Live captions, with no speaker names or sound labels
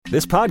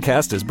This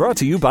podcast is brought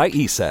to you by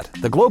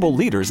ESET, the global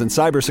leaders in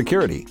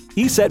cybersecurity.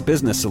 ESET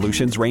business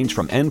solutions range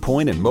from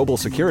endpoint and mobile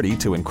security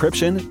to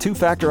encryption,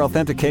 two-factor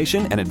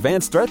authentication, and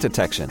advanced threat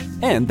detection.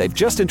 And they've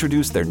just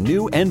introduced their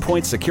new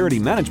endpoint security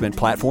management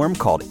platform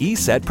called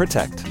ESET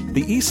Protect.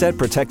 The ESET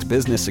Protect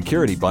business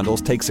security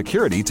bundles take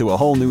security to a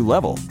whole new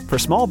level. For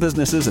small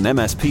businesses and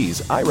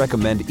MSPs, I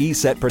recommend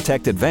ESET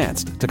Protect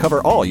Advanced to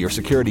cover all your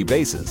security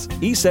bases.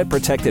 ESET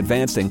Protect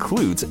Advanced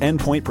includes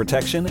endpoint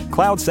protection,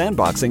 cloud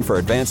sandboxing for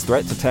advanced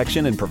threat detection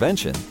and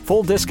prevention,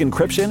 full disk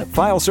encryption,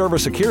 file server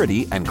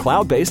security, and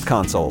cloud-based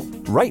console.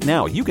 Right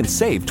now, you can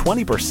save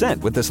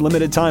 20% with this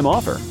limited time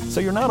offer. So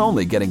you're not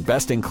only getting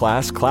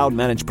best-in-class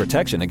cloud-managed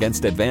protection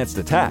against advanced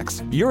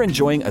attacks, you're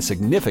enjoying a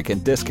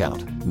significant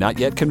discount. Not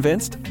yet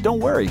convinced? Don't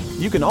worry.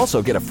 You can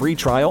also get a free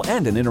trial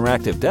and an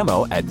interactive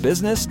demo at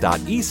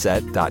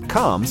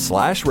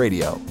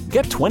business.eset.com/radio.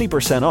 Get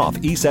 20% off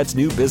ESET's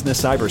new business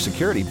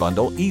cybersecurity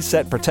bundle,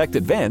 ESET Protect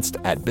Advanced,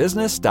 at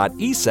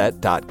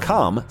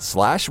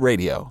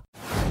business.eset.com/radio.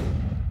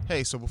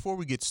 Hey, so before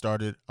we get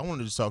started, I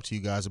wanted to talk to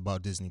you guys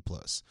about Disney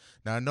Plus.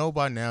 Now, I know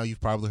by now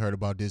you've probably heard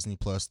about Disney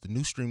Plus, the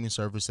new streaming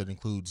service that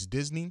includes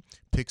Disney,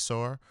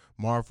 Pixar,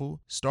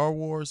 Marvel, Star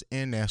Wars,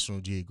 and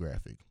National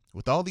Geographic.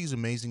 With all these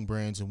amazing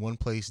brands in one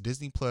place,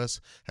 Disney Plus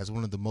has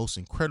one of the most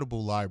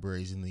incredible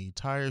libraries in the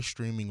entire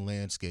streaming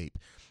landscape,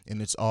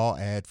 and it's all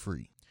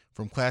ad-free.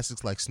 From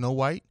classics like Snow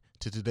White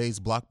to today's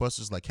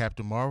blockbusters like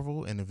Captain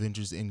Marvel and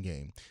Avengers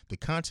Endgame, the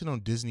content on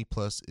Disney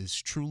Plus is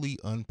truly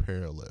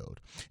unparalleled.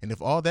 And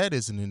if all that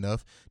isn't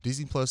enough,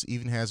 Disney Plus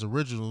even has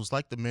originals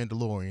like The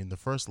Mandalorian, the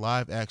first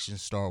live-action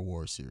Star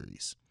Wars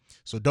series.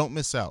 So don't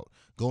miss out.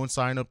 Go and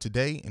sign up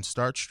today and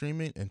start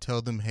streaming and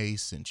tell them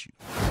Hayes sent you.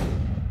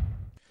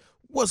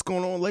 What's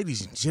going on,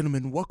 ladies and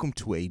gentlemen? Welcome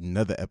to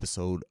another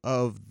episode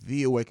of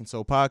the Awakened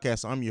Soul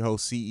Podcast. I'm your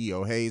host,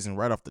 CEO Hayes, and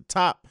right off the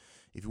top,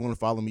 if you want to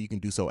follow me, you can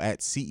do so at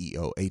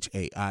CEO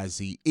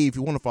HAIZE. If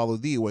you want to follow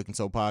the Awakened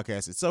Soul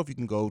Podcast itself, you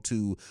can go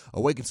to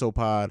Awakened Soul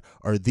Pod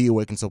or the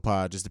Awakened Soul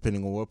Pod, just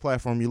depending on what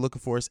platform you're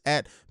looking for us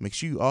at. Make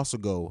sure you also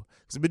go,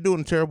 because I've been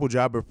doing a terrible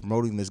job of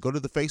promoting this. Go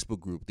to the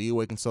Facebook group, The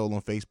Awakened Soul,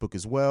 on Facebook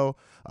as well.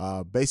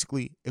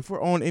 Basically, if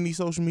we're on any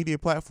social media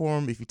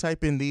platform, if you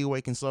type in The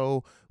Awakened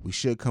Soul, we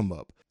should come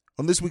up.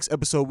 On this week's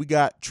episode, we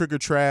got Trigger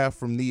Trav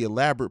from the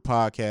Elaborate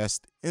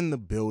Podcast in the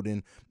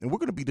building, and we're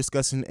going to be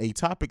discussing a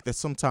topic that's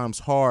sometimes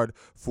hard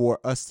for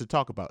us to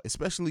talk about,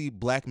 especially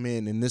black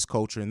men in this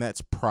culture, and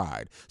that's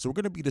pride. So we're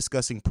going to be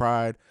discussing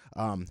pride,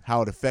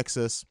 how it affects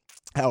us,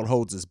 how it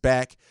holds us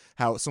back,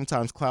 how it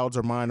sometimes clouds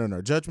our mind and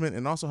our judgment,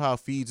 and also how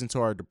it feeds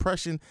into our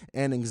depression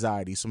and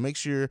anxiety. So make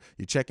sure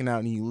you're checking out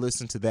and you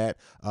listen to that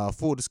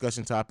full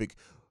discussion topic.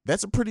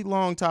 That's a pretty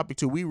long topic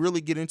too. We really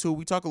get into it.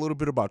 We talk a little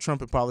bit about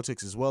Trump and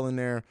politics as well in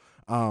there.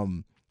 I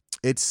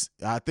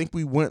think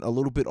we went a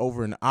little bit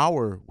over an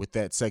hour with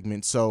that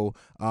segment. So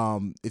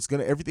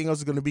everything else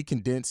is gonna be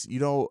condensed.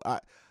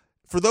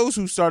 For those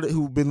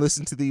who've been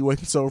listening to the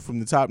Awakened Soul from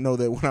the top, know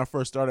that when I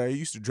first started, I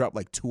used to drop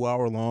like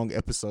 2-hour long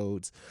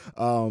episodes.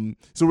 So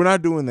we're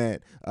not doing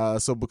that.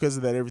 So because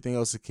of that, everything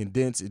else is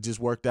condensed. It just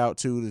worked out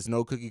too. There's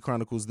no Cookie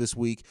Chronicles this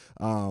week.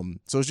 So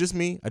it's just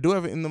me. I do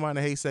have an In the Mind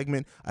of Hayes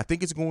segment. I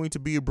think it's going to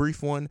be a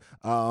brief one.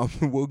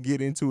 We'll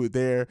get into it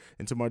there,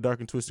 into my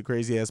dark and twisted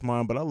crazy ass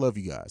mind. But I love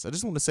you guys. I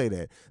just want to say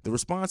that the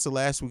response to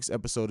last week's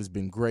episode has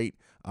been great.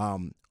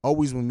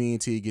 Always when me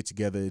and Tia get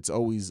together, it's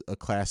always a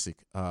classic.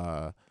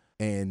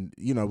 And,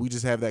 we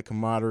just have that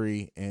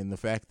camaraderie and the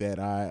fact that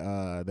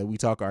that we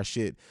talk our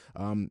shit.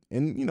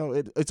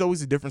 It's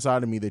always a different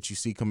side of me that you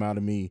see come out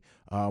of me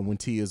when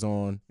Tia's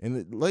on.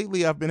 And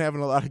lately I've been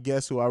having a lot of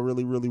guests who I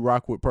really, really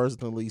rock with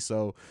personally.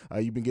 So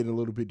you've been getting a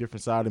little bit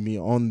different side of me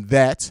on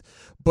that.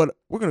 But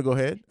we're going to go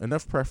ahead.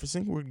 Enough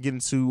prefacing. We're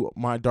getting to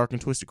my dark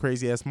and twisted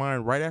crazy ass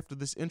mind right after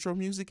this intro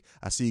music.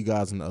 I see you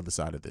guys on the other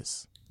side of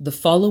this. The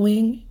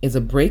following is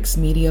a Breaks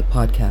Media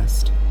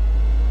podcast.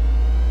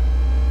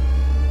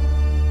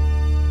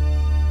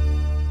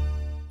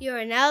 You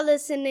are now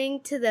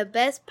listening to the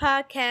best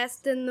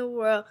podcast in the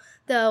world,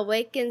 The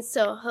Awakened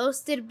Soul,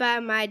 hosted by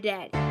my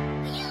daddy.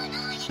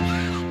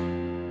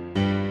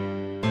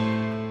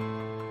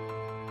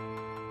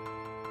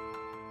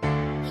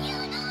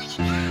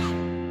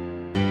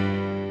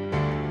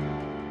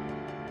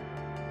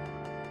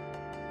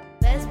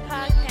 Best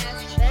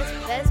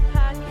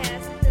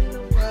podcast in the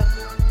world,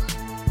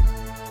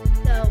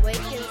 The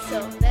Awakened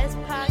Soul. Best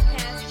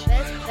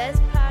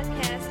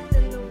podcast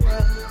in the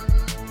world.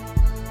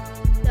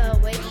 The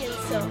Awakened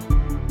Soul.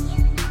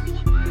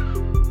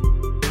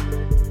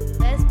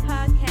 Best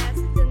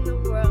podcast in the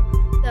world.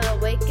 The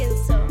Awakened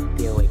Soul.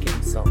 The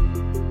Awakened Soul.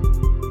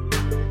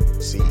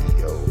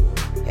 CEO.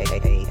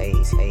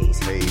 Hayes.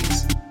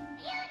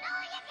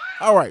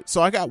 All right,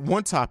 so I got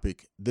one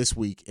topic this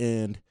week,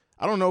 and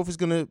I don't know if it's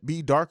gonna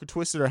be dark or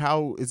twisted or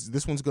how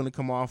this one's gonna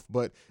come off,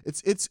 but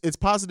it's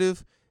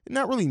positive,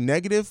 not really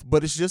negative,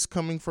 but it's just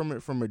coming from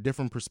it from a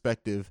different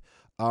perspective.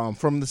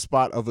 From the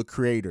spot of a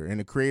creator, and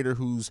a creator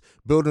who's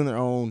building their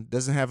own,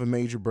 doesn't have a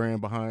major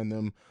brand behind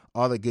them,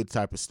 all that good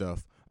type of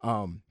stuff.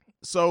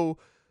 So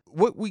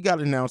what we got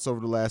announced over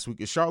the last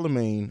week is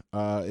Charlemagne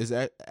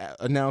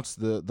announced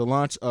the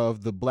launch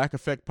of the Black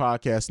Effect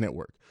Podcast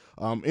Network,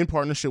 in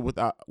partnership with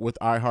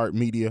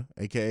iHeartMedia,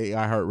 aka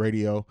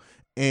iHeartRadio,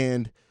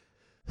 and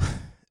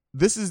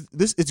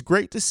it's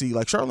great to see.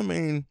 Like,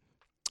 Charlemagne,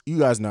 you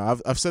guys know,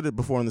 I've said it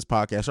before in this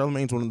podcast,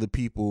 Charlemagne's one of the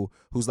people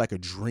who's like a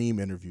dream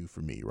interview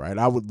for me, right?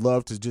 I would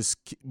love to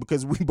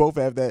because we both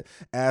have that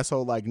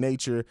asshole like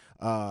nature,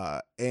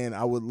 and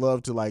I would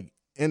love to like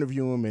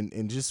interview him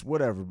and just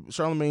whatever.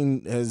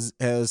 Charlemagne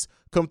has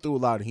come through a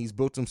lot, and he's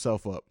built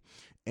himself up.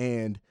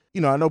 And,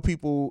 you know, I know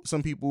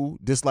some people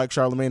dislike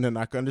Charlemagne, and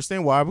I can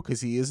understand why,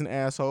 because he is an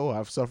asshole.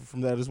 I've suffered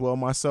from that as well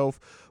myself.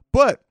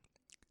 But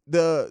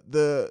when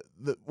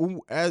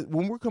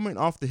we're coming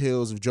off the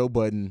heels of Joe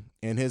Budden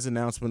and his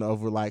announcement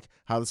over like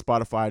how the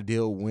Spotify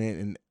deal went,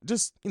 and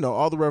just, you know,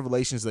 all the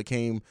revelations that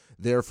came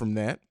there from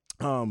that.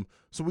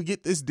 So we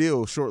get this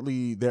deal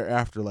shortly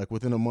thereafter, like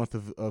within a month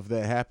of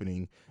that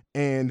happening.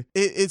 And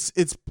it's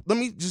let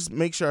me just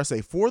make sure I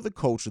say, for the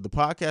culture, the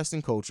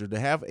podcasting culture, to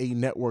have a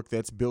network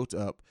that's built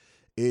up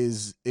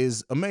is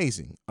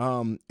amazing.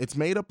 It's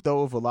made up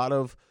though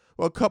of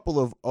a couple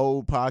of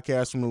old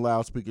podcasts from the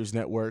Loudspeakers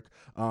Network.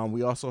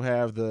 We also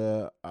have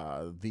the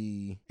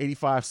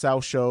 85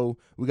 South Show.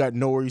 We got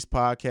Nori's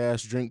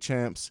podcast, Drink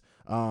Champs.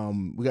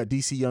 We got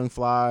DC Young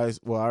Flies.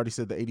 Well, I already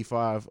said the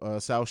 85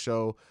 South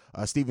Show.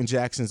 Steven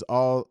Jackson's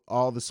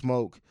All the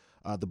Smoke.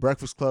 The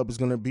Breakfast Club is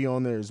going to be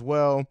on there as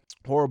well.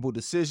 Horrible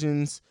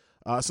Decisions.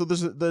 So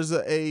there's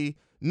a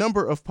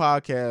number of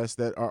podcasts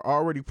that are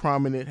already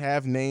prominent,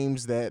 have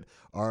names that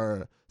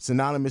are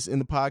synonymous in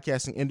the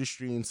podcasting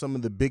industry, and some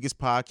of the biggest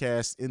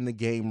podcasts in the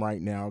game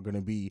right now are going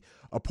to be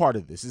a part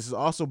of this. This is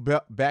also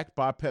backed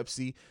by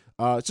Pepsi.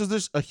 So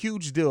there's a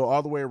huge deal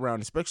all the way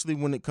around, especially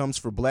when it comes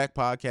for black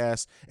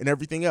podcasts and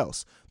everything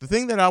else. The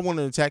thing that I want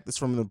to attack this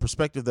from, the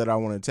perspective that I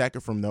want to attack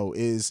it from, though,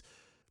 is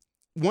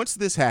once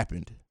this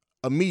happened,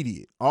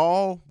 immediate,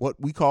 all what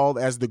we call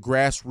as the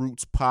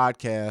grassroots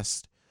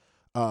podcast,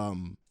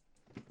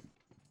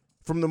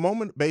 from the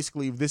moment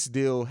basically of this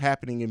deal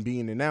happening and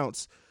being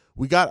announced,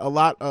 we got a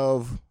lot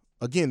of,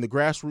 again, the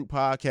grassroots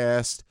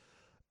podcast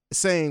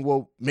saying,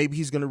 well, maybe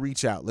he's going to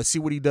reach out. Let's see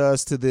what he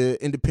does to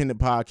the independent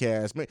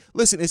podcast.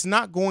 Listen, it's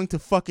not going to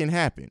fucking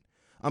happen.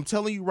 I'm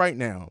telling you right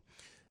now.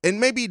 And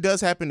maybe it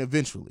does happen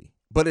eventually,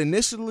 but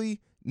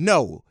initially,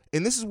 no.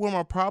 And this is where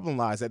my problem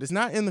lies at. It's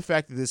not in the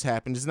fact that this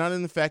happened. It's not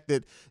in the fact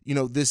that, you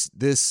know,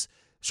 this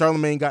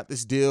Charlemagne got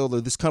this deal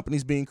or this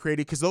company's being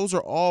created, because those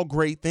are all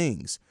great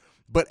things.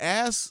 But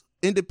as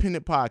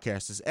independent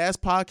podcasters, as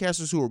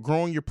podcasters who are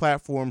growing your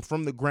platform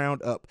from the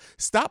ground up,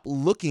 stop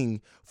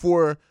looking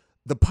for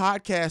the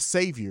podcast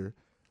savior,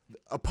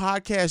 a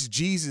podcast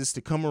Jesus,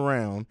 to come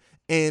around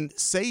and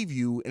save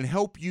you and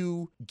help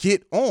you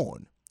get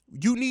on.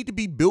 You need to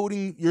be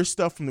building your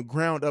stuff from the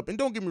ground up. And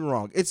don't get me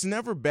wrong, it's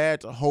never bad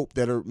to hope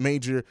that a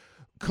major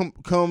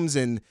comes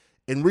and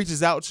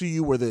reaches out to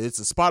you, whether it's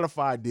a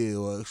Spotify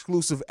deal, an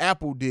exclusive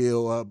Apple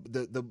deal,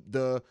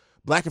 the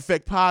Black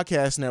Effect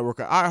Podcast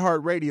Network, or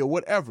iHeartRadio,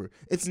 whatever.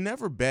 It's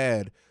never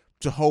bad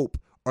to hope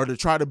or to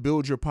try to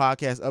build your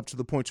podcast up to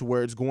the point to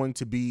where it's going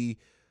to be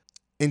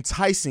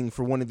enticing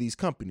for one of these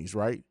companies,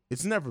 right?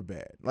 It's never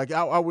bad. Like,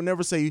 I would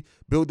never say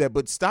build that,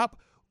 but stop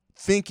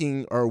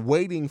thinking or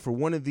waiting for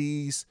one of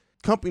these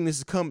companies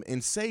to come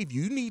and save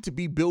you. You need to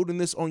be building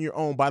this on your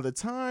own. By the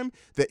time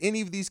that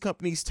any of these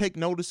companies take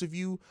notice of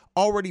you,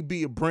 already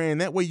be a brand.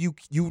 That way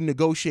you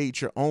negotiate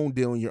your own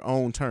deal on your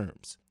own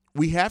terms.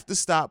 We have to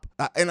stop.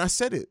 And I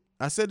said it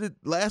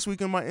last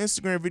week in my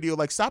Instagram video,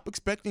 like, stop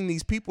expecting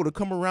these people to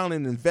come around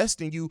and invest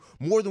in you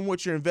more than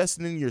what you're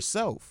investing in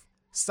yourself.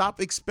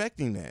 Stop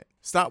expecting that.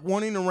 Stop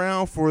wanting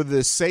around for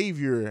the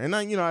savior. And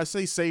I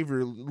say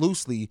savior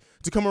loosely,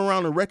 to come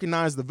around and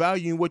recognize the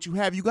value in what you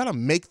have. You got to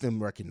make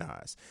them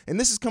recognize. And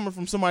this is coming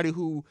from somebody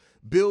who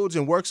builds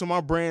and works on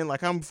my brand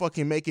like I'm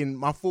fucking making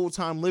my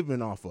full-time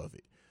living off of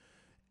it.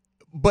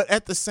 But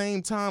at the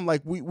same time,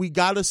 like, we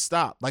got to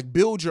stop. Like,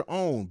 build your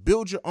own,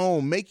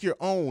 make your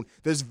own.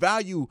 There's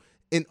value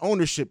in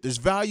ownership. There's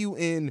value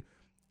in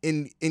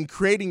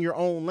creating your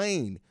own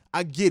lane.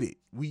 I get it.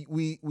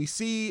 We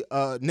see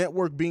a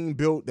network being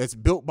built that's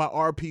built by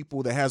our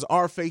people, that has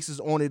our faces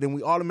on it, and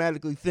we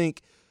automatically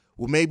think,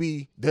 well,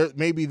 maybe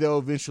they'll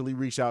eventually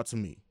reach out to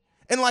me.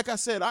 And like I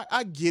said,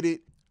 I get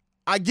it.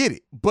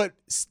 But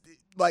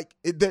like,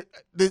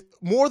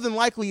 more than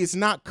likely it's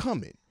not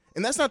coming.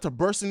 And that's not to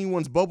burst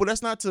anyone's bubble.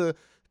 That's not to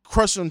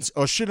crush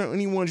or shit on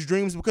anyone's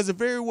dreams, because it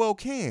very well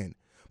can.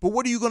 But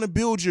what are you going to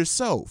build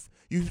yourself?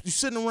 You're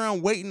sitting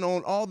around waiting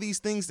on all these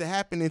things to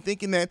happen and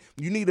thinking that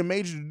you need a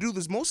major to do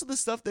this. Most of the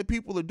stuff that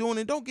people are doing,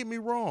 and don't get me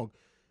wrong,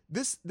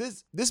 this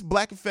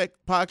Black Effect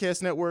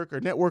Podcast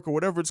Network or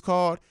whatever it's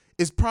called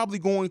is probably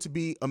going to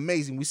be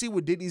amazing. We see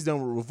what Diddy's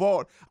done with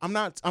Revolt. I'm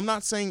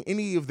not saying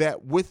any of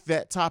that with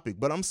that topic,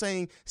 but I'm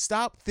saying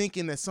stop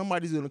thinking that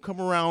somebody's going to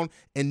come around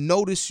and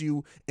notice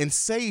you and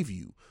save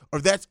you. Or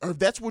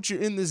that's what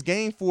you're in this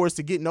game for, is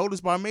to get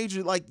noticed by a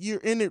major. Like, you're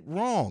in it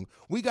wrong.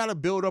 We got to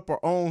build up our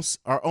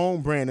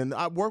own brand. And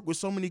I work with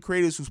so many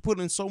creators who's put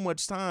in so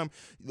much time.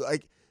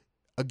 Like,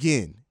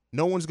 Again,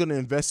 no one's going to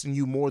invest in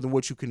you more than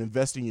what you can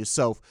invest in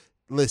yourself.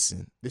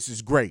 Listen, this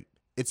is great.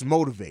 It's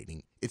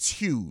motivating. It's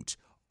huge.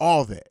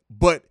 All that.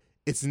 But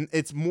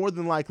it's more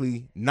than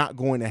likely not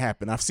going to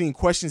happen. I've seen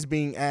questions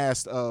being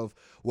asked of,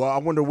 well, I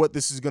wonder what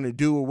this is going to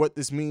do or what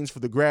this means for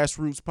the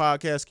grassroots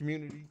podcast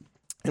community.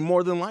 And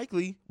more than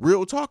likely,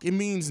 real talk, it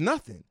means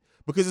nothing.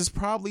 Because it's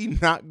probably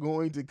not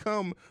going to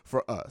come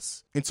for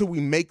us until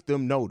we make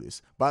them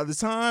notice. By the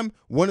time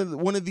one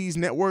of these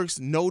networks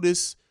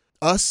notice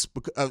us,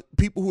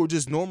 people who are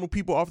just normal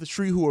people off the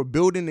street who are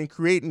building and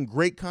creating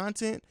great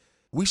content,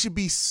 we should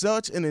be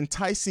such an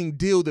enticing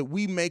deal that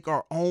we make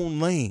our own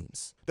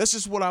lanes. That's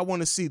just what I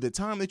want to see. The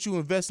time that you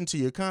invest into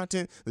your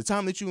content, the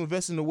time that you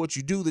invest into what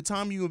you do, the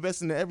time you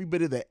invest into every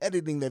bit of that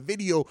editing, that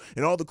video,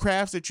 and all the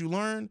crafts that you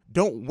learn,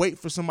 don't wait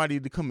for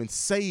somebody to come and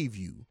save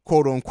you,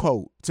 quote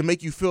unquote, to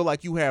make you feel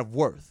like you have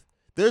worth.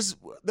 There's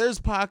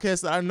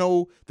podcasts that I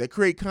know that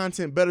create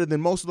content better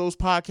than most of those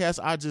podcasts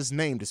I just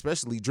named,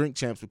 especially Drink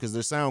Champs, because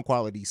their sound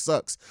quality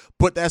sucks.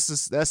 But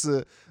that's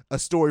a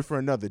story for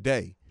another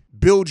day.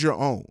 Build your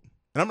own.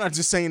 And I'm not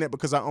just saying that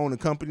because I own a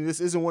company.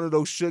 This isn't one of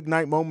those Suge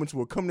Knight moments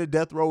where come to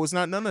death row. It's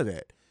not none of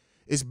that.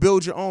 It's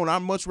build your own.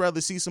 I'd much rather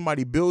see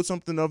somebody build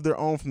something of their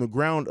own from the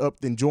ground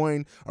up than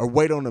join or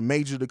wait on a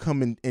major to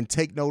come and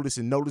take notice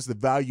and notice the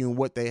value in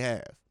what they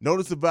have.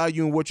 Notice the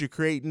value in what you're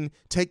creating.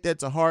 Take that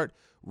to heart.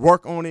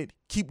 Work on it.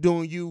 Keep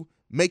doing you.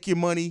 Make your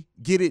money.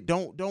 Get it.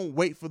 Don't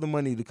wait for the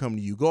money to come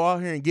to you. Go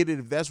out here and get it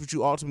if that's what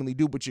you ultimately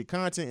do. But your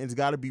content has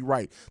got to be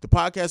right. The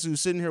podcasters who's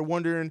sitting here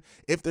wondering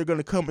if they're going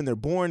to come and they're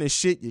boring as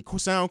shit, your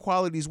sound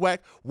quality's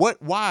whack.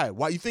 What? Why?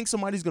 Why you think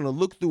somebody's going to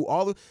look through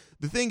all of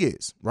the thing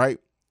is, right?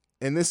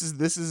 And this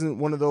isn't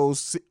one of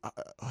those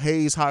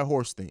Hayes high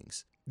horse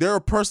things. There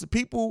are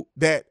people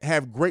that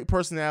have great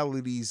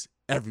personalities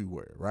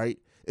everywhere, right?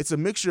 It's a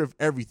mixture of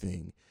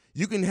everything.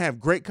 You can have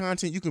great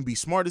content, you can be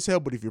smart as hell,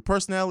 but if your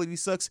personality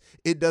sucks,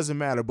 it doesn't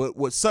matter. But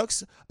what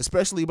sucks,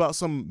 especially about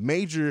some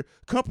major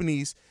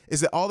companies, is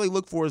that all they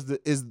look for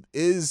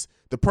is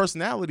the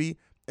personality,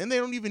 and they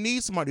don't even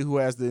need somebody who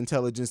has the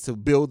intelligence to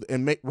build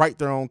and write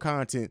their own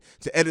content,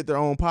 to edit their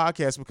own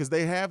podcast, because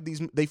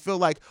they feel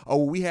like, oh,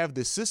 well, we have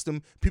this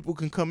system, people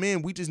can come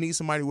in, we just need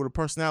somebody with a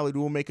personality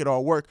who will make it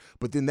all work.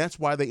 But then that's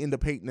why they end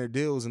up hating their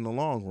deals in the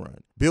long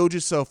run. Build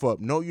yourself up,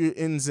 know your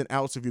ins and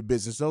outs of your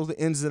business, know the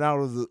ins and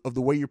outs of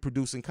the way you're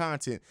producing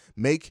content.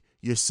 Make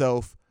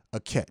yourself a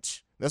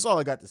catch. That's all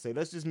I got to say.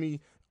 That's just me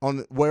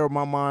on where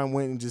my mind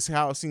went and just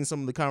how I've seen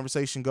some of the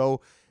conversation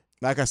go.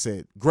 Like I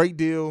said, great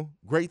deal,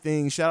 great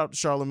thing. Shout out to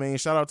Charlamagne.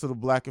 Shout out to the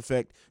Black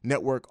Effect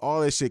Network,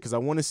 all that shit, because I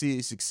want to see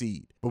it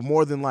succeed. But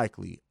more than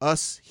likely,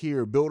 us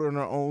here building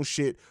our own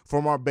shit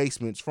from our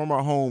basements, from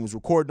our homes,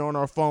 recording on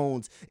our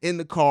phones, in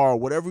the car,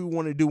 whatever we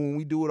want to do when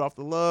we do it off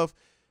the love,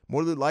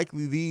 more than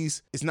likely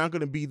it's not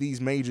going to be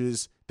these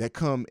majors that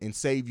come and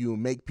save you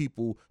and make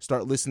people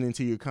start listening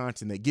to your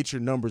content, that get your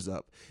numbers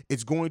up.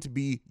 It's going to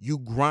be you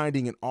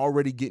grinding and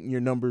already getting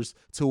your numbers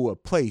to a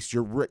place,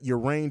 your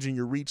range and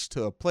your reach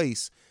to a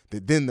place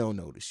that then they'll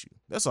notice you.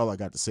 That's all I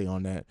got to say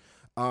on that.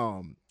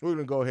 We're going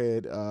to go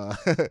ahead.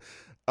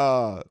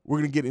 We're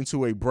going to get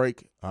into a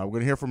break. We're going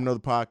to hear from another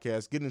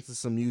podcast, get into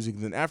some music.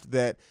 Then after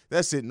that,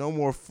 that's it. No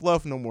more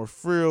fluff, no more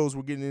frills.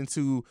 We're getting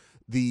into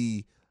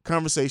the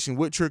conversation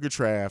with Trigger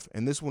Trav,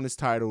 and this one is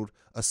titled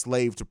A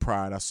Slave to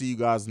Pride. I'll see you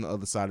guys on the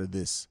other side of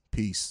this.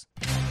 Peace.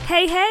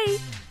 Hey,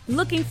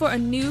 looking for a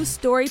new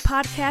story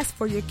podcast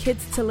for your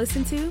kids to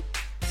listen to?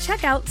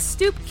 Check out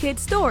Stoop Kid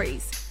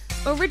Stories.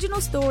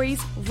 Original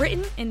stories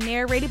written and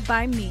narrated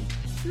by me,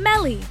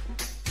 Melly.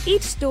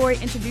 Each story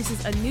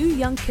introduces a new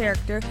young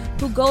character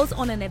who goes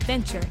on an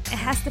adventure and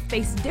has to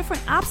face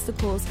different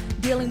obstacles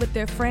dealing with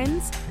their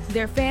friends,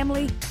 their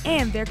family,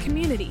 and their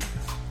community.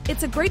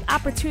 It's a great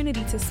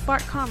opportunity to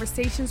spark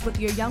conversations with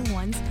your young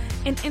ones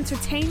and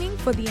entertaining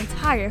for the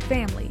entire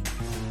family.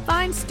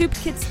 Find Stoop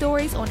Kid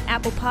Stories on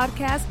Apple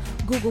Podcasts,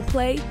 Google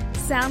Play,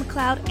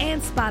 SoundCloud,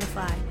 and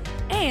Spotify.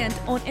 And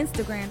on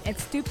Instagram at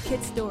Stoop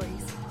Kid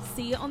Stories.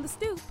 See you on the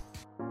stoop.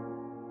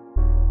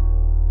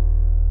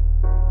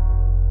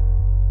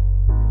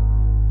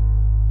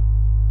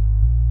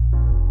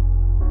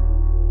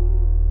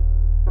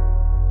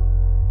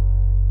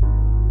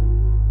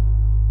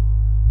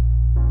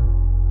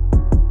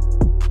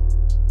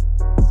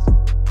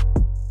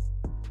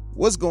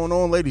 What's going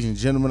on, ladies and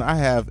gentlemen? I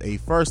have a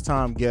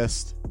first-time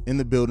guest in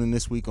the building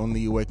this week on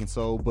The Awakened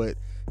Soul, but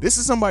this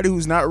is somebody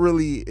who's not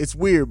really, it's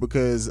weird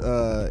because,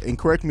 and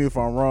correct me if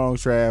I'm wrong,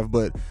 Trav,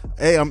 but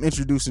hey, I'm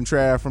introducing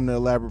Trav from the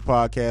Elaborate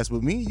Podcast,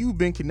 but me and you've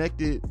been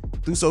connected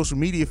through social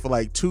media for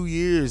like 2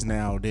 years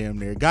now, damn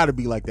near. Gotta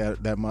be like that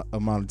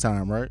amount of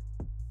time, right?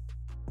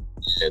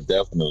 Yeah,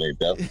 definitely.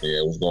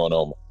 Yeah, what's going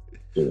on?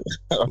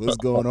 What's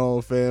going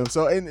on, fam?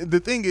 So, and the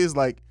thing is,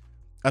 like,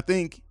 I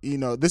think,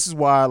 this is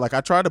why, like,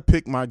 I try to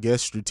pick my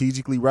guests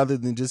strategically rather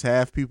than just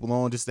have people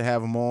on just to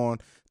have them on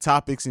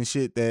topics and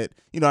shit that,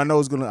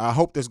 I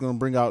hope that's going to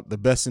bring out the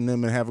best in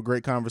them and have a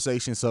great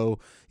conversation. So,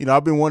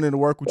 I've been wanting to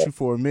work with you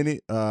for a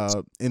minute.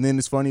 And then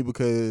it's funny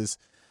because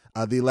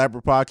the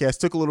Elaborate Podcast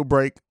took a little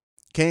break,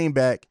 came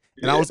back,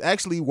 And I was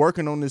actually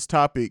working on this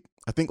topic,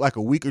 I think like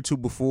a week or two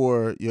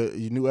before your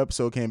new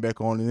episode came back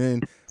on. And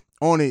then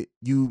on it,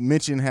 you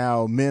mentioned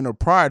how men are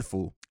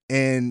prideful.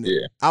 And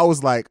I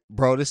was like,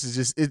 bro, this is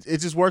just, it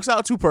just works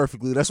out too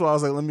perfectly. That's why I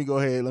was like, let me go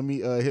ahead. Let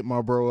me hit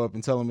my bro up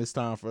and tell him it's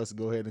time for us to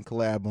go ahead and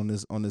collab on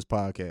this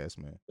podcast,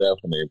 man.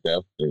 Definitely,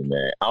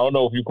 man. I don't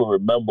know if you can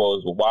remember, it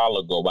was a while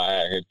ago, but I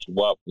had hit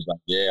you up. It was like,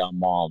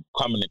 I'm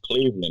coming to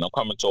Cleveland. I'm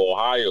coming to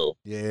Ohio.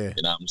 Yeah.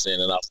 You know what I'm saying?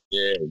 And I was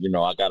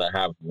I got to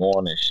have you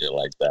on and shit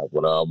like that.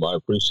 But I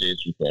appreciate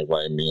you for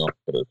inviting me on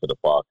to the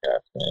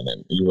podcast, man.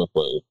 And even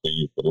for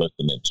you for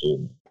listening to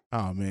me.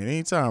 Oh, man,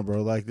 anytime,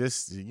 bro. Like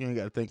this, you ain't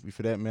got to thank me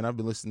for that, man. I've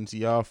been listening to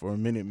y'all for a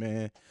minute,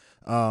 man.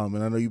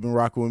 And I know you've been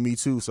rocking with me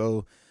too.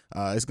 So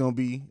it's gonna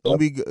be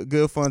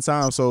good fun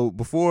time. So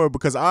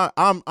because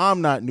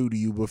I'm not new to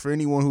you, but for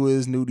anyone who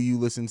is new to you,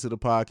 listen to the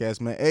podcast,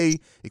 man.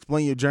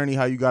 Explain your journey,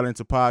 how you got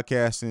into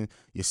podcasting,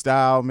 your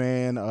style,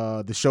 man.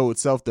 The show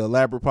itself, the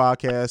Elaborate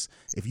Podcast.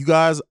 If you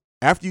guys,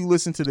 after you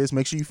listen to this,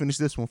 make sure you finish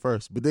this one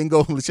first, but then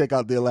go check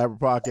out the Elaborate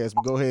Podcast.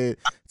 But go ahead,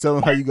 tell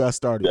them how you got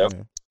started,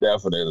 man.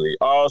 Definitely.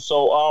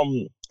 So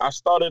I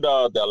started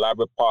the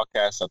Elaborate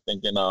Podcast, I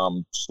think in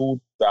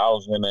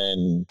 2000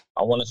 and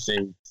I want to say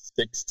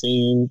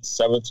 16,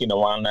 17,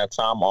 around that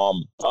time.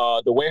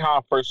 The way how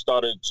I first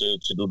started to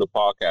do the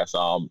podcast,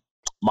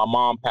 my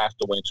mom passed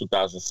away in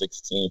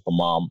 2016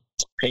 from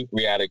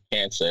pancreatic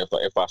cancer,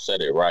 if I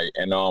said it right.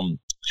 And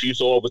she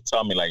used to always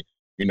tell me, like,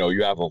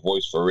 you have a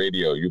voice for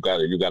radio. You got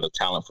a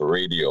talent for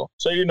radio.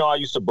 So, I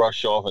used to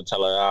brush off and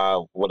tell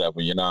her, whatever,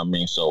 you know what I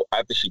mean? So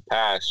after she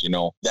passed,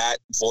 that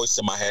voice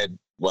in my head,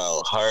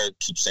 her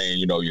keep saying,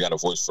 you got a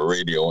voice for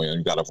radio and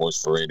you got a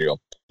voice for radio.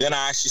 Then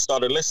I actually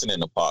started listening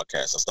to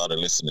podcasts. I started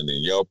listening to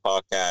your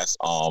podcast,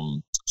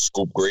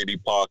 Scoop Grady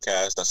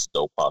podcast. That's a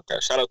dope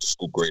podcast. Shout out to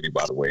Scoop Grady,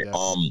 by the way.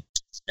 Yeah.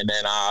 And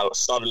then I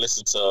started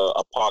listening to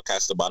a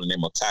podcast by the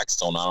name of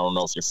Taxstone. I don't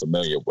know if you're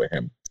familiar with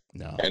him.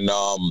 No. And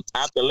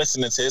after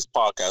listening to his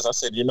podcast, I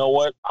said, you know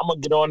what? I'm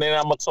going to get on there and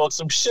I'm going to talk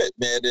some shit,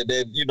 man. And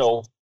then,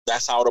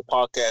 that's how the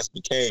podcast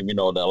became, the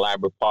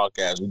Elaborate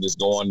Podcast. We just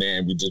go on there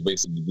and we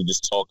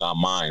just talk our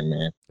mind,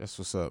 man. That's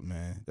what's up,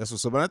 man. That's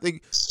what's up. And I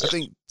think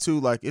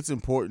too, like, it's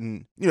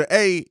important,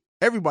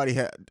 everybody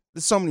there's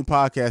so many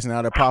podcasts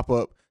now that pop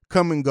up,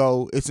 come and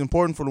go. It's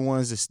important for the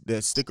ones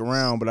that stick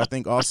around, but I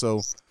think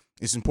also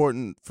it's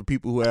important for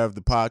people who have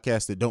the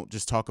podcast that don't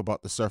just talk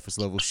about the surface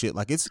level shit.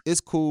 Like it's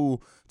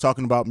cool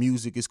talking about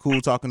music. It's cool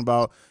talking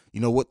about,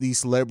 what these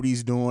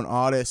celebrities doing,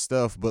 all that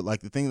stuff. But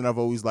like the thing that I've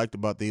always liked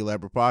about the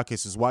Elaborate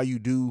Podcast is why you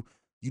do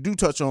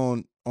touch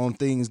on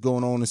things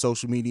going on in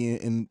social media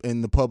and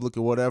in the public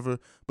or whatever.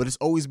 But it's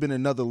always been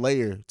another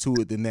layer to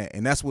it than that.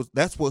 And that's what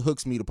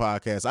hooks me to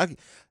podcasts.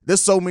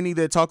 There's so many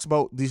that talks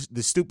about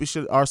the stupid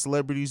shit our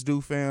celebrities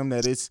do, fam,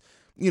 that it's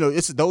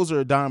those are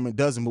a dime a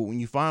dozen, but when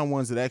you find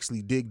ones that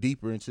actually dig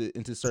deeper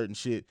into certain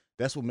shit,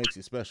 that's what makes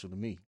it special to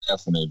me.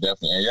 Definitely.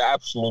 And you're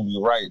absolutely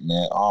right,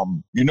 man.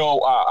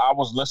 I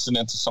was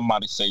listening to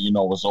somebody say, it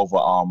was over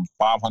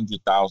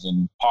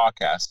 500,000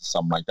 podcasts or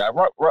something like that,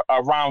 right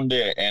around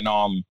there. And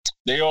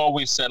they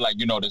always said, like,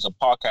 there's a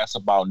podcast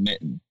about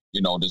knitting,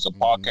 there's a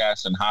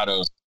podcast on how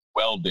to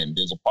welding.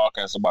 There's a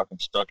podcast about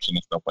construction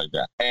and stuff like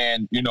that.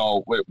 And,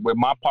 with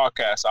my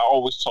podcast, I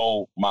always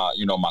told my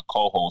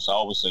co-host, I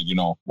always said,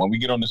 when we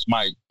get on this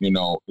mic,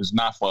 it's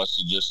not for us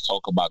to just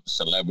talk about the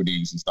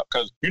celebrities and stuff.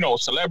 Because,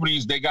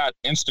 celebrities, they got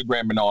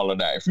Instagram and all of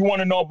that. If you want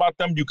to know about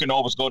them, you can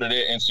always go to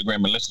their Instagram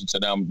and listen to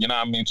them. You know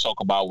what I mean? Talk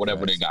about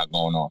whatever they got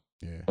going on.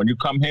 Yeah. When you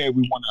come here,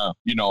 we want to,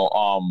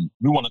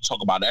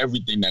 talk about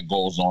everything that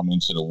goes on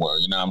into the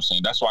world. You know what I'm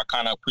saying? That's why I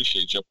kind of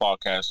appreciate your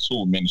podcast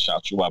too, man.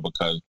 Shout you out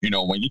because,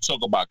 when you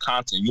talk about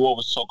content, you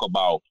always talk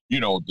about,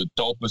 the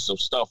dopest of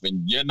stuff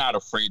and you're not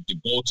afraid to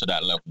go to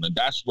that level. And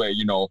that's where,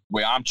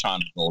 where I'm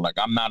trying to go. Like,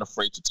 I'm not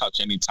afraid to touch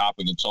any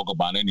topic and talk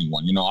about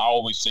anyone. I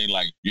always say,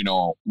 like,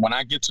 when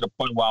I get to the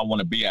point where I want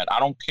to be at, I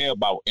don't care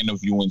about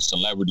interviewing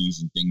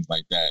celebrities and things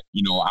like that.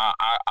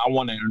 I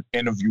want to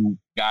interview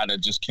guy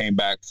that just came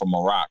back from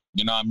Iraq.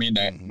 You know what I mean?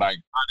 That like,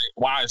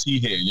 why is he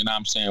here? You know what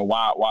I'm saying?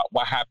 Why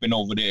what happened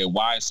over there?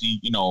 Why is he,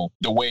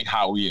 the way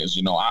how he is?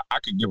 I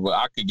could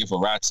give a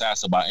rat's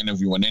ass about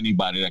interviewing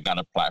anybody that got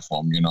a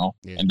platform,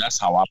 Yeah. And that's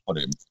how I put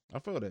it. I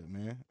feel that,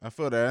 man. I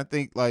feel that. I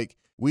think like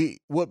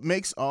what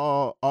makes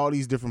all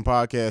these different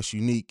podcasts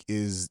unique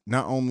is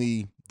not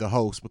only the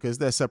host, because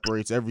that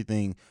separates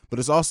everything, but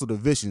it's also the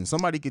vision.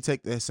 Somebody could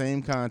take that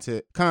same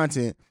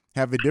content,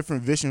 have a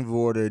different vision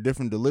board or a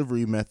different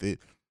delivery method,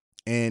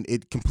 and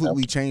it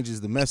completely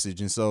changes the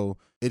message. And so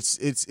it's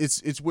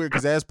weird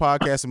because as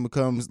podcasting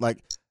becomes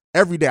like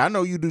every day, I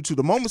know you do too.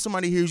 The moment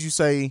somebody hears you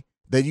say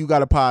that you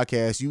got a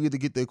podcast, you either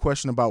get the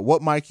question about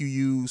what mic you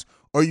use,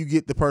 or you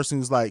get the person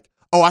who's like,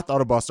 oh, I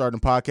thought about starting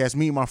a podcast.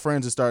 Me and my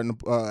friends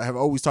are have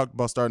always talked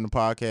about starting a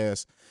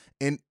podcast.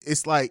 And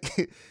it's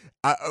like,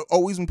 I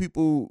always, when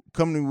people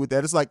come to me with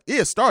that, it's like,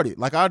 yeah, start it.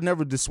 Like, I'd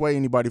never dissuade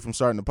anybody from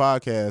starting a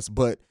podcast,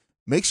 but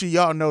make sure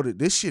y'all know that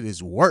this shit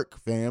is work,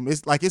 fam.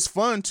 It's like, it's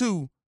fun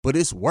too, but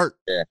it's work.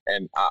 Yeah,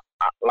 and I,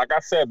 like I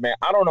said, man,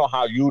 I don't know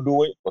how you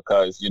do it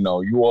because you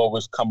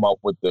always come up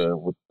with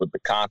the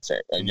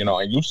content, and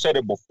and you said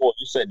it before.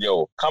 You said,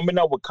 "Yo, coming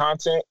up with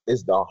content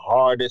is the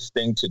hardest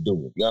thing to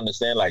do." You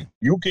understand? Like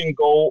you can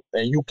go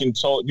and you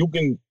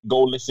can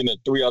go listen to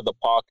 3 other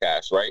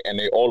podcasts, right? And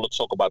they all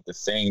talk about the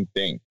same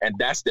thing, and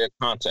that's their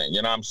content.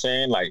 You know what I'm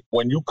saying? Like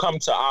when you come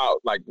to our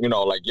like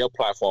your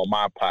platform,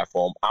 my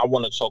platform, I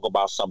want to talk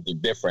about something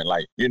different.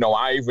 Like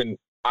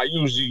I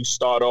usually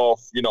start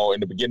off, in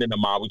the beginning of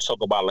mine, we talk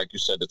about, like you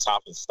said, the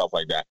topics and stuff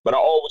like that. But I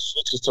always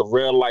switch it to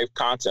real life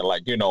content.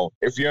 Like,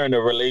 if you're in a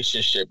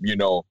relationship,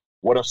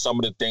 what are some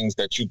of the things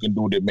that you can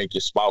do to make your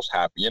spouse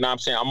happy? You know what I'm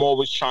saying? I'm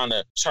always trying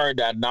to turn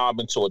that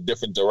knob into a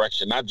different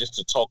direction, not just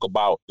to talk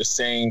about the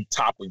same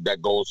topic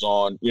that goes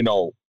on,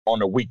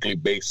 on a weekly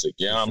basis.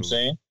 You know what I'm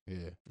saying?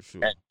 Yeah, for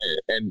sure.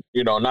 And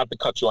not to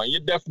cut you on,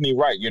 you're definitely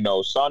right.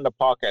 Starting the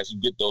podcast, you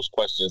get those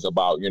questions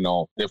about,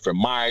 different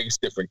mics,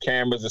 different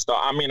cameras and stuff.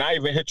 I mean, I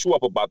even hit you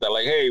up about that.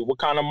 Like, hey, what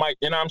kind of mic?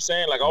 You know what I'm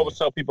saying? Like, I always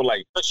tell people,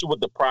 like, especially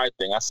with the pride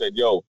thing, I said,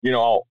 yo,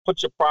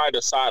 put your pride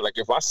aside. Like,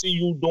 if I see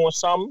you doing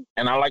something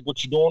and I like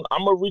what you're doing,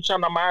 I'm going to reach out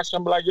and I'm going to ask you,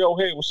 I'm like, yo,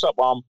 hey, what's up?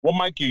 What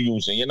mic you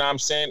using? You know what I'm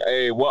saying?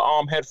 Hey,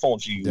 what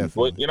headphones you use?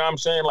 What, you know what I'm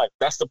saying? Like,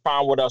 that's the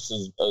problem with us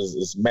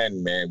as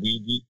men, man.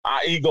 We our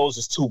egos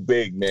is too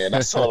big, man.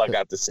 That's all I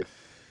got to say.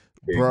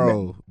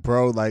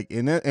 Bro, like,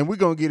 and we're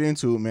gonna get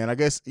into it, man. I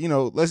guess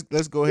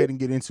let's go ahead and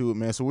get into it,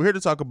 man. So we're here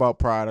to talk about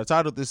pride. I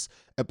titled this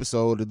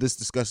episode of this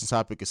discussion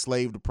topic "A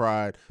Slave to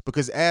Pride,"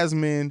 because as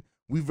men,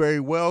 we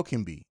very well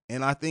can be,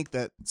 and I think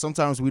that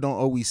sometimes we don't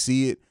always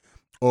see it,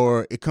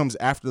 or it comes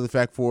after the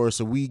fact for us.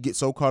 So we get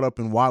so caught up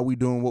in why we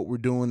doing what we're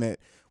doing that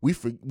we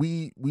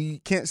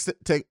can't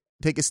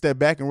take a step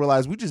back and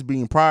realize we're just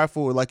being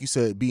prideful, or like you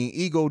said, being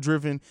ego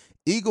driven.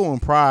 Ego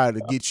and pride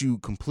to get you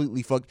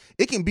completely fucked.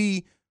 It can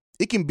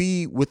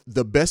be with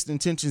the best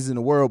intentions in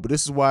the world, but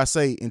this is why I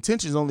say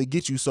intentions only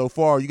get you so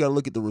far. You got to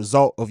look at the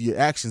result of your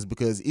actions,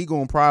 because ego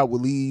and pride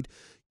will lead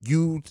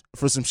you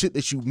for some shit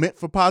that you meant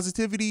for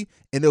positivity,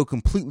 and they'll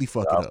completely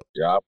fuck it up.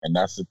 Yep. And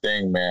that's the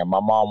thing, man.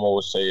 My mom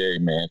always say, hey,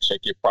 man,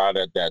 check your pride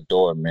at that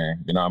door,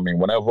 man. You know what I mean?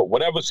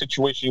 Whatever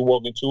situation you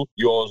walk into,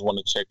 you always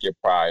want to check your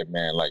pride,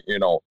 man. Like,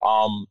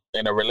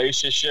 in a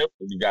relationship,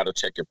 you got to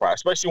check your pride,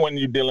 especially when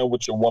you're dealing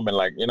with your woman.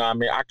 Like, you know what I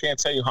mean? I can't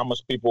tell you how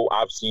much people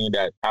I've seen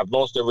that have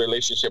lost their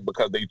relationship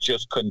because they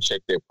just couldn't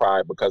check their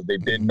pride, because they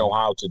didn't know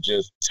how to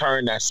just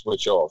turn that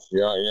switch off.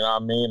 You know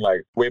what I mean?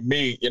 Like with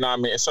me, you know what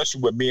I mean?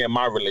 Especially with me and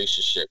my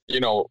relationship,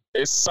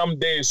 it's some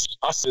days,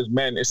 us as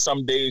men, it's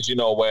some days,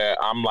 where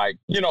I'm like,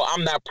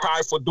 I'm that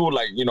prideful dude.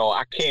 Like,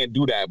 I can't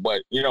do that.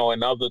 But,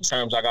 in other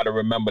terms, I got to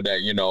remember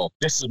that,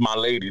 this is my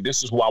lady.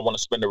 This is who I want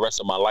to spend the rest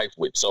of my life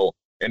with. So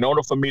in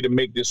order for me to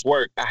make this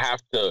work, I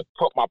have to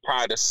put my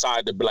pride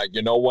aside to be like,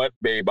 you know what,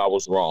 babe, I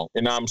was wrong.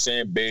 You know what I'm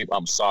saying? Babe,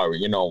 I'm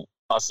sorry.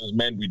 Us as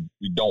men,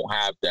 we don't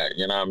have that.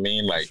 You know what I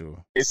mean? Like,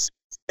 sure.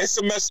 It's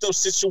a messed up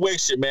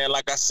situation, man.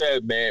 Like I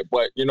said, man.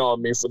 But, you know what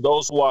I mean? For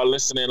those who are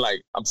listening,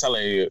 like, I'm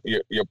telling you,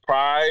 your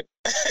pride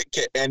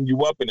can end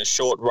you up in a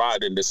short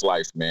ride in this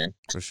life, man.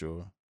 For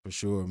sure,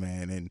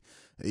 man. And,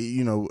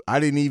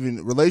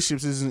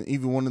 relationships isn't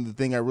even one of the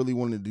things I really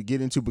wanted to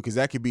get into, because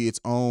that could be its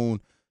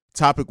own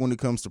topic when it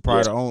comes to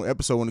pride, our own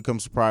episode when it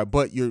comes to pride.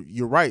 But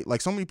you're right.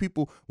 Like, so many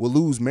people will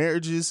lose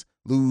marriages,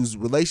 lose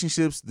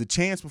relationships, the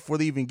chance before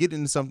they even get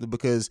into something,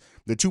 because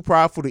they're too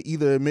prideful to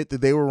either admit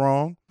that they were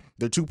wrong.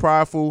 They're too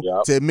prideful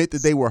to admit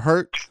that they were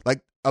hurt. Like,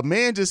 a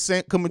man just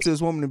coming to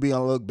his woman and being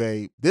like, look,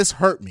 babe, this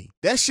hurt me.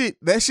 That shit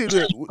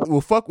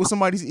will fuck with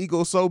somebody's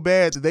ego so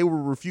bad that they will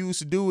refuse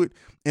to do it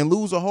and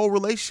lose a whole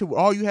relationship.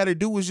 All you had to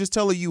do was just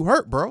tell her you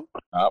hurt, bro.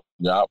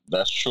 Yep,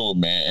 that's true,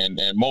 man.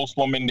 And most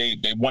women, they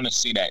want to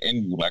see that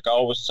in you. Like, I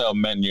always tell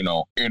men,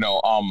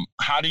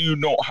 how do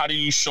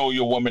you show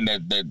your woman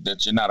that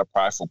you're not a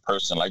prideful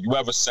person? Like, you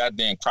ever sat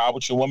there and cried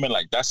with your woman?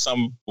 Like, that's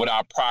something with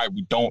our pride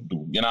we don't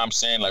do. You know what I'm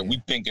saying? Like,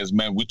 we think as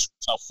men, we're too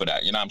tough for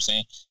that. You know what I'm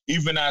saying?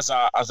 Even as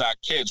our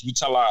kids, we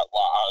tell our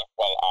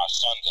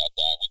sons at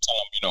that. We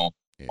tell them,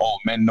 oh,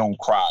 men don't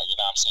cry. You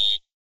know what I'm saying?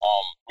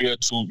 We're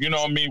too, you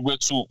know what I mean?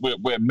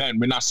 We're men.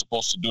 We're not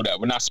supposed to do that.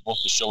 We're not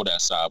supposed to show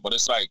that side. But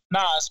it's like,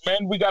 nah, as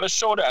men, we got to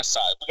show that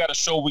side. We got to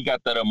show we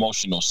got that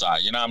emotional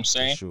side. You know what I'm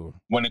saying? For sure.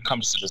 When it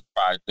comes to this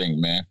pride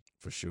thing, man.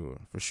 For sure.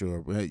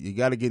 But you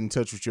got to get in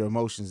touch with your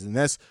emotions.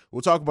 And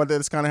we'll talk about that.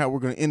 That's kind of how we're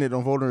going to end it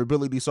on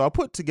vulnerability. So I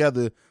put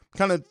together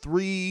kind of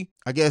 3,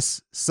 I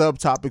guess,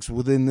 subtopics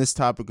within this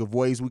topic of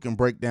ways we can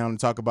break down and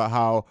talk about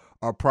how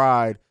our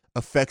pride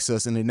affects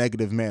us in a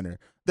negative manner.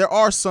 There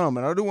are some,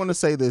 and I do want to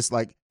say this,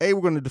 like, we're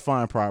going to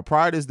define pride.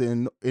 Pride is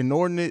the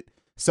inordinate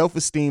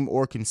self-esteem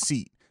or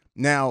conceit.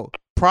 Now,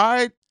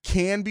 pride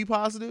can be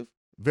positive.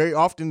 Very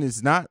often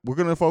it's not. We're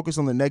going to focus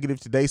on the negative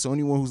today. So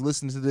anyone who's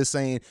listening to this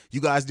saying you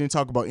guys didn't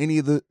talk about any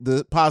of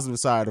the positive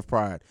side of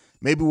pride,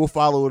 maybe we'll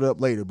follow it up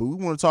later. But we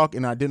want to talk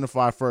and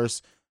identify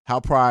first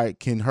how pride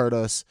can hurt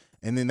us.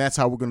 And then that's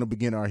how we're going to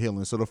begin our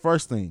healing. So the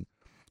first thing,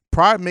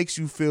 pride makes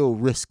you feel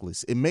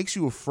riskless. It makes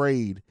you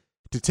afraid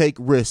to take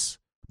risks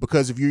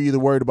because if you're either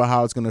worried about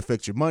how it's going to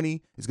affect your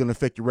money, it's going to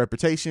affect your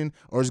reputation,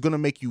 or it's going to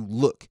make you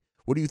look.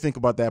 What do you think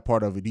about that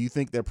part of it? Do you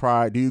think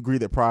that do you agree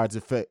that pride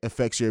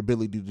affects your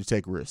ability to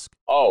take risk?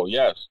 Oh,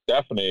 yes,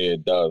 definitely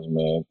it does,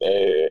 man.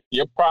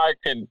 Your pride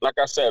can, like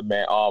I said,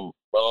 man,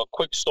 a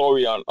quick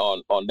story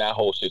on that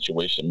whole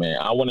situation, man.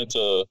 I went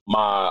into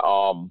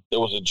there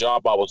was a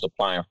job I was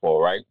applying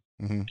for, right?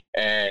 Mm-hmm.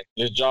 And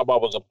this job I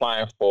was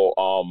applying for,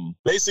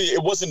 basically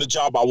it wasn't the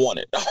job I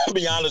wanted. I'll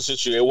be honest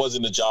with you, it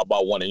wasn't the job I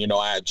wanted. You know,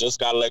 I had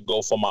just got let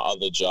go from my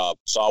other job.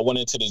 So I went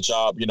into the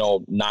job, you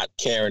know, not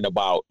caring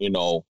about, you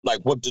know, like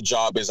what the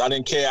job is. I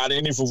didn't care. I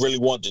didn't even really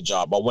want the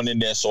job. I went in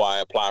there, so I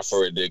applied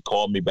for it. They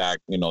called me back,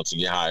 you know, to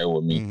get hired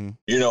with me. Mm-hmm.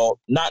 You know,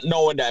 not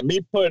knowing that me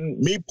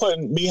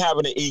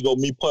having an ego,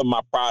 me putting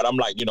my pride, I'm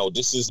like, you know,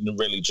 this isn't the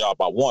really job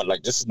I want.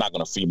 Like, this is not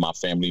going to feed my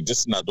family.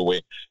 This is not the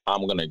way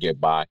I'm going to get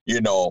by, you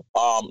know.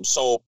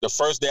 So the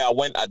first day I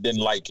went, I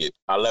didn't like it.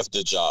 I left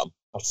the job.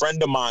 A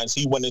friend of mine,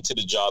 he went into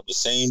the job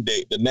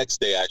the next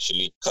day,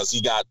 actually, because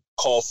he got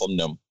called from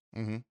them.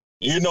 Mm-hmm.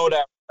 You know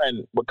that,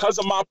 friend, because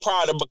of my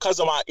pride and because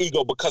of my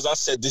ego, because I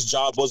said this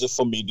job wasn't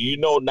for me. Do you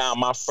know now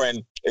my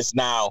friend is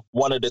now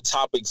one of the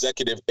top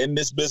executives in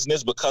this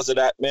business because of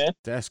that, man?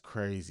 That's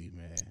crazy,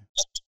 man.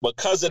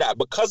 Because of that,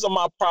 because of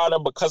my pride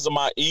and because of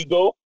my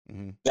ego,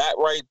 mm-hmm. That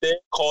right there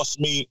cost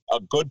me a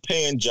good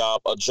paying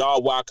job, a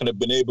job where I could have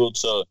been able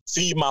to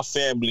feed my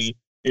family,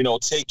 you know,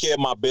 take care of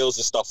my bills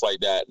and stuff like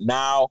that.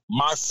 Now,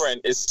 my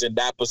friend is in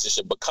that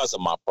position because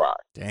of my pride.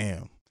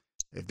 Damn.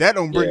 If that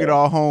don't bring it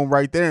all home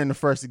right there in the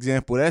first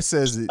example, that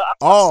says it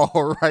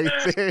all right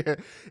there.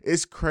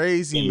 It's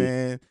crazy,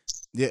 man.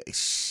 Yeah.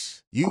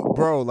 You,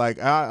 bro, like,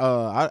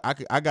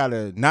 I got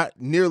a not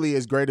nearly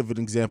as great of an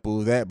example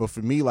of that, but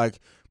for me, like,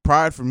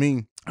 pride for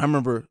me, I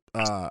remember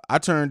I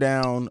turned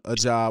down a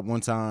job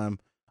one time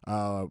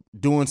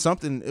doing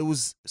something. It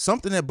was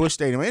something at Busch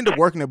Stadium. I ended up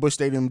working at Busch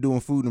Stadium doing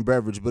food and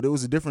beverage, but it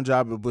was a different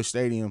job at Busch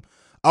Stadium.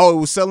 Oh,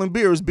 it was selling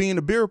beer. It was being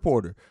a beer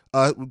reporter.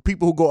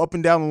 People who go up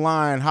and down the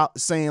line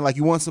saying, like,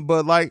 you want some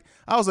Bud Light?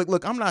 I was like,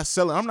 look, I'm not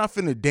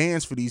finna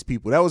dance for these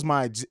people. That was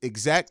my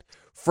exact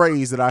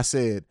phrase that I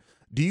said.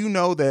 Do you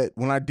know that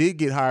when I did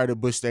get hired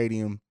at Busch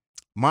Stadium,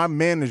 my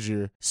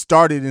manager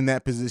started in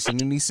that position,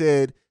 and he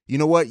said, you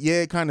know what?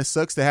 Yeah, it kind of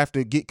sucks to have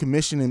to get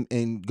commission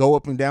and go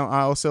up and down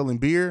aisle selling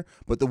beer.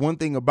 But the one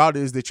thing about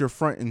it is that you're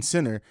front and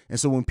center. And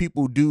so when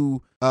people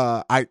do,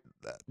 I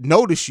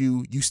notice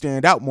you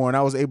stand out more. And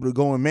I was able to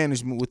go in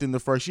management within the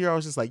first year. I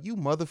was just like, you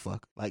motherfucker,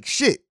 like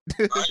shit.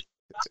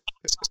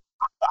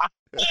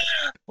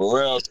 For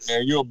real,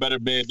 man, you're a better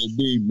man than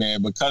me,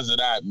 man. Because of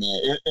that,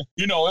 man,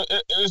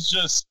 it's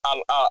just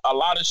a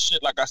lot of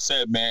shit. Like I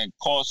said, man,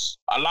 cost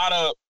a lot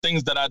of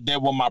things that I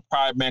did with my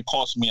pride, man,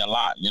 cost me a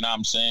lot. You know what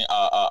I'm saying?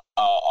 A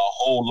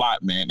whole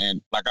lot, man.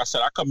 And like I said,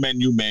 I commend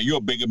you, man. You're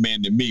a bigger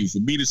man than me. For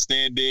me to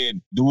stand there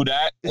and do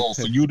that, or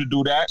for you to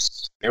do that,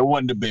 it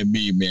wouldn't have been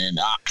me, man.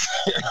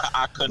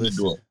 I couldn't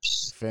do it.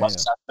 Fam. Like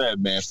I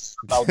said, man,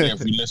 out there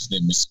if you're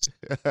listening,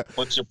 man,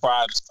 put your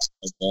pride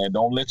aside, man.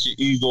 Don't let your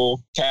ego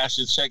cash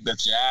a check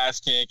that your ass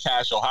can't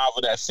cash, or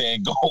however that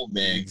saying go,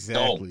 man.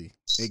 Exactly.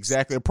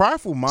 Exactly. A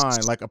prideful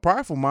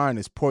mind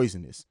is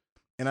poisonous.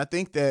 And I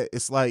think that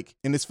it's like,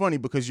 and it's funny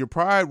because your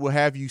pride will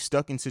have you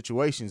stuck in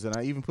situations. And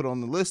I even put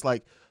on the list,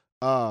 like,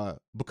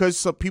 because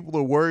some people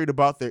are worried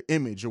about their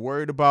image or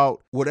worried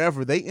about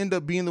whatever, they end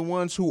up being the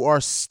ones who are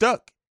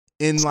stuck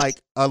in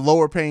like a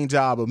lower paying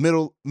job, a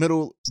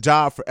middle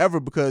job forever,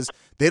 because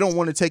they don't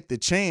want to take the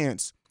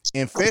chance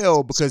and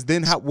fail, because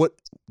then how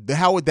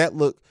would that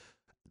look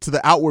to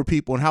the outward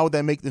people, and how would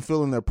that make them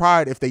feel in their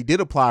pride if they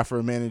did apply for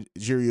a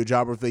managerial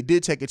job, or if they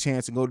did take a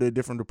chance and go to a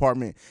different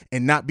department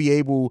and not be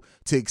able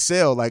to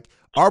excel? Like,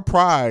 our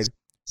pride,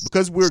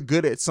 because we're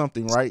good at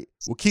something, right,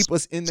 will keep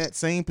us in that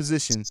same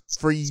position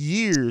for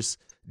years,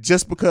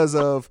 just because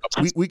of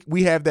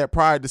we have that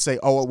pride to say,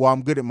 oh, well,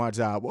 I'm good at my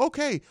job.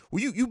 Okay,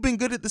 well, you've been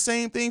good at the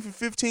same thing for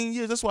 15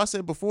 years. That's why I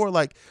said before,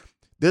 like,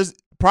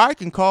 pride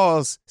can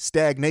cause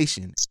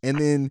stagnation. And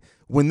then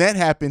when that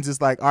happens,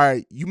 it's like, all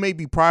right, you may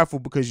be prideful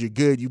because you're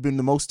good. You've been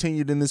the most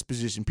tenured in this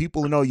position.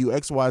 People know you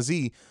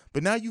XYZ,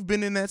 but now you've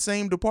been in that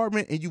same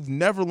department and you've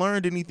never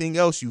learned anything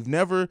else. You've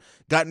never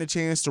gotten a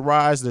chance to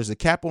rise. There's a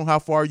cap on how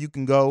far you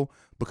can go,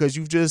 because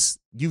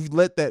you've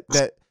let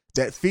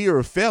that fear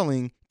of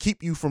failing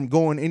keep you from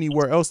going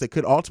anywhere else that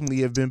could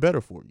ultimately have been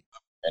better for you.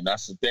 And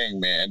that's the thing,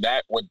 man.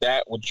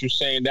 What you're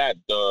saying,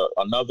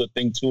 another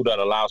thing too that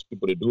allows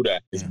people to do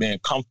that is being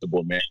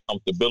comfortable, man.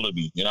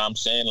 Comfortability. You know what I'm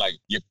saying? Like,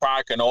 your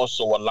pride can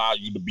also allow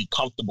you to be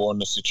comfortable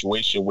in a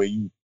situation where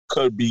you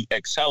could be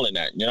excelling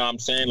at. You know what I'm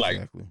saying? Like,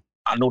 exactly.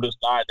 I know this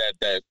guy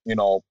that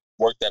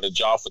worked at a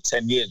job for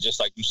 10 years, just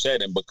like you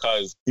said. And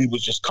because he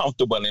was just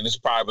comfortable and his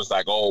pride was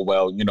like, oh,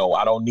 well, you know,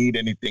 I don't need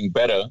anything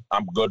better.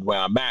 I'm good where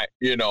I'm at.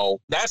 You know,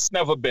 that's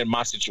never been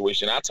my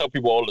situation. I tell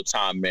people all the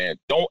time, man,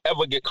 don't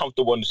ever get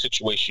comfortable in the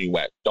situation you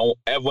at. Don't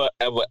ever,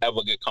 ever,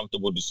 ever get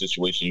comfortable in the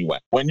situation you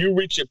at. When you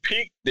reach a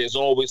peak, there's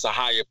always a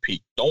higher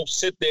peak. Don't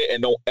sit there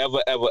and don't ever,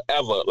 ever,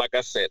 ever, like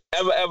I said,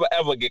 ever, ever,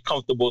 ever get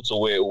comfortable to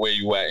where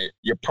you at.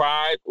 Your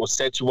pride will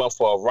set you up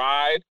for a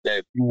ride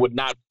that you would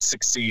not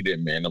succeed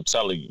in, man. I'm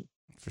telling you.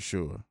 For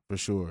sure.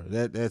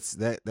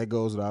 That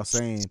goes without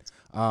saying.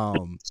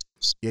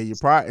 Yeah, your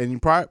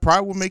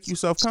pride will make you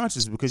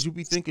self-conscious because you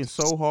be thinking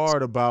so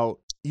hard about,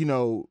 you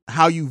know,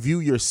 how you view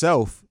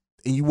yourself,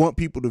 and you want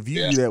people to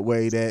view you that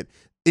way, that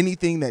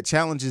anything that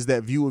challenges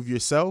that view of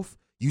yourself,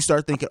 you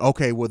start thinking,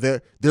 okay, well,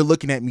 they're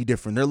looking at me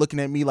different. They're looking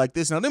at me like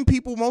this. Now, them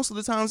people most of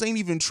the times ain't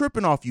even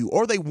tripping off you,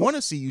 or they want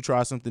to see you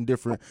try something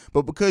different.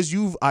 But because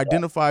you've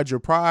identified your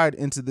pride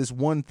into this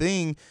one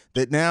thing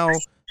that now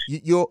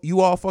you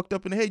all fucked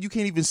up in the head, you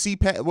can't even see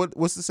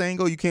what's the saying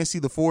go? You can't see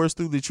the forest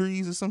through the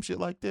trees or some shit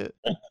like that.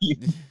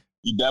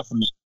 You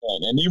definitely can.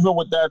 And even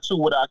with that too,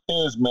 with our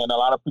kids, man, a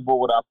lot of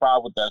people with our pride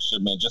with that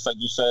shit, man. Just like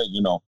you said,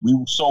 you know, we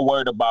were so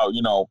worried about,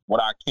 you know,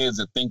 what our kids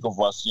would think of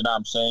us, you know what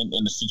I'm saying,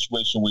 in the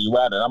situation where you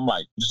at. And I'm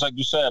like, just like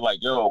you said, like,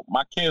 yo,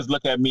 my kids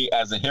look at me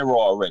as a hero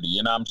already,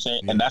 you know what I'm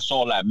saying? And that's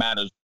all that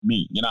matters to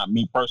me, you know,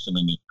 me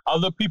personally.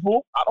 Other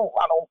people, I don't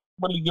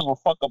really give a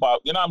fuck about,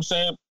 you know what I'm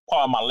saying?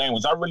 Part of my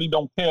language. I really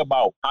don't care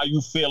about how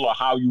you feel or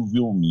how you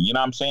view me. You know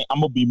what I'm saying?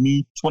 I'm gonna be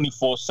me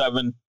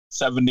 24/7,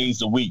 7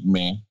 days a week,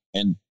 man.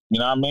 And you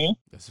know what I mean?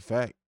 That's a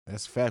fact.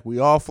 That's a fact. We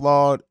all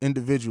flawed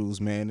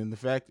individuals, man. And the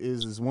fact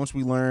is once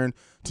we learn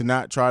to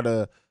not try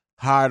to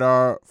hide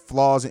our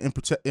flaws and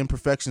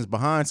imperfections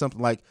behind something,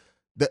 like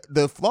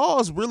the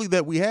flaws really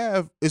that we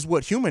have is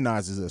what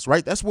humanizes us,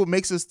 right? That's what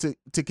makes us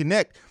to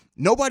connect.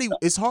 Nobody,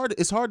 it's hard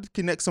to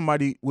connect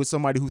somebody with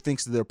somebody who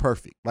thinks that they're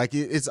perfect. Like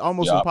it's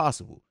almost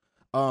impossible.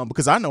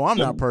 Because I know I'm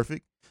not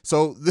perfect.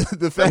 So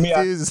the fact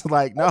is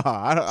like, nah,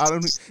 I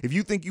don't. If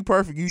you think you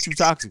perfect, you too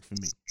toxic for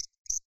me.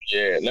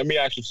 Yeah, let me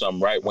ask you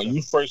something, right? When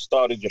you first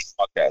started your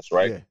podcast,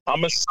 right? Yeah. How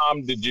much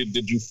time did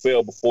you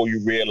fail before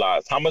you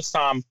realized? How much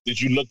time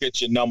did you look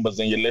at your numbers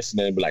and you're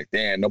listening and be like,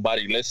 damn,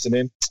 nobody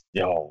listening?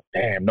 Yo,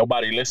 damn,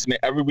 nobody listening.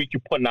 Every week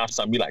you're putting out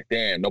something, you're like,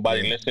 damn,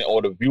 nobody listening,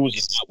 or the views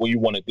is not where you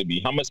want it to be.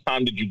 How much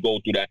time did you go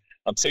through that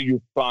until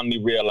you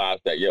finally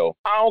realized that, yo,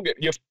 I don't get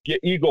your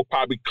ego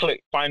probably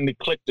finally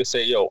clicked to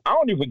say, yo, I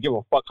don't even give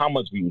a fuck how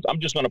much views. I'm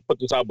just gonna put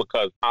this out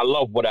because I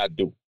love what I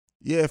do.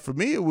 Yeah, for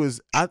me it was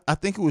I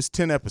think it was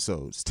 10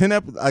 episodes.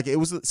 Like it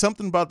was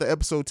something about the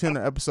episode 10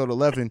 or episode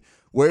 11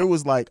 where it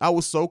was like I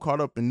was so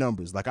caught up in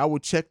numbers. Like I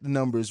would check the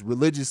numbers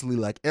religiously,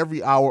 like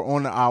every hour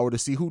on the hour, to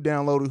see who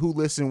downloaded, who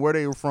listened, where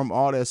they were from,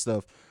 all that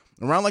stuff.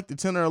 Around like the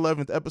 10th or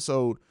 11th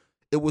episode,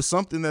 it was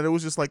something that it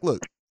was just like,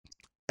 look,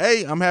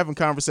 I'm having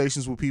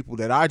conversations with people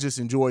that I just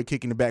enjoy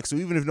kicking it back. So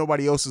even if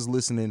nobody else is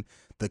listening,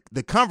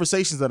 the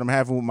conversations that I'm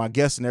having with my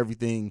guests and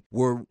everything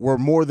were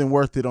more than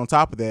worth it on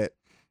top of that.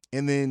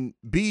 And then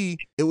B,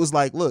 it was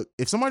like, look,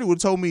 if somebody would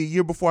have told me a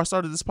year before I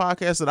started this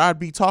podcast that I'd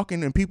be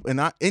talking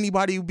and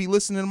anybody would be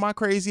listening to my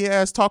crazy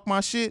ass talk my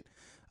shit,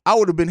 I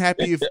would have been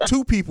happy if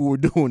 2 people were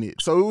doing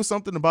it. So it was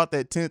something about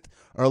that 10th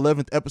or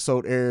 11th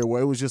episode area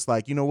where it was just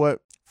like, you know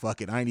what?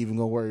 Fuck it. I ain't even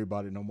going to worry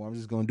about it no more. I'm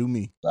just going to do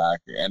me.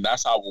 Exactly. And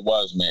that's how it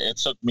was, man. It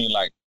took me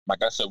like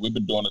I said, we've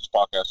been doing this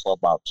podcast for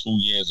about 2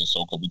 years or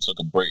so because we took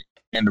a break.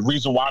 And the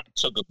reason why I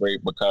took a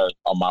break because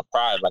of my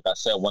pride, like I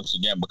said, once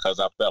again, because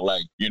I felt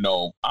like, you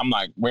know, I'm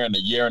like, we're in a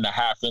year and a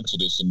half into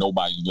this and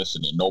nobody's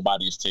listening.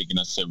 Nobody's taking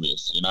us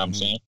serious. You know what I'm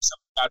saying? So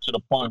I got to the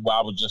point where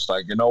I was just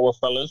like, you know what,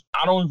 fellas,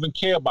 I don't even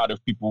care about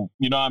if people,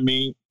 you know what I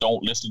mean,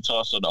 don't listen to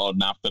us or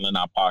not feeling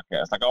our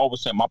podcast. Like I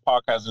always say, my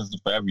podcast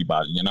isn't for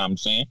everybody. You know what I'm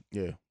saying?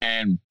 Yeah.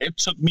 And it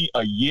took me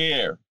a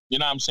year, you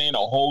know what I'm saying, a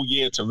whole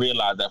year to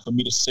realize that, for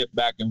me to sit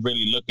back and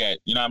really look at,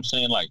 you know what I'm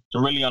saying, like to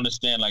really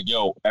understand like,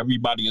 yo,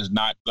 everybody is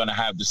not going to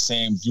have the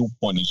same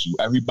viewpoint as you.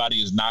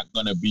 Everybody is not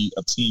going to be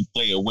a team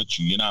player with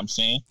you. You know what I'm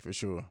saying? For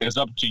sure. It's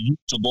up to you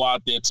to go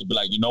out there to be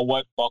like, you know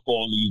what? Fuck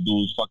all these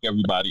dudes. Fuck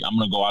everybody. I'm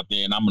going to go out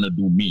there and I'm going to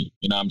do me.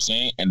 You know what I'm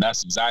saying? And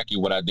that's exactly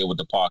what I did with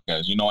the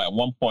podcast. You know, at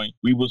one point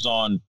we was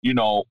on, you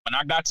know, when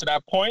I got to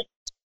that point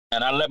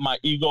and I let my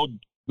ego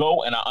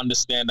go and I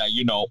understand that,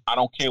 you know, I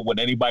don't care what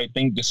anybody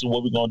thinks. This is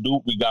what we're going to do.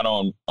 We got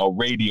on a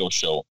radio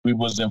show. We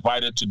was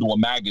invited to do a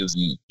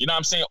magazine. You know what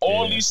I'm saying?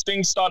 All these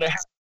things started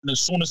happening as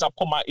soon as I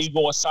put my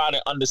ego aside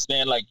and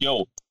understand like,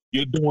 yo,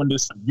 you're doing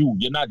this for you.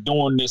 You're not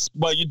doing this.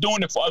 Well, you're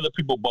doing it for other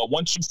people. But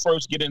once you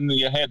first get into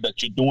your head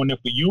that you're doing it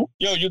for you,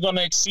 yo, you're going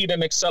to exceed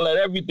and excel at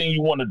everything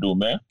you want to do,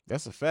 man.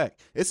 That's a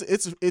fact.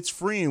 It's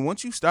freeing.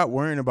 Once you stop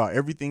worrying about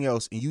everything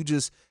else and you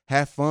just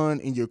have fun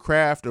in your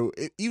craft, or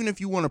even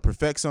if you want to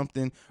perfect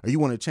something or you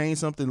want to change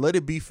something, let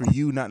it be for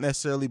you, not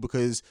necessarily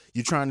because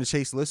you're trying to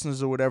chase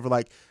listeners or whatever.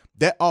 Like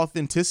that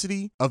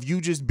authenticity of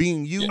you just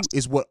being you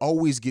is what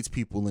always gets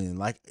people in.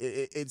 Like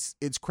it's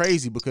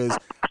crazy because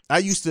I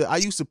used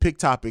to pick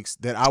topics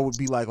that I would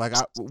be like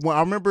when I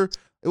remember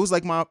it was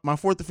like my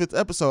 4th or 5th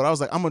episode. I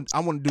was like, I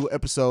want to do an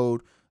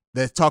episode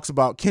that talks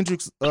about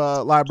Kendrick's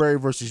library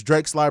versus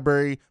Drake's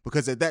library,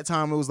 because at that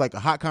time it was like a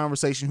hot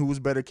conversation, who was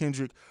better,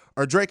 Kendrick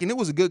or Drake, and it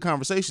was a good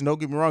conversation. Don't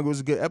get me wrong, it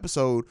was a good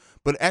episode.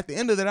 But at the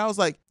end of that, I was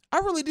like, I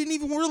really didn't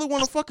even really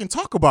want to fucking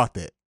talk about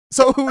that.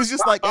 So it was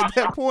just like at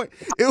that point,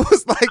 it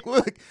was like,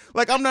 look,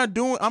 like I'm not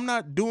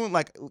doing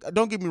like,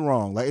 don't get me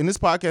wrong, like, and this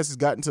podcast has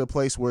gotten to a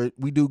place where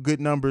we do good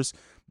numbers,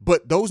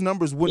 but those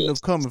numbers wouldn't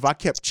have come if I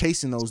kept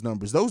chasing those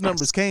numbers. Those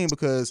numbers came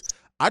because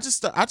I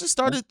just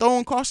started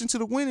throwing caution to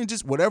the wind, and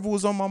just whatever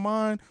was on my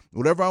mind,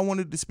 whatever I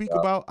wanted to speak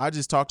about, I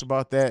just talked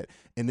about that,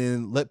 and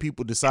then let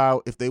people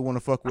decide if they want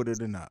to fuck with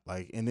it or not.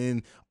 Like, and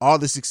then all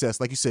the success,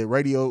 like you said,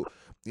 radio.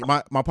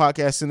 My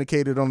podcast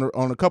syndicated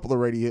on a couple of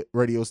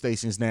radio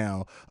stations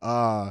now.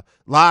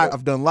 Live,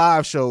 I've done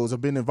live shows.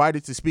 I've been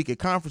invited to speak at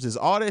conferences.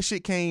 All that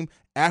shit came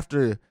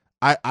after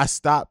I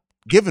stopped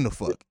giving a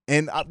fuck.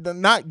 And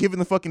I'm not giving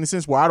the fuck in the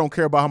sense where I don't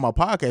care about how my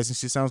podcast and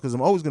shit sounds, because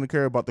I'm always going to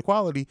care about the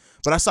quality,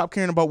 but I stopped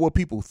caring about what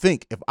people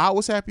think. If I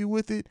was happy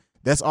with it,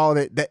 that's all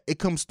that it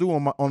comes through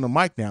on the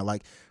mic now.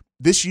 Like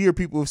this year,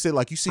 people have said,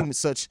 like, you seem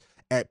such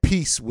at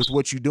peace with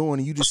what you're doing,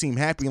 and you just seem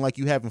happy and like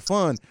you having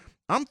fun.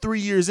 I'm 3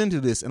 years into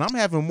this, and I'm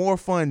having more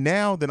fun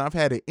now than I've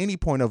had at any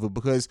point of it,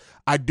 because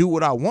I do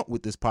what I want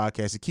with this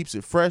podcast. It keeps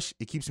it fresh.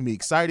 It keeps me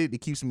excited.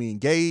 It keeps me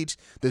engaged.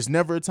 There's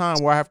never a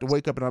time where I have to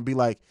wake up and I'll be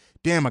like,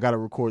 damn, I got to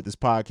record this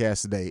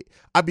podcast today.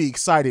 I'll be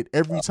excited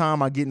every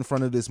time I get in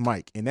front of this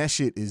mic, and that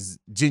shit is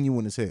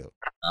genuine as hell.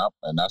 Yep,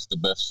 and that's the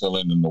best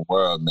feeling in the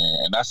world, man.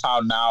 And that's how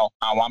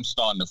I'm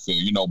starting to feel.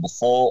 You know,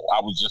 before I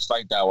was just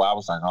like that, where I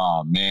was like,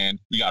 oh man,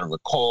 we got to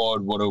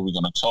record. What are we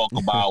going to talk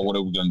about? What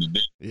are we going to do?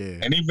 Yeah.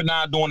 And even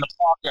now doing the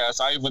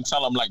podcast, I even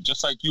tell them, like,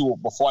 just like you,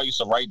 before I used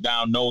to write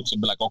down notes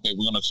and be like, okay,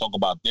 we're going to talk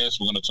about this.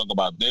 We're going to talk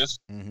about this.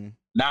 Mm-hmm.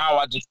 Now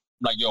I just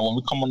like, yo, when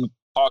we come on the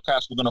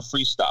podcast, we're going to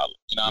freestyle it.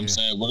 You know what I'm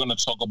saying? We're going to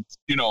talk about,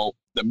 you know,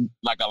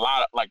 a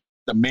lot of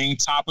the main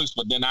topics,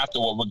 but then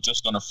afterward, we're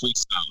just going to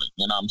freestyle it.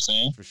 You know what I'm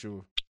saying? For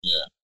sure.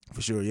 Yeah.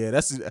 For sure.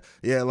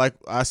 Yeah. Like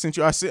I sent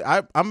you,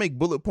 I make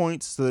bullet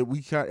points so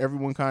that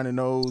everyone kind of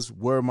knows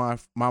where my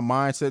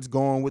mindset's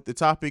going with the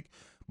topic,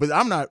 but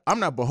I'm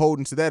not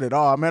beholden to that at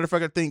all. Matter of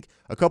fact, I think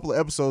a couple of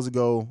episodes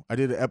ago, I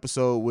did an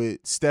episode with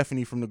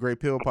Stephanie from the Great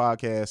Pill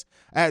podcast.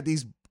 I had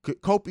these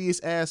copious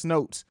ass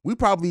notes. We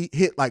probably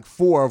hit like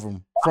 4 of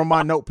them from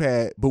my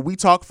notepad, but we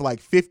talked for like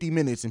 50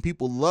 minutes, and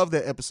people love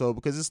that episode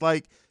because it's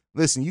like,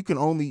 listen, you can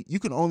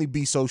only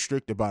be so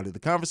strict about it. The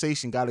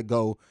conversation got to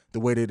go the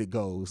way that it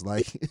goes.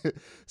 Like,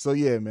 so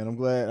yeah, man, I'm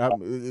glad.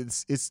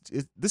 It's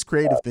this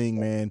creative thing,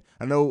 man.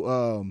 I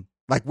know,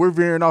 like we're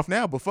veering off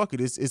now, but fuck it,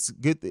 it's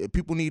good.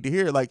 People need to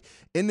hear it. Like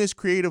in this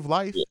creative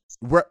life,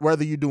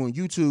 whether you're doing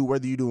YouTube,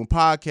 whether you're doing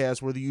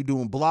podcasts, whether you're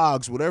doing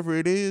blogs, whatever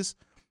it is,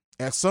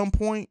 at some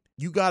point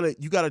you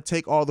gotta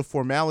take all the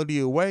formality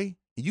away.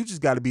 And you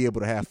just got to be able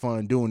to have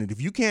fun doing it.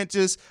 If you can't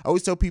just, I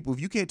always tell people, if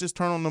you can't just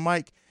turn on the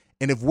mic,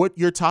 and if what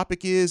your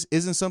topic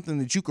isn't something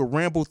that you could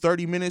ramble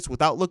 30 minutes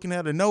without looking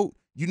at a note,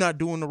 you're not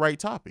doing the right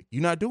topic.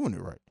 You're not doing it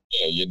right.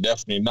 Yeah, you're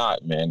definitely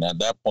not, man. At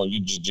that point,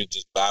 you're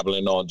just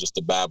babbling on just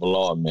to babble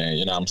on, man.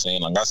 You know what I'm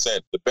saying? Like I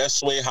said, the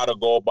best way how to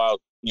go about,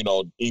 you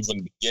know,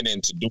 even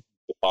beginning to do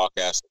the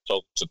podcast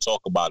to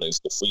talk about it is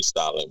to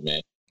freestyle it,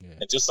 man. Yeah.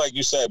 And just like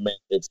you said, man,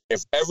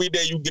 if every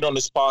day you get on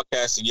this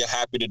podcast and you're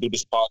happy to do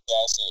this podcast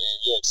and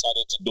you're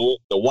excited to do it,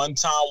 the one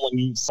time when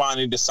you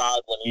finally decide,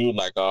 when you're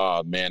like,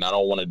 oh, man, I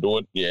don't want to do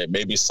it, yeah,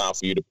 maybe it's time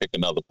for you to pick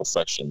another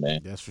profession,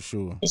 man. That's for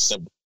sure. It's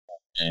simple,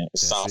 man.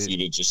 It's time for you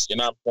to just, you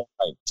know, like,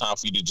 time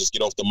for you to just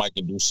get off the mic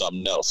and do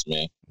something else,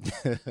 man.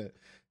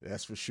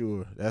 That's for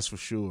sure. That's for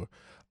sure.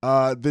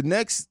 The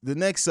next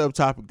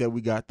subtopic that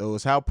we got, though,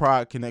 is how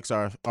pride connects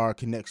our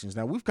connections.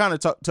 Now, we've kind of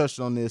touched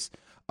on this.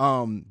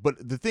 But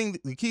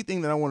the key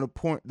thing that I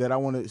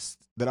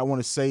want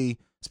to say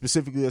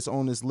specifically that's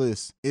on this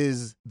list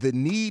is the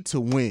need to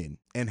win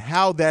and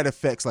how that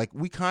affects, like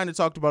we kind of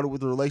talked about it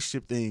with the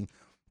relationship thing,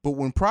 but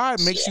when pride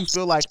makes you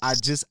feel like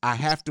I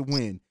have to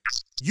win,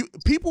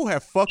 people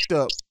have fucked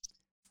up.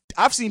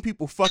 I've seen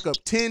people fuck up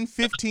 10,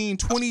 15,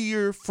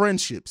 20-year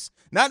friendships,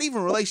 not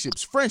even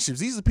relationships, friendships.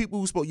 These are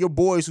people your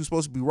boys who's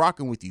supposed to be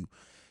rocking with you.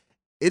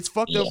 It's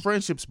fucked up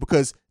friendships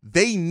because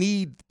they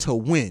need to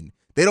win.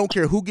 They don't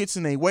care who gets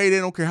in their way. They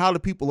don't care how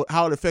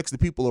it affects the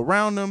people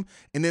around them.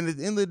 And then at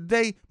the end of the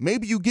day,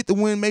 maybe you get the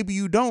win, maybe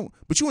you don't,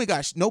 but you ain't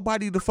got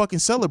nobody to fucking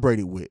celebrate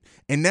it with.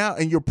 And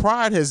your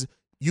pride has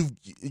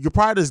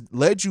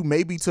led you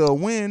maybe to a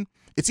win.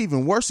 It's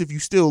even worse if you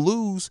still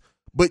lose,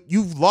 but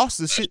you've lost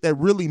the shit that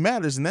really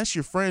matters, and that's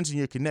your friends and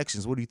your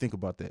connections. What do you think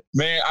about that?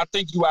 Man, I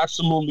think you're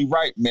absolutely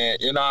right, man.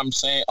 You know what I'm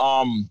saying?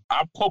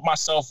 I put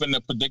myself in a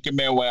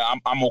predicament where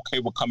I'm okay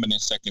with coming in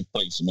second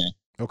place, man.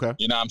 Okay.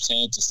 You know what I'm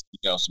saying? To something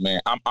else, man.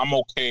 I'm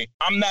okay.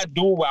 I'm not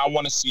doing where I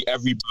want to see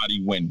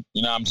everybody win.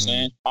 You know what I'm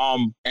saying?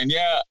 And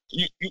yeah,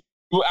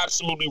 You're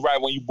absolutely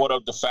right when you brought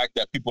up the fact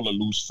that people are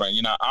lose friends.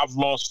 You know, I've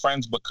lost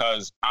friends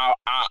because I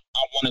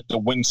wanted to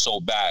win so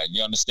bad.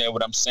 You understand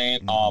what I'm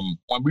saying? Mm-hmm.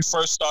 When we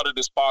first started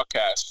this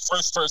podcast,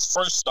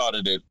 first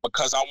started it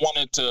because I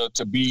wanted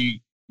to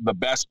be the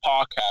best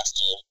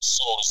podcaster,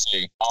 so to say.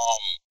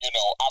 You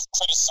know, I've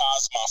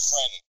criticized my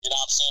friend, you know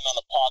what I'm saying, on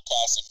the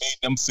podcast and made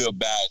them feel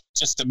bad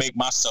just to make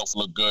myself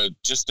look good,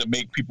 just to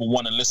make people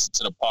want to listen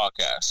to the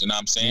podcast, you know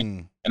what I'm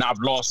saying? And I've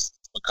lost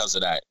because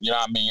of that. You know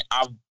what I mean?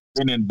 I've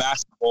been in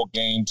basketball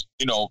games,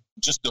 you know,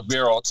 just to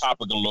veer off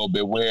topic a little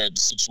bit, where the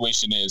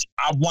situation is,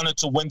 I wanted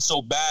to win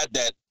so bad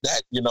that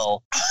you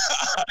know,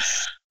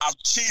 I've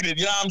cheated,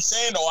 you know what I'm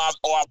saying,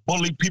 or I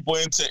bullied people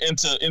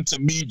into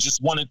me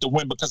just wanting to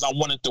win because I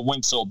wanted to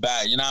win so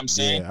bad, you know what I'm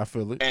saying? Yeah, I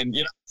feel it.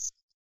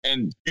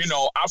 And you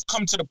know, I've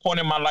come to the point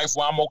in my life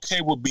where I'm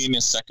okay with being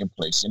in second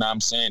place. You know what I'm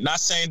saying?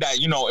 Not saying that,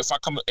 you know, if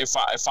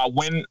I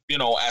win, you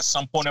know, at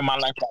some point in my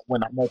life I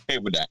win, I'm okay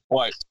with that.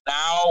 But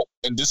now,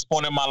 in this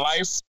point in my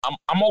life,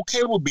 I'm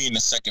okay with being in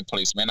second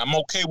place, man. I'm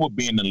okay with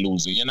being a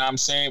loser. You know what I'm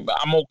saying? But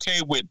I'm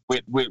okay with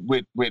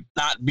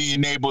not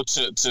being able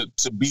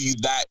to be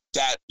that,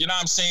 you know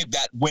what I'm saying,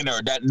 that winner,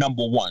 that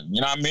number one.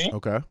 You know what I mean?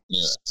 Okay.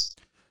 Yeah.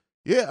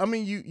 Yeah, I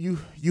mean,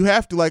 you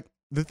have to, like,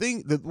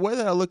 the way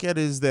that I look at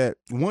it is that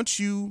once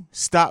you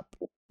stop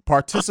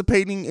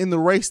participating in the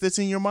race that's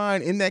in your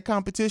mind, in that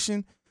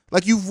competition,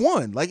 like, you've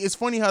won. Like, it's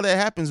funny how that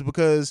happens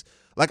because,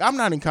 like, I'm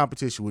not in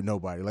competition with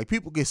nobody. Like,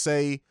 people can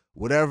say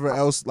whatever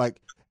else.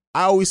 Like,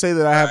 I always say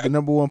that I have the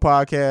number one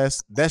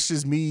podcast. That's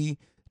just me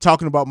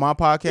talking about my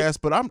podcast,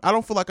 but I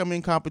don't feel like I'm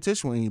in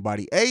competition with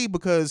anybody.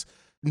 Because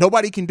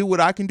nobody can do what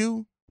I can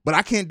do. But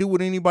I can't do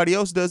what anybody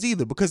else does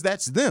either because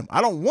that's them.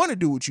 I don't want to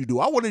do what you do.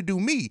 I want to do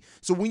me.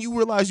 So when you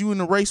realize you're in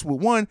a race with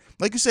one,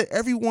 like you said,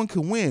 everyone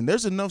can win.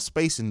 There's enough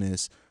space in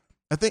this.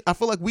 I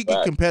feel like we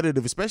get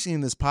competitive, especially in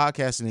this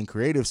podcasting and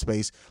creative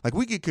space. Like,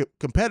 we get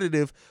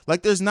competitive.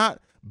 Like, there's not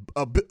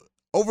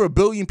over 1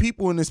 billion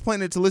people in this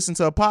planet to listen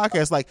to a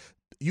podcast.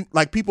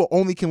 Like people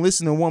only can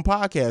listen to one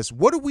podcast.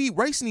 What are we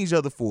racing each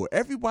other for?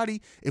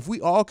 Everybody, if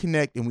we all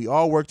connect and we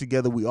all work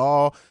together, we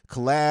all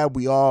collab,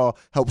 we all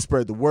help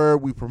spread the word,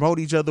 we promote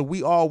each other,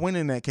 we all win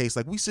in that case.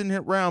 Like, we sitting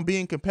here around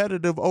being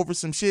competitive over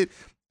some shit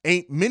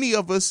many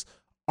of us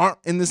aren't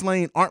in this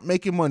lane, aren't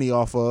making money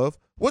off of.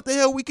 What the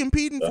hell we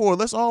competing for?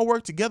 Let's all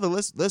work together.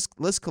 Let's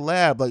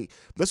collab. Like,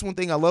 that's one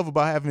thing I love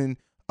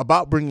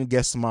about bringing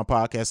guests to my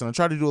podcast, and I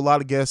try to do a lot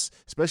of guests,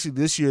 especially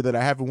this year, that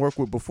I haven't worked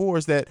with before,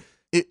 is that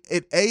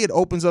it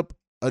opens up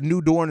a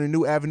new door and a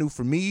new avenue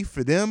for me,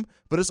 for them,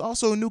 but it's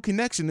also a new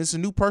connection. It's a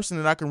new person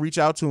that I can reach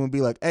out to and be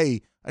like,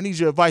 hey, I need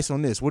your advice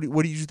on this. What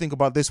do you think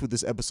about this with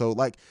this episode?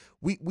 Like,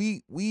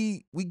 we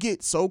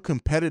get so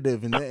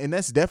competitive, and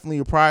that's definitely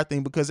a pride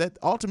thing, because that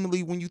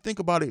ultimately, when you think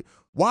about it,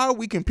 why are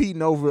we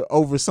competing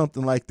over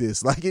something like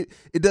this? Like,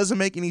 it doesn't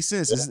make any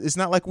sense. It's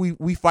not like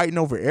we fighting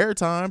over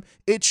airtime.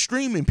 It's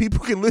streaming. People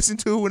can listen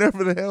to it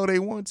whenever the hell they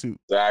want to.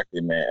 Exactly,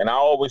 man. And I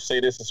always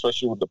say this,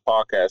 especially with the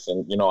podcast,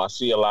 and, you know, I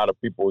see a lot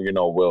of people, you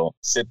know, will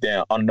sit there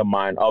and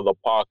undermine other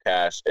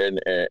podcasts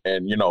and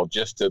you know,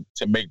 just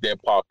to make their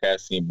podcast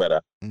seem better.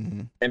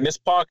 Mm-hmm. In this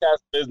podcast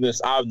business,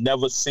 I've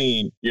never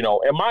seen, you know,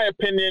 in my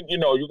opinion, you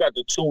know, you got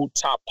the two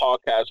top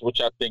podcasts,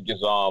 which I think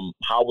is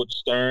Howard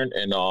Stern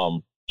and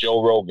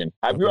Joe Rogan.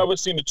 Have you ever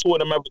seen the two of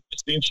them ever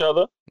diss each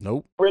other?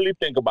 Nope. Really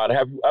think about it.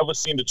 Have you ever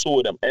seen the two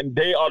of them? And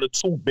they are the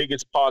two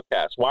biggest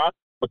podcasts. Why?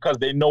 Because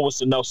they know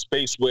it's enough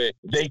space where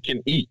they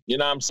can eat. You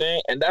know what I'm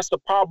saying? And that's the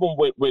problem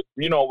with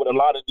you know, with a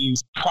lot of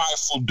these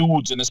prideful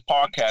dudes in this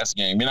podcast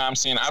game. You know what I'm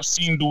saying? I've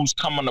seen dudes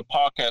come on the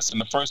podcast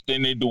and the first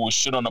thing they do is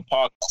shit on the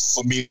podcast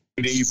for me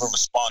to even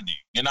respond to you.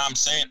 You know what I'm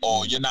saying?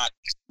 Or you're not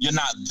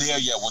there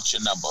yet with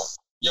your number.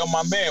 Yo,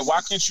 my man,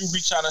 why can't you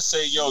reach out and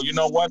say, yo, you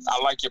know what?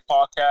 I like your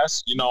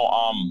podcast. You know,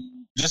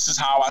 this is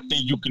how I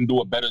think you can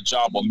do a better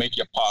job or make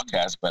your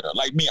podcast better.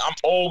 Like me, I'm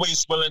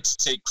always willing to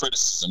take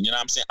criticism. You know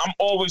what I'm saying? I'm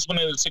always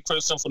willing to take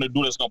criticism from the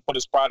dude that's going to put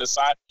his pride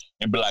aside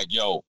and be like,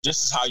 yo,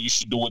 this is how you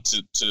should do it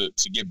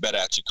to get better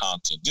at your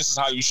content. This is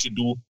how you should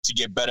do to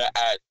get better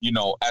at, you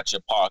know, at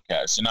your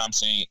podcast. You know what I'm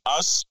saying?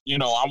 Us, you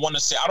know, I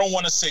don't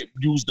want to say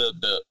use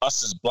the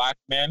us as black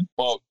men,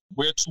 but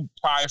we're too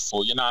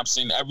prideful. You know what I'm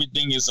saying?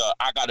 Everything is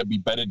I got to be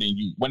better than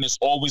you, when there's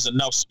always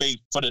enough space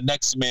for the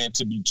next man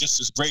to be just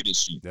as great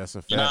as you. That's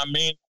a fact. You know what I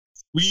mean?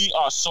 We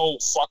are so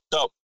fucked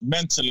up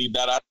mentally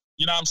that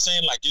you know what I'm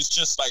saying? Like, it's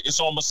just like,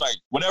 it's almost like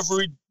whatever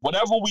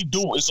we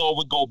do is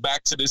always go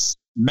back to this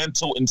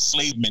mental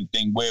enslavement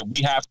thing where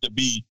we have to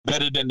be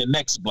better than the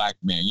next black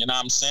man. You know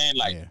what I'm saying?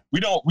 Like, we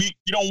don't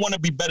want to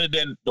be better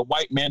than the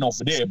white man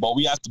over there, but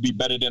we have to be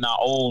better than our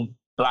own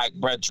black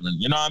brethren.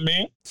 You know what I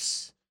mean?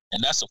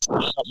 And that's a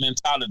fucked up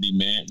mentality,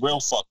 man. Real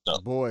fucked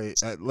up. Boy,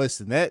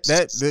 listen, that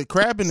the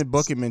crab in the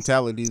bucket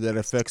mentality that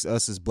affects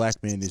us as black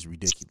men is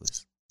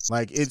ridiculous.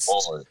 Like, it's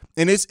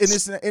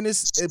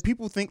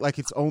people think like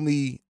it's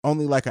only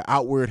like an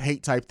outward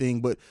hate type thing,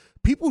 but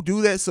people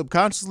do that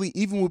subconsciously,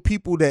 even with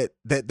people that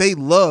they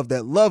love,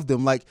 that love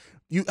them. Like,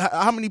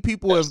 how many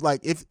people have,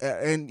 like, if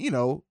and you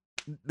know,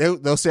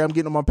 they'll say I'm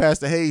getting on my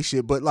Pastor Hayes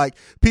shit, but like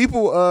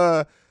people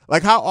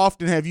Like, how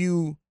often have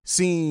you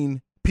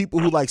seen people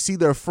who like see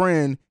their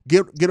friend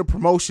get a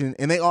promotion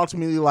and they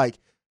ultimately like,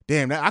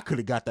 damn, I could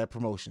have got that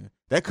promotion.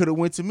 That could have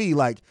went to me.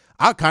 Like,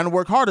 I kind of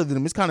work harder than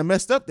them. It's kind of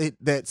messed up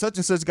that such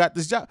and such got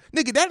this job.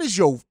 Nigga, that is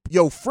your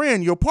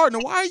friend, your partner.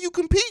 Why are you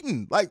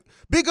competing? Like,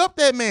 big up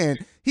that man.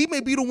 He may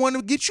be the one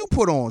to get you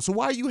put on. So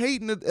why are you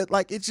hating it?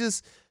 Like, it's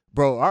just,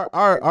 bro,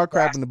 our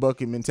crab in the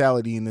bucket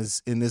mentality in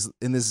this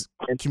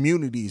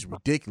community is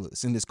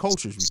ridiculous, and this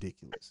culture is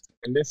ridiculous.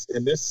 In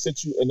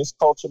this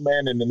culture,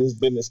 man, and in this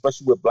business,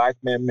 especially with black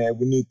men, man,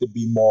 we need to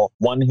be more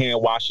one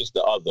hand washes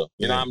the other.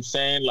 You know what I'm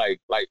saying? Like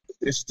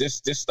this,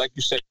 like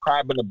you said,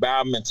 crab in the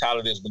barrel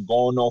mentality has been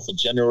going on for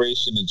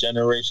generation and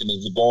generation.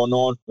 Has been going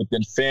on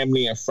within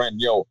family and friend.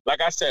 Yo,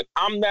 like I said,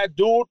 I'm that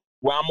dude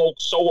where I'm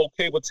so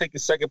okay with taking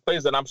second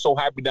place, and I'm so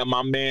happy that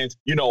my man's,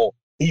 you know,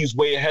 he's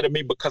way ahead of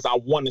me because I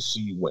want to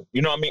see you win.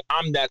 You know what I mean?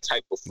 I'm that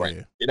type of friend.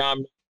 Yeah. You know what I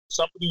mean?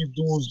 Some of these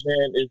dudes,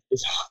 man,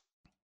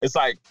 it's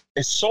like,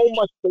 it's so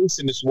much space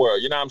in this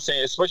world. You know what I'm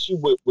saying? Especially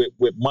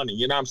with money.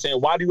 You know what I'm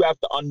saying? Why do you have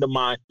to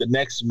undermine the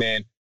next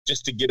man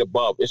just to get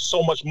above? It's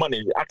so much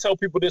money. I tell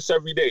people this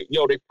every day.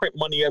 Yo, they print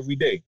money every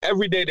day.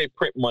 Every day they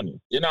print money.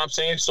 You know what I'm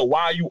saying? So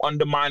why are you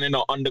undermining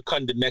or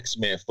undercutting the next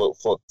man for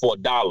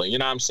 $1? You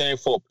know what I'm saying?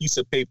 For a piece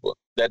of paper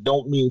that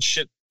don't mean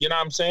shit. You know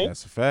what I'm saying?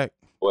 That's a fact.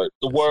 But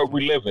the world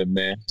we live in,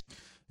 man.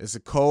 It's a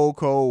cold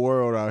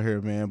world out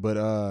here, man. But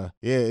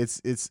yeah,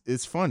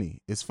 it's funny.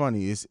 It's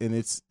funny. It's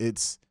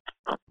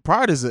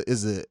pride is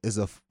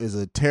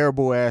a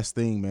terrible ass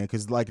thing, man.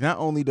 Because like, not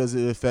only does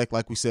it affect,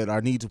 like we said,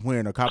 our need to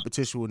win, our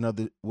competition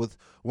with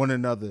one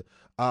another,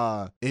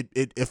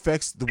 it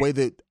affects the way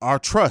that our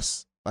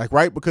trust, like,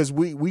 right? Because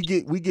we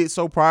get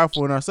so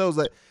prideful in ourselves,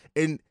 like,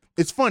 and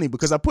it's funny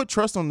because I put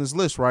trust on this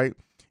list, right?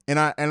 And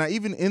I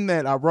even in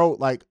that I wrote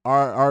like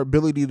our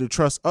ability to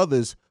trust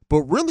others,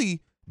 but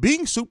really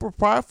being super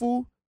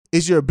prideful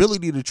is your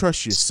ability to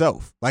trust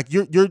yourself. Like,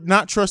 you're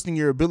not trusting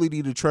your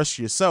ability to trust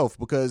yourself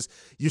because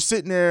you're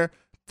sitting there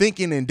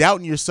thinking and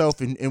doubting yourself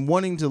and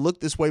wanting to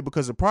look this way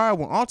because of pride,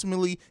 when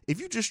ultimately, if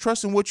you just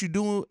trust in what you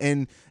do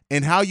and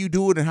how you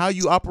do it and how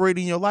you operate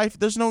in your life,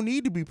 there's no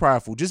need to be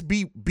prideful. Just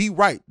be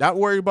right.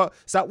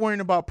 Stop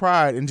worrying about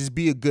pride and just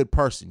be a good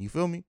person. You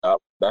feel me?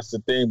 That's the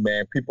thing,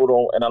 man. People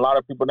don't, and a lot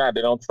of people now,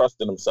 they don't trust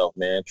in themselves,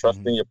 man.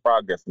 Trust in your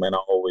progress, man. I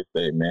always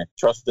say, man,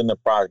 trust in the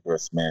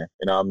progress, man.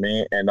 You know what I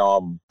mean?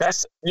 And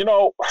that's, you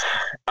know,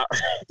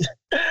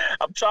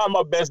 I'm trying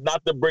my best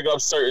not to bring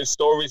up certain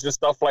stories and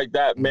stuff like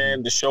that,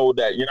 man, to show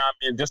that, you know what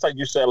I mean? Just like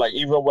you said, like,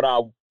 even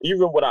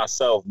with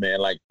ourselves, man,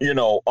 like, you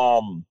know,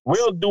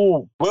 we'll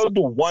do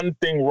one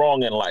thing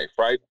wrong in life,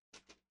 right?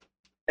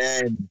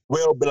 And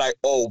we'll be like,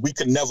 oh, we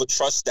can never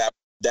trust that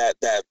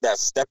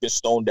stepping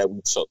stone that we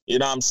took. You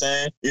know what I'm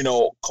saying? You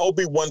know,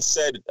 Kobe once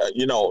said,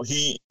 you know,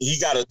 he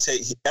got to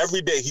take,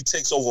 every day he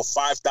takes over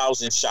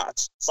 5,000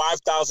 shots,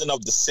 5,000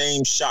 of the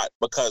same shot,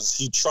 because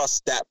he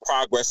trusts that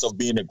progress of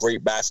being a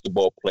great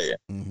basketball player.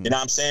 Mm-hmm. You know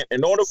what I'm saying?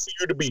 In order for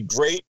you to be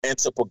great and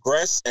to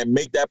progress and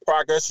make that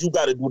progress, you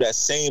got to do that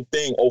same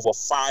thing over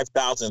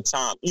 5,000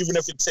 times. Even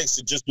if it takes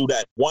to just do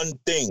that one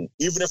thing,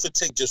 even if it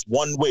takes just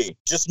one way,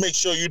 just make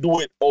sure you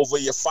do it over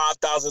your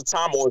 5,000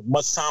 time or as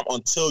much time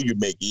until you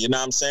make it. You know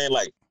what I'm saying?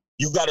 Like,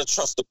 you got to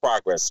trust the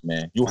progress,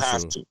 man. You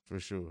have to. For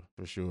sure.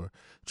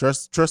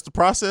 Trust the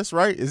process,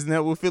 right? Isn't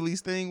that what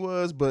Philly's thing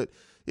was? But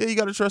yeah, you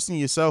got to trust in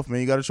yourself, man.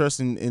 You got to trust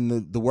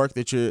in the work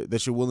that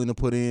you're willing to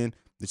put in,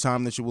 the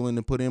time that you're willing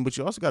to put in, but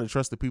you also got to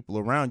trust the people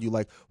around you.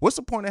 Like, what's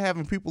the point of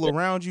having people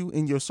around you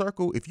in your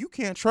circle if you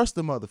can't trust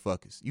the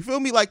motherfuckers? You feel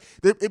me? Like,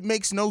 it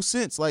makes no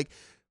sense. Like,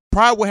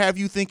 pride will have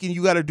you thinking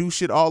you got to do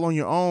shit all on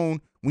your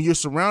own when you're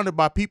surrounded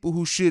by people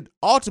who should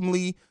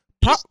ultimately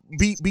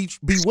be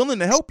willing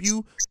to help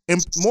you,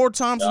 and more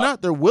times than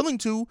not, they're willing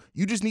to.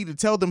 You just need to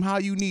tell them how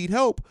you need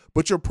help.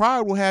 But your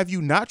pride will have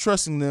you not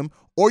trusting them,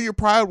 or your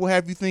pride will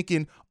have you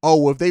thinking,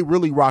 oh, if they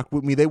really rocked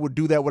with me, they would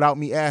do that without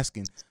me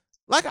asking.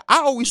 Like, I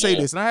always say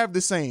this, and I have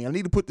this saying, I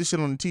need to put this shit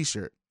on a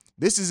t-shirt.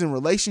 This is in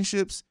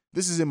relationships.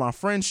 This is in my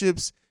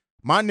friendships.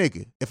 My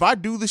nigga, if I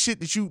do the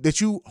shit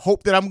that you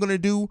hope that I'm gonna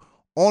do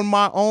on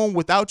my own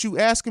without you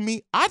asking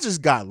me, I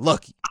just got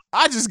lucky.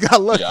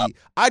 Yeah.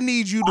 I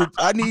need you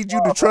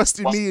to trust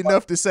in me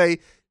enough to say,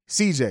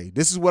 CJ,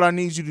 this is what I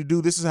need you to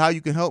do. This is how you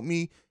can help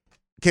me.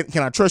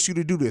 Can I trust you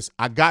to do this?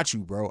 I got you,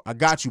 bro. I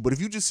got you. But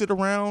if you just sit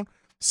on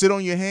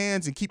your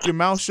hands and keep your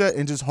mouth shut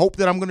and just hope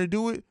that I'm going to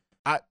do it,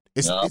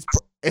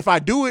 if I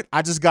do it,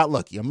 I just got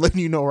lucky. I'm letting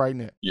you know right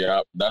now.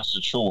 Yeah, that's the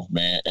truth,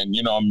 man. And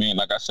you know what I mean?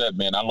 Like I said,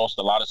 man, I lost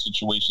a lot of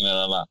situations, and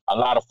a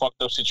lot of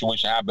fucked up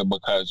situation happened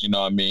because, you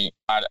know what I mean,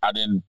 I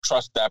didn't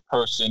trust that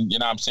person, you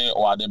know what I'm saying?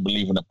 Or I didn't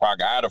believe in the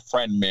progress. I had a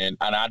friend, man,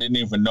 and I didn't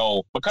even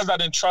know, because I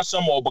didn't trust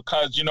him, or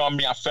because, you know what I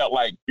mean, I felt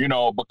like, you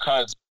know,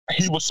 because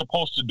he was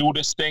supposed to do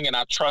this thing and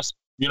I trust,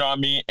 you know what I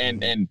mean?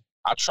 And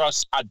I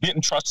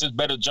didn't trust his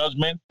better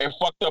judgment. It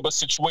fucked up a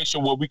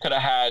situation where we could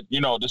have had, you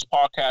know, this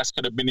podcast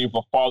could have been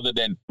even farther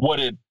than what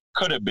it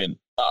could have been.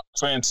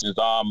 For instance,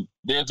 I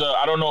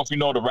don't know if you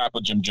know the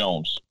rapper Jim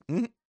Jones.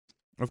 Mm-hmm.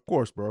 Of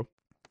course, bro.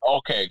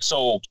 Okay,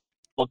 so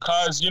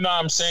because you know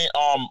what I'm saying.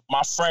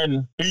 My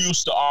friend, he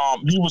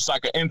was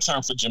like an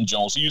intern for Jim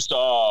Jones. He used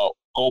to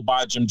go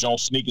buy Jim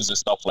Jones sneakers and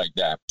stuff like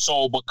that.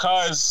 So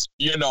because,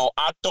 you know,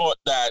 I thought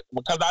that,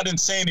 because I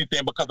didn't say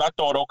anything, because I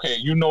thought, okay,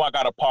 you know, I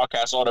got a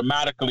podcast,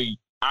 automatically,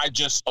 I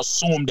just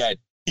assumed that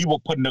he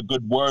would put in a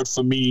good word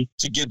for me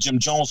to get Jim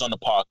Jones on the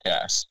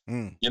podcast. You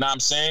know what I'm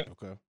saying?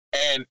 Okay.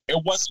 And it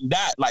wasn't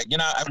that, like, you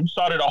know, we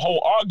started a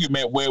whole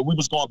argument where we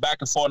was going back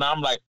and forth, and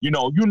I'm like, you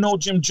know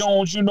Jim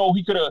Jones, you know,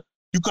 you could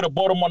have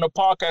brought him on the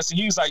podcast. And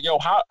he's like, yo,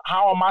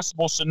 how am I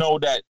supposed to know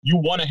that you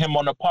wanted him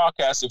on the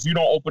podcast if you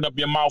don't open up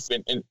your mouth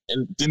and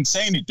didn't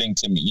say anything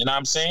to me? You know what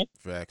I'm saying?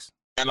 Facts.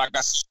 And like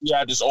I said, we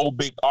had this whole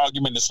big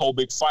argument, this whole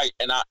big fight,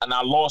 and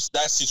I lost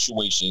that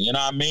situation. You know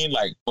what I mean?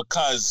 Like,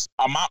 because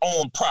of my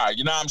own pride,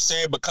 you know what I'm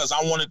saying? Because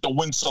I wanted to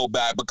win so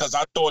bad, because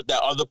I thought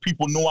that other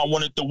people knew I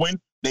wanted to win.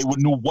 They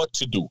would know what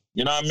to do.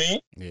 You know what I mean?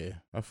 Yeah,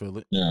 I feel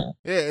it. Yeah,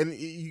 and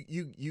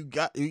you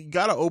got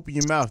to open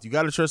your mouth. You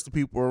got to trust the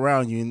people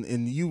around you,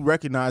 and you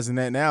recognizing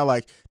that now,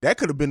 like that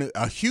could have been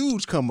a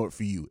huge come up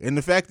for you. And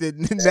the fact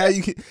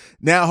that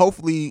now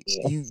hopefully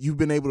you've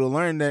been able to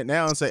learn that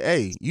now and say,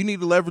 hey, you need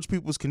to leverage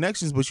people's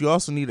connections, but you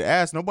also need to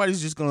ask.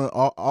 Nobody's just gonna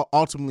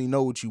ultimately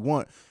know what you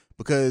want.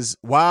 Because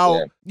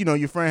while, you know,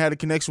 your friend had a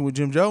connection with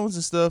Jim Jones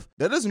and stuff,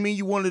 that doesn't mean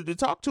you wanted to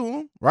talk to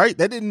him, right?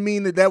 That didn't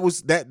mean that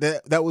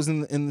was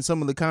in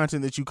some of the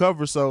content that you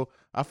cover. So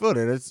I feel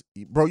that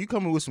bro, you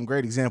coming with some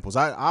great examples.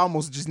 I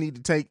almost just need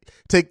to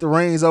take the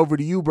reins over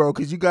to you, bro,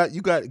 because you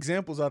got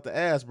examples out the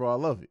ass, bro. I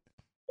love it.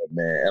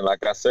 Man, and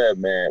like I said,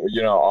 man,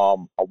 you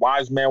know, a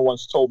wise man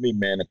once told me,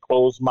 man, a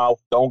closed mouth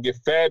don't get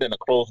fed and a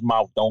closed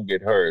mouth don't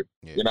get heard.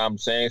 Yeah. You know what I'm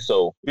saying?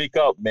 So speak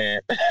up,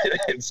 man,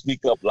 and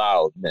speak up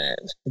loud, man.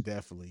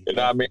 Definitely. You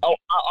know what I mean? Oh,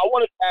 I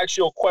wanted to ask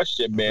you a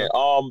question, man.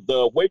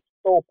 The Wake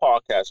Soul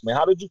podcast, man,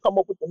 how did you come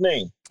up with the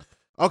name?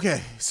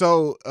 Okay,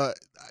 so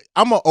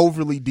I'm an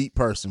overly deep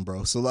person,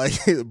 bro. So like,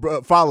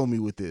 bro, follow me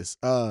with this.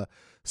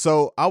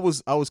 So I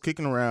was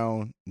kicking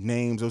around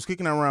names. I was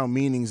kicking around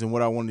meanings and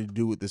what I wanted to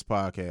do with this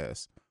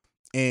podcast.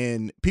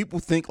 And people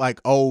think like,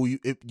 oh,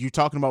 you're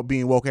talking about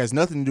being woke. It has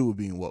nothing to do with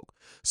being woke.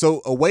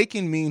 So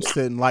awaken means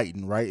to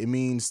enlighten, right? It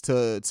means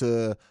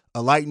to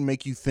enlighten,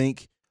 make you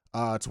think,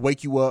 to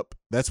wake you up.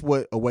 That's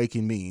what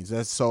awaken means.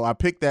 So I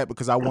picked that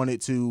because I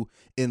wanted to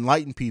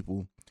enlighten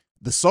people.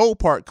 The soul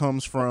part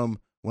comes from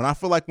when I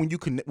feel like when you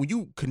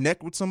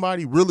connect with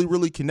somebody, really,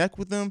 really connect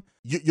with them,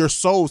 your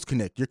souls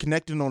connect. You're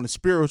connecting on a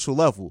spiritual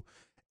level.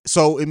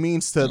 So it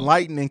means to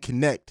enlighten and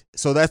connect.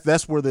 So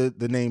that's where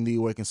the name The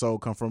Awakened Soul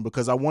come from,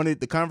 because I wanted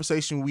the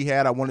conversation we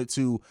had, I wanted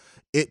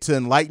it to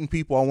enlighten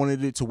people. I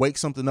wanted it to wake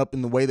something up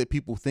in the way that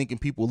people think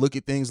and people look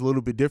at things a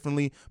little bit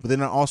differently. But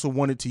then I also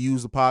wanted to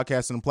use the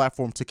podcast and the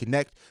platform to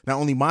connect not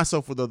only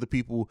myself with other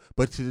people,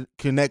 but to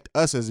connect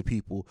us as a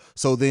people.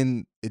 So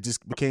then it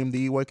just became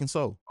The Awakened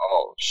Soul.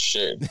 Oh,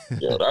 shit.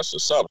 Yo, that's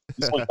what's up.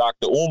 This was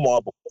Dr.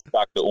 Umar before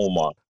Dr.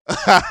 Umar.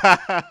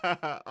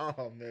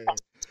 Oh, man,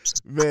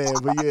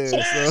 but yeah,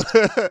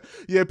 so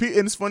yeah,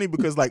 and it's funny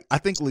because like I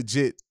think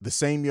legit the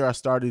same year I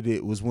started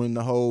it was when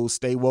the whole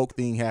stay woke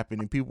thing happened,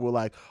 and people were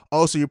like,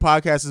 oh, so your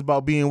podcast is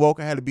about being woke?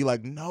 I had to be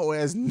like, no, it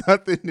has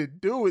nothing to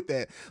do with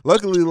that.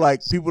 Luckily,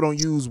 like people don't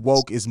use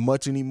woke as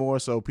much anymore,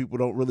 so people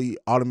don't really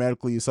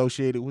automatically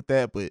associate it with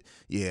that. But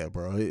yeah,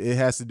 bro, it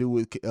has to do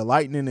with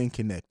enlightening and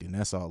connecting.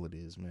 That's all it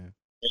is, man.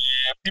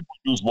 Yeah, people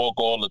use woke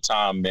all the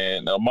time,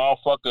 man. A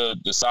motherfucker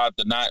decide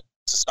to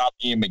stop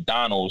eating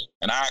McDonald's,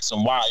 and I asked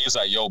him why. He's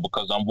like, yo,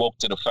 because I'm woke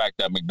to the fact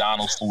that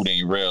McDonald's food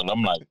ain't real.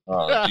 I'm like,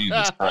 oh,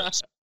 Jesus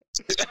Christ.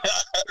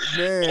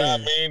 Man. You know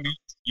what I mean?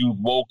 You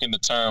woke in the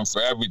term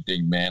for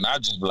everything, man. I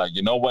just be like,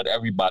 you know what?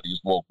 Everybody's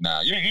woke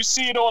now. You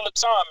see it all the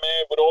time,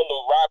 man, with all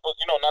the rappers,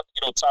 you know, not to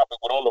get on topic,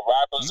 with all the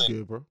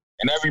rappers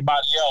and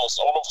everybody else.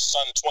 All of a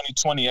sudden,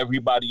 2020,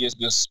 everybody is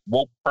this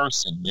woke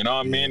person, you know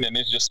what I mean? And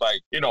it's just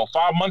like, you know,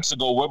 5 months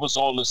ago, where was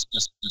all this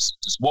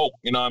woke,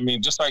 you know what I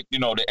mean? Just like, you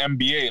know, the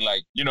NBA,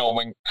 like, you know,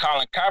 when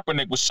Colin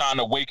Kaepernick was trying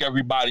to wake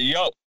everybody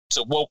up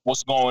to woke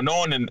what's going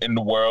on in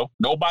the world,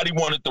 nobody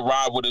wanted to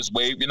ride with his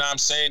wave, you know what I'm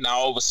saying? Now,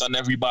 all of a sudden,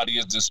 everybody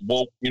is just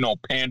woke, you know,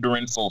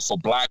 pandering for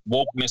black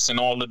wokeness and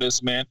all of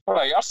this, man.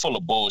 Like, y'all full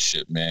of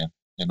bullshit, man,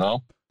 you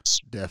know?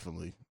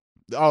 Definitely.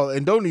 Oh,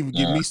 and don't even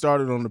get me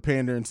started on the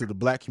pandering to the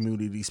black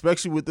community,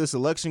 especially with this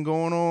election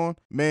going on.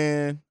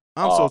 Man,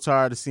 I'm so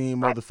tired of seeing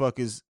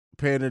motherfuckers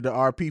pander to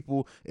our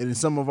people, and then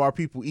some of our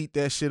people eat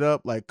that shit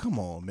up. Like, come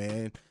on,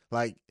 man.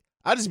 Like,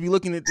 I just be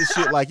looking at this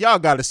shit like, y'all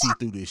got to see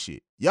through this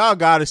shit. Y'all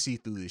got to see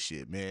through this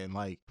shit, man.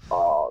 Like,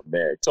 oh,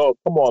 man. So,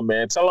 come on,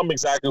 man. Tell them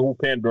exactly who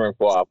pandering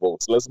for our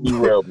votes. Let's be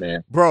real,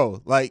 man.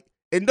 Bro, like,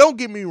 and don't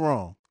get me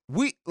wrong.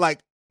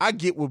 I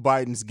get what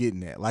Biden's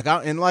getting at. Like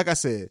I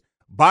said,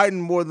 Biden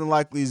more than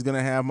likely is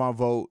gonna have my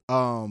vote.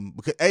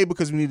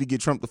 Because we need to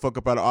get Trump the fuck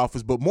up out of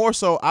office, but more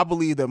so, I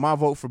believe that my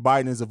vote for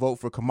Biden is a vote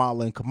for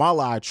Kamala, and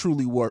Kamala I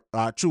truly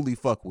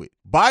fuck with.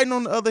 Biden,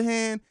 on the other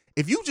hand,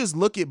 if you just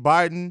look at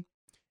Biden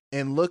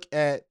and look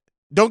at,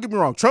 don't get me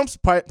wrong, Trump's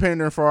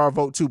pandering for our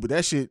vote too, but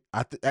that shit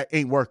that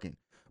ain't working.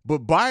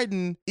 But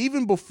Biden,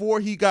 even before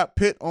he got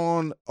put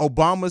on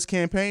Obama's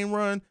campaign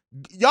run,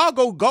 Y'all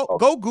go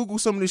Google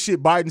some of the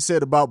shit Biden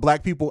said about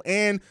black people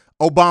and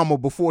Obama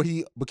before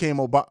he became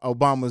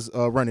Obama's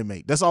running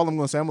mate. That's all I'm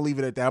gonna say. I'm gonna leave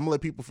it at that. I'm gonna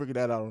let people figure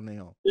that out on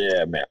their own.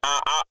 Yeah, man.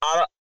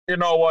 I you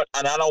know what?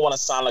 And I don't want to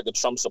sound like a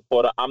Trump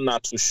supporter. I'm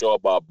not too sure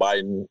about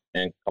Biden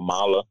and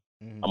Kamala.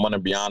 Mm-hmm. I'm gonna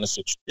be honest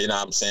with you. You know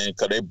what I'm saying?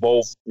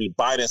 Because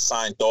Biden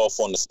signed off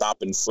on the stop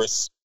and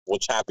frisk,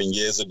 which happened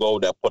years ago,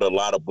 that put a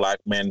lot of black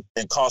men,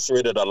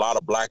 incarcerated a lot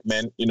of black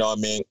men. You know what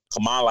I mean?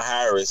 Kamala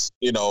Harris,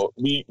 you know,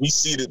 we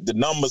see the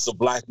numbers of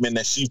black men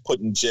that she put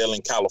in jail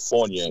in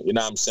California. You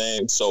know what I'm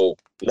saying? So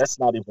let's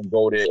not even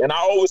go there. And I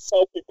always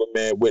tell people,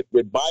 man, with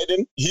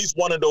Biden, he's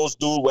one of those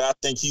dudes where I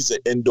think he's an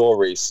indoor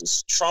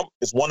racist. Trump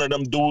is one of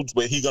them dudes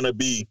where he's going to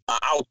be an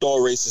outdoor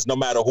racist no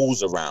matter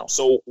who's around.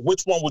 So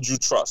which one would you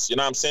trust? You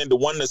know what I'm saying? The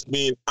one that's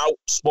being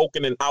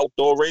outspoken and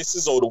outdoor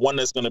racist, or the one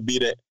that's going to be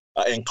the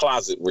in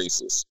closet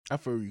racist? I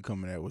feel where you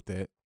coming at with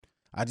that.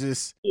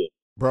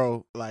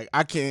 Bro, like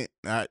the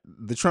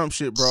Trump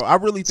shit, bro. I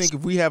really think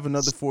if we have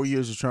another 4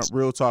 years of Trump,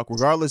 real talk,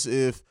 regardless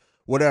if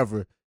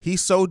whatever,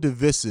 he's so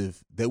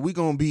divisive that we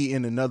gonna be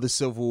in another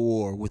civil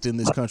war within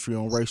this country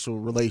on racial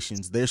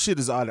relations. Their shit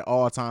is at an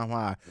all-time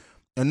high.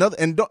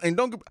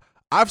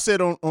 I've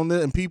said on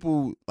the, and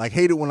people like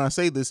hate it when I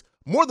say this,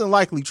 more than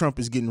likely Trump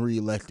is getting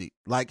reelected.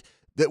 Like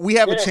that we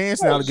have a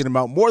chance now to get him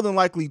out. More than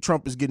likely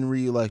Trump is getting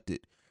reelected.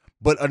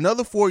 But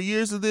another 4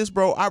 years of this,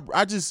 bro, I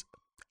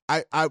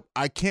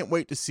can't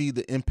wait to see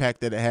the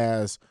impact that it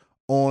has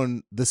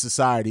on the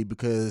society,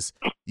 because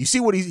you see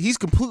what he's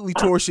completely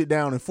tore shit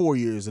down in 4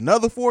 years.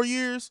 Another 4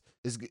 years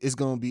is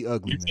going to be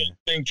ugly, man. You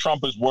think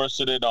Trump is worse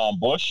than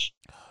Bush?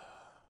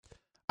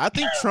 I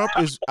think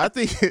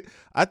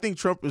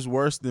Trump is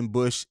worse than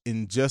Bush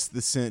in just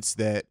the sense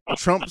that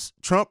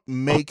Trump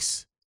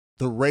makes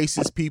the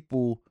racist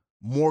people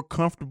more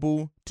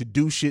comfortable to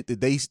do shit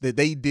that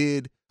they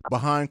did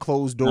behind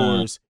closed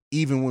doors,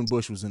 even when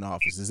Bush was in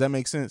office. Does that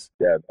make sense?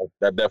 Yeah,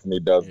 that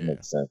definitely does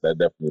make sense. That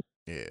definitely.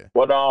 Yeah.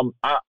 But I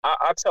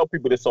tell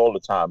people this all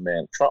the time,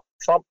 man.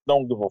 Trump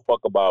don't give a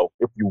fuck about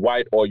if you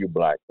white or you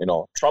black. You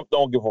know, Trump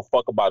don't give a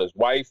fuck about his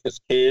wife, his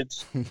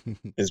kids,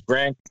 his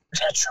grand.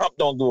 Trump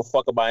don't give a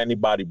fuck about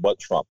anybody but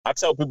Trump. I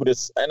tell people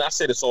this, and I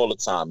say this all the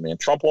time, man.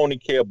 Trump only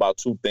care about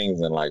two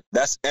things in life.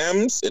 That's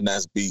M's and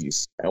that's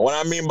B's. And what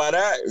I mean by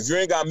that, if you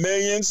ain't got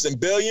millions and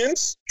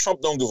billions, Trump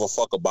don't give a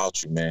fuck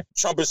about you, man.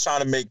 Trump is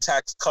trying to make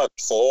tax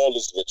cuts for all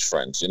his rich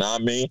friends. You know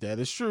what I mean? That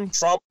is true.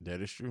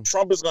 That is true.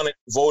 Trump is gonna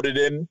vote it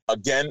in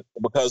again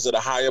because of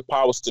the higher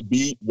powers to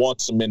be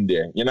wants him in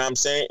there. You know what I'm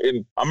saying?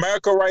 In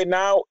America right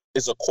now,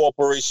 it's a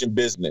corporation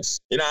business.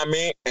 You know what I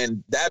mean?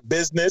 And that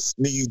business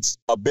needs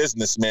a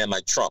businessman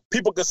like Trump.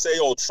 People could say,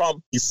 oh,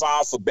 Trump, he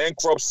filed for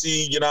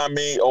bankruptcy. You know what I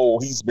mean? Oh,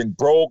 he's been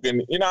broke.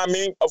 And you know what I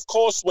mean? Of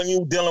course, when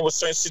you're dealing with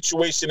certain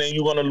situation and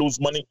you're going to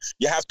lose money,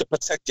 you have to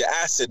protect your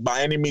asset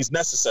by any means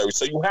necessary.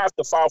 So you have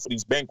to file for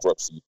these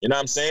bankruptcy. You know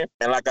what I'm saying?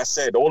 And like I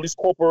said, all these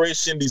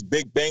corporations, these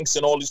big banks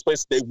and all these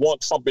places, they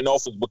want Trump in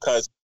office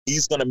because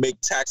he's going to make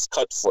tax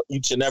cuts for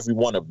each and every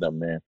one of them,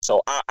 man.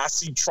 So I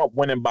see Trump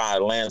winning by a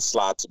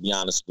landslide, to be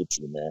honest with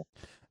you, man.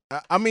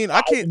 I mean,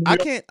 I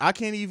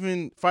can't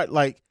even fight.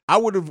 Like, I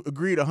would have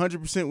agreed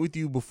 100% with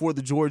you before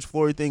the George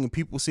Floyd thing and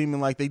people seeming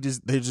like they're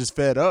just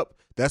fed up.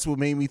 That's what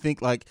made me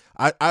think, like,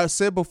 I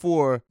said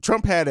before,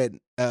 Trump had a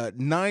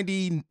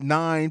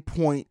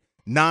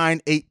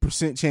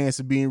 99.98%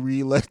 chance of being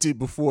reelected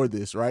before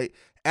this, right?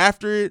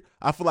 After it,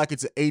 I feel like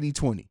it's an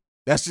 80-20.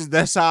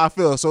 That's how I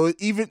feel. So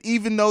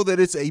even though that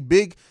it's a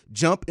big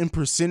jump in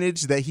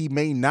percentage that he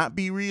may not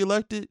be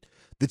reelected,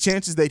 the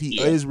chances that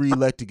he is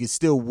reelected is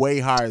still way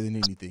higher than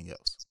anything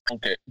else.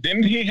 Okay.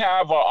 Didn't he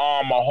have a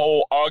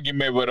whole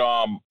argument with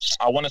I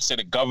want to say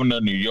the governor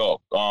of New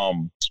York,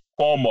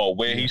 Cuomo,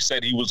 where he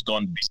said he was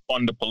going to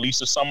defund the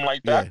police or something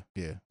like that?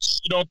 Yeah. So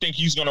you don't think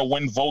he's going to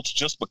win votes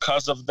just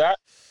because of that?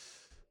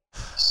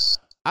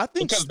 I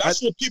think because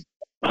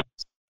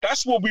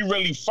that's what we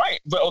really fight.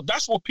 But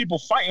that's what people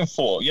fighting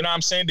for. You know what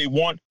I'm saying? They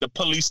want the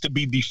police to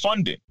be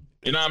defunded.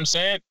 You know what I'm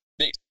saying?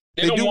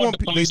 They do want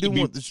police to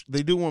be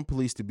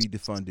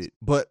defunded.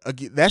 But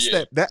again,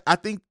 that I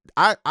think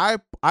I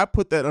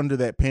put that under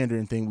that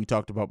pandering thing we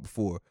talked about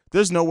before.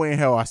 There's no way in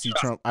hell I see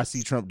Trump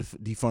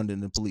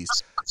defunding the police.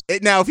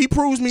 Now, if he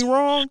proves me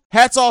wrong,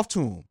 hats off to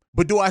him.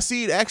 But do I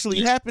see it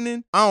actually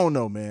happening? I don't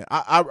know, man.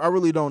 I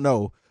really don't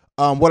know.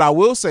 What I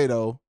will say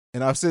though,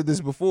 and I've said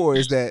this before,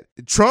 is that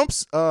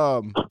Trump's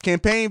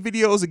campaign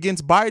videos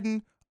against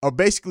Biden are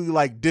basically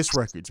like diss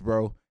records,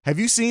 bro. Have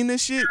you seen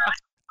this shit?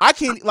 I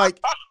can't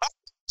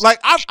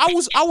I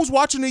was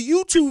watching a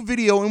YouTube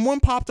video and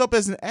one popped up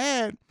as an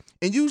ad,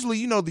 and usually,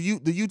 you know, the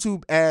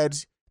YouTube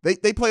ads,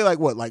 they play like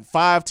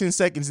 5-10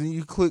 seconds and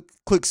you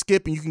click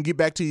skip and you can get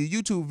back to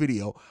your YouTube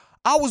video.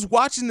 I was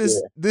watching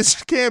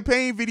this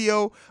campaign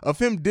video of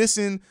him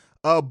dissing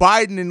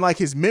Biden and like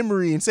his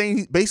memory and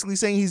basically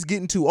saying he's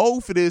getting too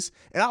old for this.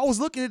 And I was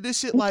looking at this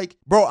shit like,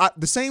 bro,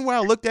 the same way I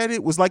looked at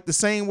it was like the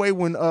same way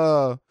when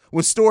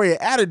Story of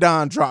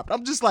Adidon dropped.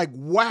 I'm just like,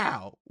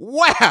 wow.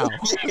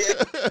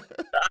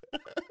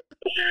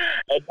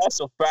 And that's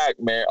a fact,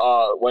 man.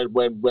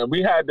 When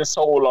we had this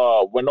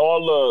whole when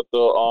all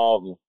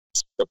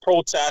the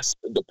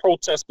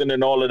protesting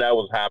and all of that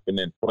was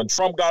happening. When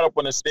Trump got up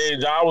on the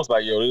stage, I was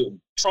like, yo,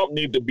 Trump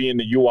need to be in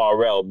the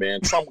URL, man.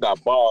 Trump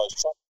got bars.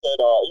 Trump said,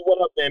 he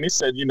went up there and he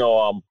said,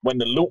 when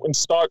the looting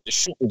starts, the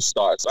shooting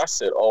starts. I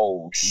said,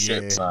 oh,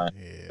 shit, son.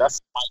 Yeah. That's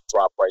a mic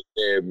drop right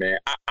there, man.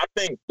 I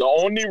think the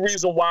only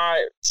reason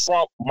why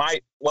Trump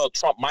might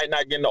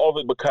not get in the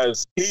office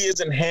because he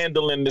isn't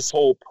handling this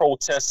whole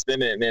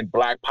protesting and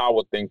Black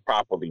Power thing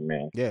properly,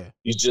 man. Yeah.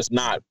 He's just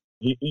not.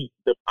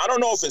 I don't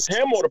know if it's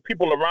him or the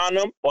people around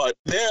him, but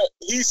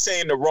he's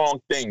saying the wrong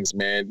things,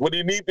 man. What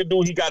he needs to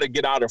do, he got to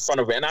get out in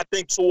front of it. And I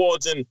think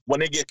when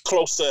they get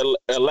close to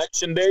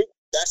election day,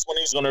 that's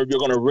when you're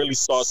gonna really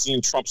start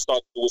seeing Trump start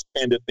to do his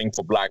panda thing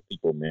for Black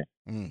people, man.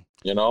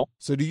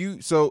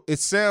 So it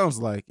sounds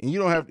like, and you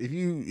don't have if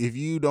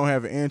you don't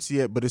have an answer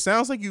yet, but it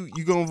sounds like you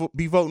gonna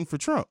be voting for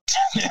Trump.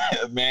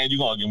 Man, you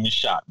gonna give me a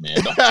shot, man.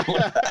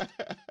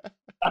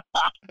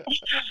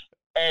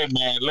 Hey,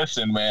 man,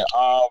 listen, man,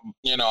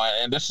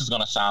 and this is going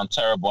to sound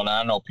terrible, and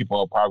I know people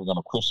are probably going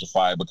to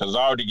crucify it because I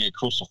already get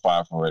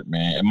crucified for it,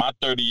 man. In my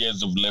 30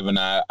 years of living,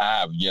 I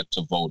have yet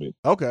to vote it.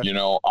 Okay.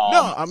 No,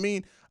 I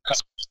mean,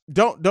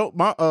 don't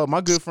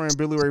my good friend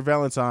Billy Ray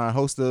Valentine,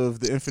 host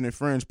of the Infinite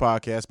Fringe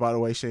podcast, by the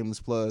way,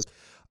 shameless plug,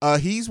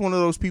 he's one of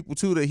those people,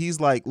 too, that he's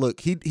like, look,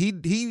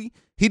 he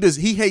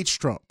hates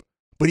Trump.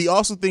 But he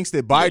also thinks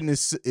that Biden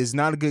is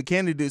not a good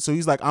candidate. So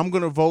he's like, I'm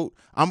going to vote.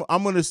 I'm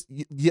going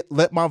to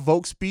let my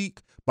vote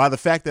speak by the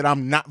fact that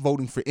I'm not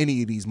voting for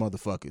any of these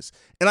motherfuckers.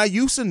 And I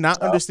used to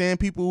not understand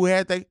people who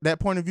had that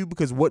point of view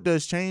because what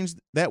does change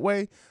that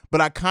way? But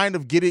I kind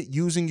of get it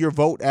using your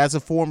vote as a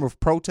form of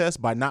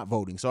protest by not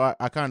voting. So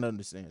I kind of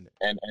understand it.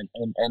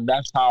 And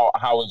that's how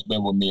it's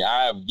been with me.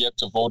 I have yet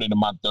to vote in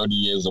my 30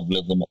 years of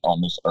living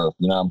on this earth.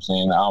 You know what I'm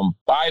saying?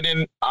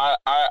 Biden,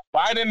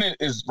 Biden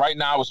is right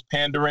now is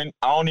pandering.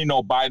 I only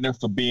know Biden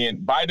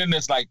Biden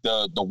is like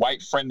the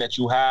white friend that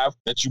you have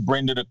that you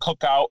bring to the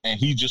cookout, and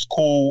he's just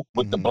cool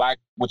with the black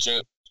with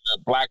your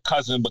black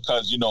cousin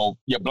because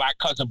your black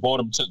cousin brought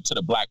him to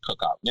the black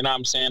cookout. You know what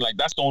I'm saying? Like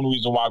that's the only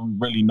reason why we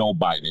really know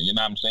Biden. You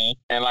know what I'm saying?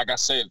 And like I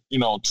said,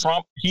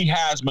 Trump, he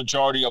has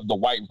majority of the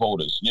white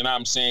voters. You know what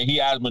I'm saying? He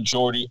has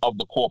majority of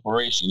the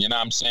corporation. You know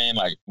what I'm saying?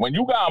 Like when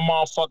you got a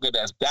motherfucker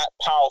that's that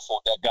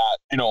powerful that got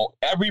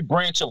every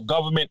branch of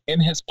government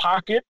in his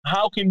pocket,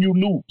 how can you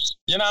lose?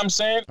 You know what I'm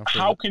saying?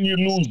 How can you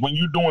lose when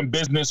you're doing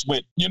business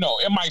with,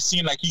 it might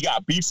seem like he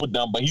got beef with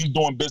them, but he's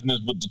doing business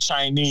with the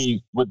Chinese,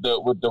 with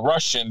the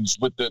Russians,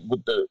 with the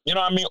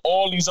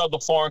all these other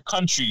foreign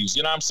countries.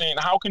 You know what I'm saying?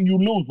 How can you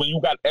lose when you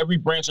got every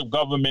branch of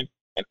government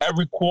and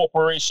every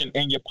corporation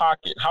in your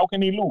pocket? How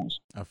can he lose?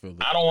 I feel it.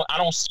 I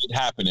don't see it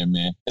happening,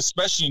 man.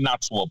 Especially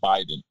not to a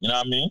Biden. You know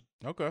what I mean?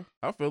 Okay.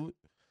 I feel it.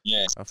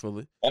 Yeah. I feel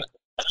it. And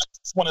I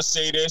just want to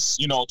say this,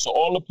 to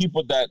all the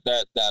people that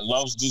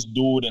loves this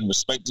dude and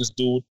respect this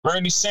dude,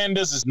 Bernie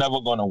Sanders is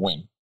never gonna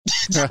win.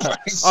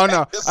 Oh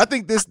no, I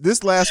think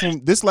this last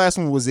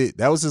one was it.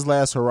 That was his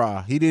last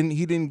hurrah. He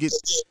didn't get.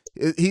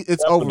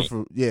 It's over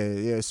for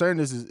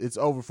Sanders it's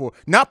over for,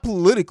 not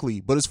politically,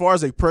 but as far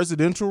as a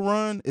presidential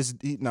run, it's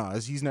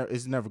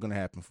never gonna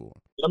happen for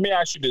him. Let me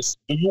ask you this: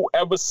 do you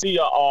ever see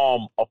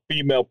a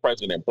female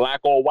president, black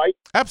or white?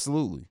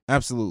 Absolutely.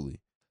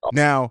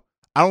 Now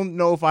I don't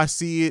know if I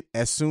see it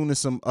as soon as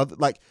some other,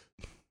 like,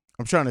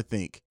 I'm trying to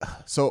think.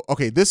 So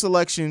okay, this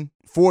election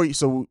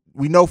so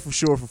we know for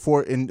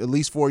sure in at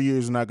least 4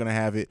 years we're not gonna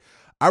have it.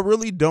 I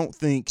really don't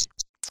think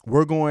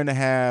we're going to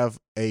have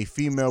a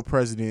female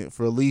president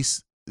for at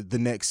least the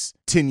next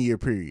 10-year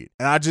period.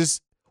 And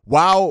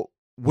while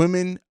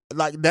women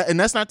like that, and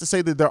that's not to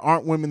say that there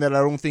aren't women that I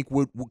don't think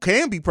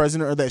can be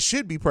president or that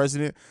should be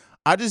president.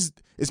 As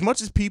much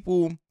as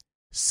people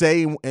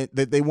say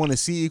that they want to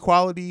see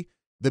equality,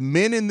 the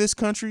men in this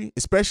country,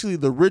 especially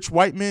the rich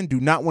white men, do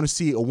not want to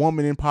see a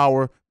woman in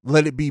power,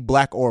 let it be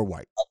black or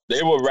white.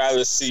 They would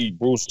rather see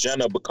Bruce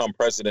Jenner become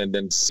president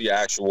than see an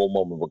actual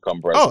woman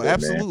become president. Oh,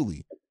 absolutely.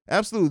 Man.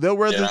 Absolutely. They'll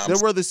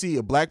rather see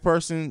a black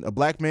person, a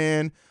black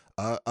man,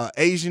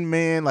 Asian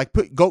man, like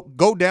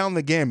go down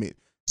the gamut.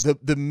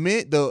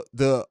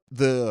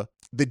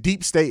 The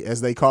deep state, as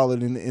they call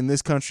it in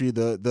this country,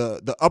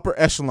 the upper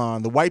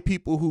echelon, the white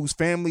people whose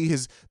family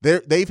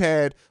they've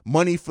had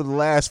money for the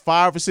last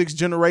 5 or 6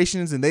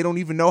 generations and they don't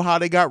even know how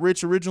they got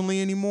rich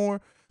originally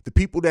anymore. The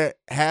people that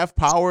have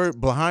power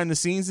behind the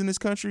scenes in this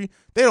country,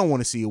 they don't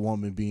want to see a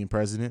woman being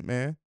president,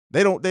 man.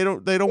 They don't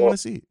want to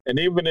see it. And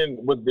even in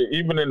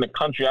the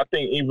country, I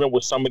think even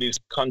with some of these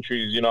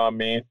countries, you know what I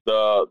mean,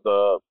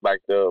 the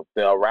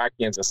Iraqis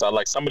and stuff,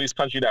 like some of these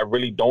countries that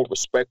really don't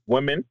respect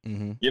women,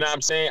 you know what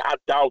I'm saying? I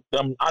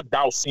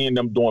doubt seeing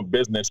them doing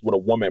business with a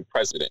woman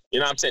president. You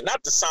know what I'm saying?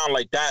 Not to sound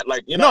like that,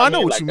 like, you know what I mean? I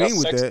know what like you mean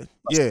with that.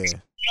 Yeah. You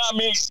know what I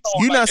mean? So,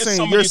 you're like, not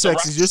saying you're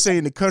sexist. You're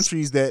saying the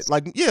countries that,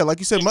 like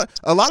you said,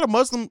 a lot of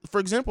Muslims, for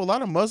example,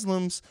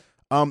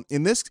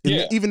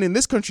 even in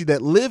this country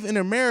that live in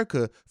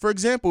America, for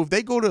example, if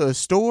they go to a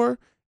store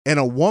and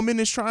a woman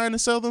is trying to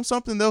sell them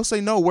something, they'll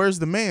say, no, where's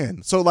the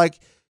man? So like,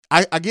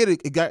 I get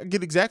it. I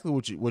get exactly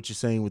what you're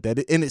saying with that,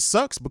 and it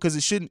sucks because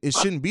it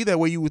shouldn't be that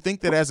way. You would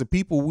think that as a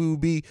people we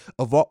would be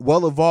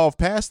well evolved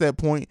past that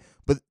point,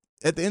 but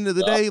at the end of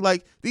the day,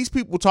 like, these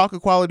people talk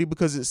equality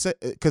because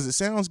it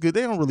sounds good.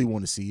 They don't really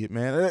want to see it,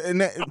 man.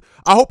 And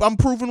I hope I'm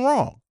proven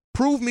wrong.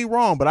 Prove me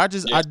wrong, but I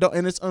don't,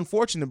 and it's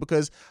unfortunate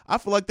because I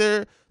feel like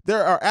there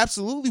are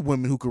absolutely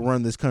women who can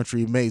run this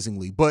country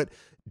amazingly, but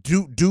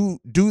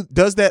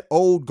does that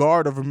old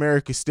guard of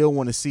America still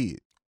want to see it?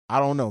 I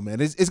don't know, man.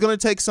 It's going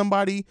to take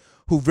somebody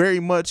who very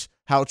much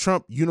how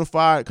Trump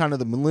unified kind of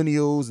the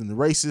millennials and the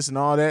racists and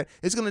all that.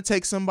 It's going to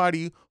take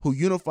somebody who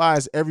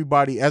unifies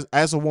everybody as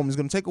a woman. It's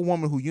going to take a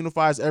woman who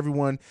unifies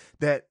everyone,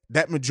 that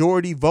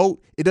majority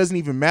vote. It doesn't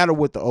even matter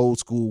what the old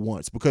school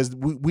wants, because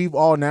we've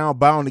all now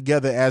bound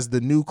together as the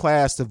new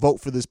class to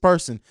vote for this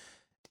person.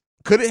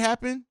 Could it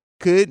happen?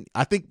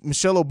 I think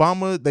Michelle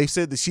Obama, they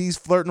said that she's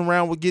flirting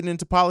around with getting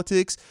into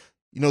politics.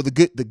 You know, the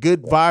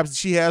good vibes that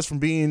she has from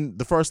being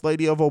the first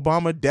lady of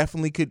Obama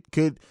definitely could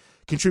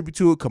contribute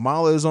to it.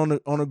 Kamala is on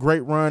a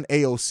great run.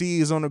 AOC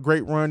is on a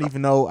great run,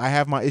 even though I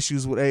have my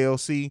issues with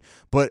AOC.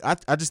 But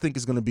I just think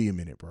it's going to be a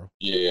minute, bro.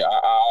 Yeah,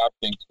 I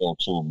think so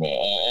too, man.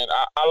 And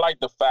I like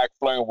the fact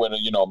flirting with,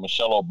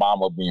 Michelle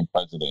Obama being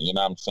president. You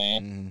know what I'm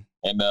saying?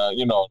 And,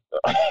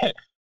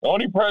 the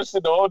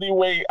only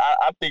way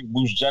I think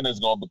Bruce Jenner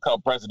is going to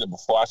become president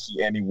before I see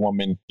any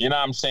woman,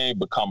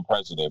 become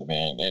president,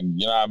 man.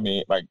 And, you know what I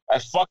mean? Like,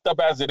 as fucked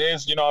up as it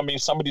is, you know what I mean?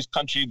 Some of these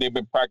countries, they've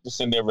been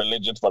practicing their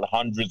religions for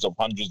hundreds of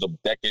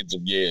decades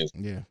of years.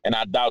 Yeah. And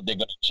I doubt they're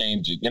going to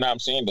change it. You know what I'm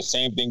saying? The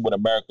same thing with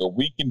America.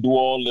 We can do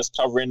all this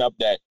covering up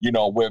that,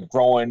 we're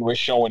growing, we're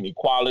showing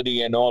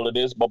equality and all of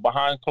this, but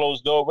behind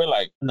closed door, we're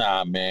like,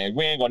 nah, man,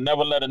 we ain't going to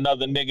never let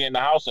another nigga in the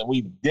house, and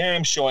we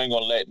damn sure ain't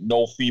going to let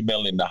no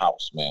female in the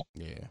house, man.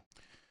 Yeah.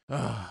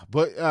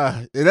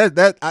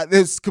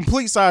 It's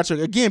complete sidetrack.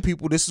 Again,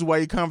 people, this is why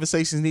your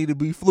conversations need to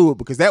be fluid,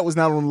 because that was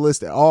not on the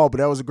list at all, but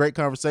that was a great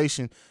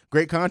conversation,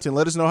 great content.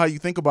 Let us know how you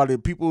think about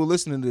it. People who are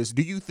listening to this,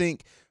 do you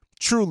think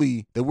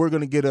truly that we're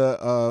going to get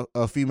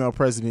a female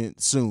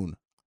president soon?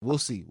 We'll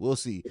see.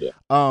 Yeah.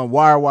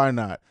 Why or why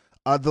not?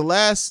 The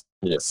last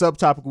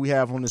subtopic we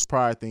have on this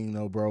pride thing,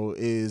 though, bro,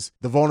 is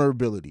the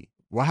vulnerability.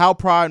 Well, how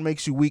pride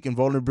makes you weak and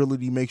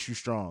vulnerability makes you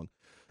strong.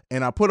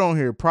 And I put on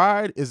here,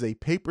 pride is a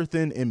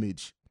paper-thin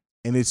image,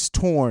 and it's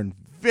torn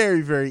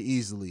very, very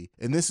easily.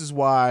 And this is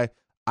why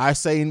I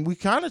say, and we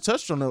kind of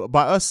touched on it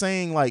by us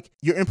saying, like,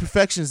 your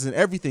imperfections and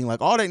everything,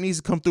 like, all that needs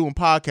to come through in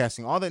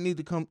podcasting, all that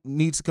needs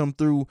to come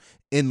through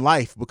in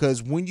life.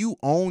 Because when you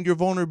own your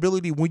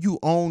vulnerability, when you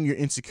own your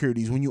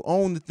insecurities, when you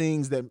own the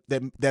things that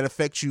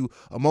affect you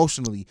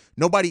emotionally,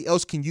 nobody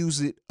else can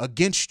use it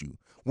against you.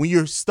 When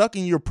you're stuck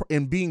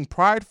in being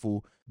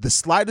prideful, the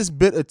slightest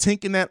bit of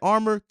tink in that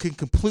armor can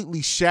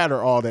completely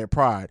shatter all that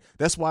pride.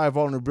 That's why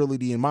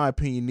vulnerability, in my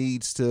opinion,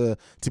 needs to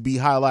be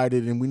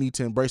highlighted, and we need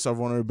to embrace our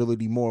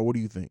vulnerability more. What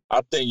do you think?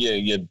 I think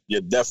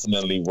you're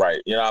definitely right.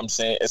 You know what I'm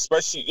saying?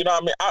 Especially, you know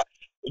what I mean?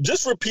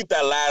 Just repeat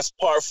that last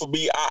part for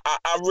me.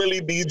 I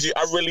really need you.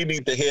 I really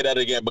need to hear that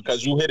again,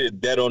 because you hit it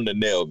dead on the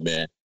nail,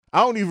 man. I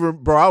don't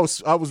even, bro. I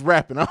was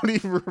rapping. I don't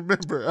even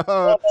remember.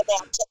 No.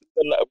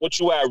 What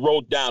you had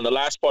wrote down, the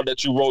last part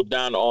that you wrote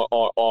down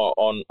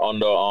on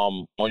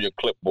your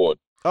clipboard.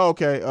 Oh,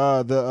 okay.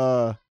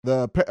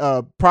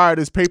 The pride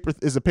is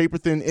a paper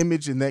thin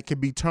image, and that can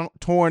be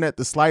torn at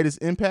the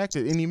slightest impact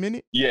at any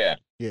minute. Yeah,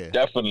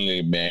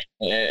 definitely, man.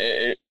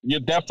 You're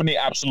definitely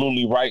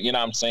absolutely right. You know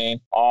what I'm saying?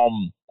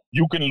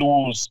 You can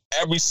lose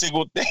every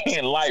single thing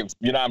in life,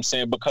 you know what I'm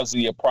saying, because of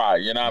your pride,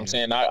 you know what I'm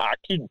saying? I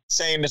keep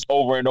saying this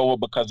over and over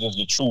because it's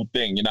the true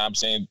thing, you know what I'm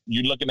saying?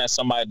 You're looking at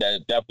somebody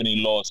that definitely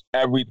lost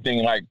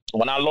everything. Like,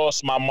 when I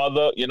lost my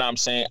mother, you know what I'm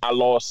saying, I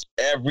lost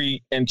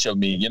every inch of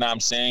me, you know what I'm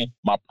saying?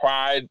 My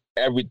pride,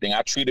 everything.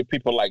 I treated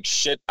people like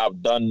shit.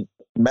 I've done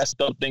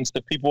messed up things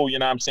to people, you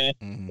know what I'm saying?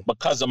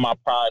 Because of my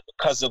pride,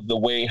 because of the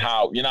way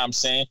how, you know what I'm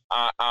saying?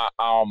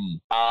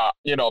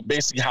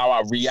 Basically how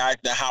I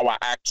react and how I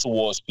act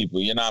towards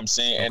people, you know what I'm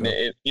saying?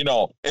 Okay.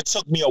 And it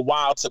took me a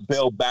while to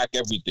build back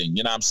everything,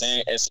 you know what I'm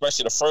saying?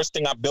 Especially the first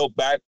thing I built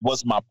back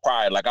was my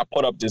pride. Like, I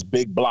put up this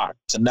big block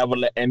to never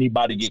let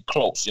anybody get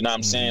close, you know what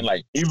I'm saying?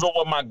 Like, even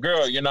with my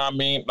girl, you know what I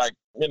mean? Like,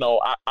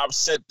 I've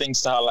said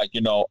things to her like,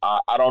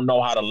 I don't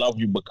know how to love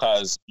you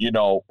because,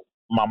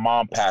 my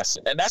mom passed.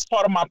 And that's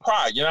part of my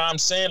pride, you know what I'm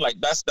saying? Like,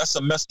 that's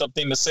a messed up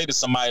thing to say to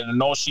somebody,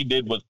 and all she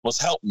did was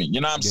help me,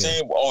 you know what I'm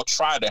saying? Or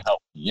try to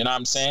help me, you know what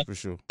I'm saying? For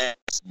sure. And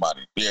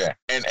somebody, yeah.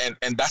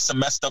 And that's a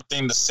messed up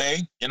thing to say,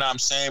 you know what I'm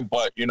saying?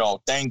 But,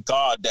 thank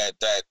God that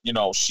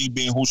she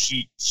being who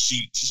she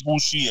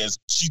is,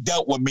 she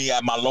dealt with me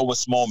at my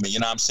lowest moment, you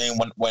know what I'm saying?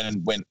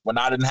 When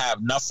I didn't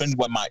have nothing,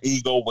 when my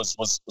ego was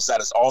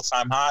at its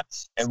all-time high,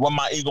 and when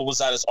my ego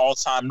was at its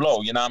all-time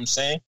low, you know what I'm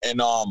saying?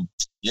 And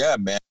yeah,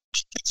 man.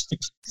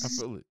 I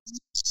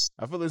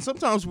feel it.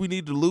 Sometimes we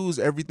need to lose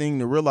everything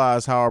to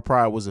realize how our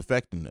pride was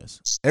affecting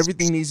us.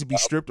 Everything needs to be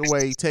stripped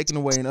away, taken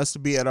away, and us to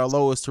be at our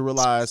lowest to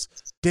realize,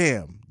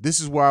 damn, this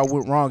is where I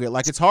went wrong at.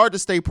 Like, it's hard to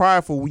stay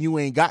prideful when you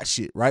ain't got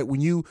shit, right?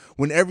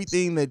 When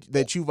everything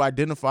that you've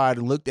identified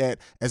and looked at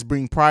as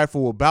being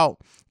prideful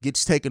about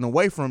gets taken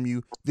away from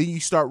you, then you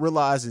start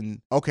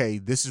realizing, okay,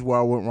 this is where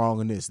I went wrong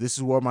in this. This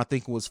is where my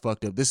thinking was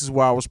fucked up. This is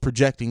where I was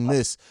projecting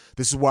this.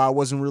 This is why I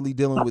wasn't really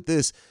dealing with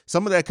this.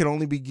 Some of that can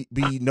only be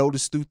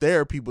noticed through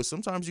therapy, but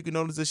sometimes you can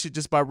notice this shit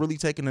just by really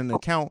taking into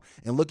account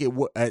and look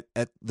at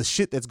at the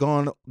shit that's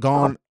gone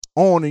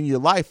on in your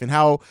life and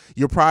how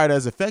your pride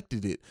has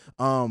affected it.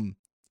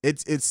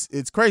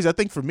 It's crazy. I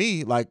think for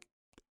me, like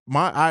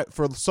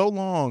for so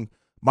long,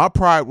 my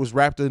pride was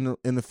wrapped in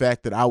the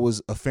fact that I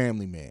was a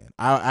family man.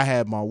 I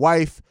had my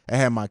wife, I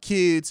had my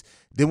kids.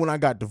 Then when I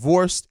got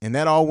divorced and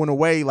that all went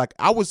away, like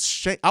I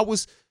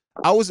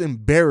was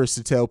embarrassed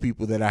to tell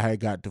people that I had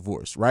got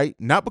divorced, right?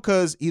 Not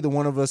because either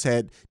one of us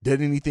had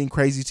done anything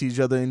crazy to each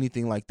other,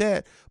 anything like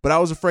that, but I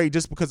was afraid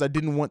just because I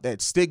didn't want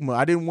that stigma.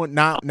 I didn't want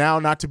now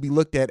not to be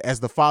looked at as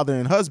the father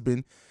and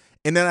husband.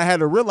 And then I had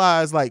to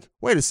realize, like,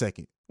 wait a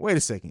second.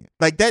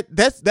 Like that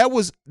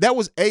was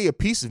a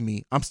piece of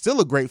me. I'm still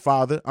a great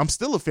father. I'm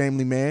still a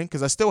family man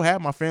because I still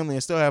have my family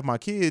and still have my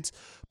kids.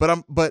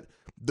 But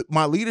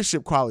my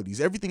leadership qualities,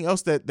 everything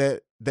else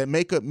that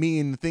make up me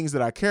and the things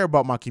that I care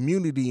about, my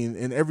community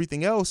and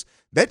everything else,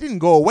 that didn't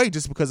go away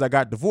just because I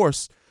got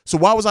divorced. So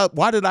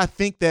why did I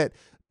think that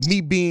me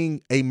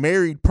being a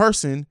married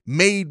person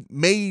made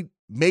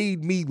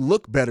me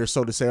look better,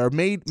 so to say, or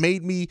made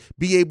me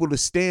be able to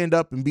stand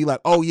up and be like,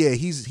 oh yeah,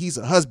 he's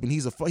a husband,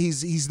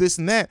 he's this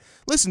and that.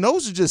 Listen,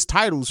 those are just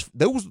titles.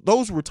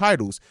 Those were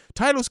titles.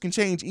 Titles can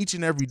change each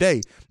and every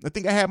day. I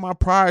think I had my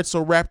pride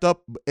so wrapped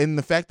up in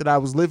the fact that I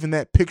was living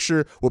that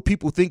picture, what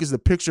people think is the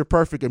picture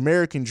perfect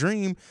American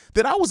dream,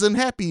 that I was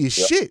unhappy as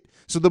shit.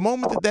 So the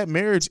moment that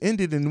marriage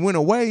ended and went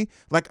away,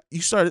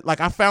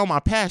 I found my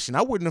passion.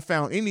 I wouldn't have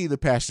found any of the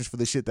passions for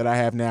the shit that I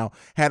have now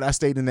had I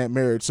stayed in that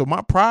marriage. So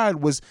my pride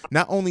was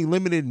not only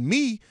limited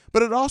me,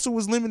 but it also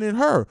was limiting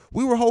her.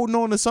 We were holding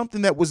on to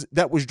something that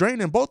was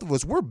draining both of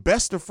us. We're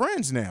best of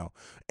friends now.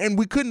 And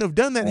we couldn't have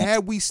done that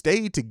had we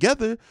stayed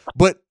together,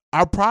 but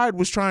our pride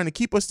was trying to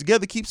keep us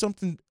together,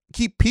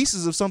 keep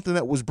pieces of something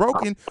that was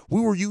broken. We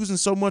were using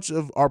so much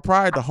of our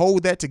pride to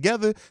hold that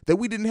together that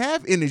we didn't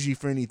have energy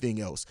for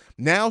anything else.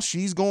 Now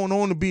she's going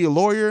on to be a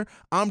lawyer.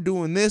 I'm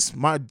doing this.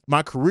 My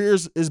career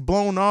is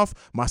blown off.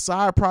 My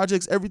side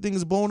projects, everything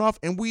is blown off.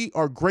 And we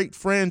are great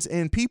friends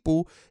and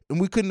people. And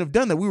we couldn't have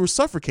done that. We were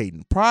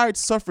suffocating. Pride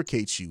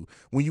suffocates you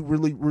when you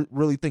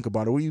really think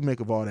about it. What do you make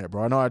of all that,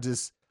 bro? I know I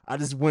just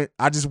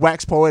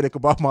waxed poetic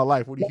about my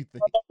life. What do you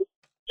think?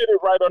 Hit it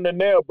right on the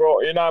nail,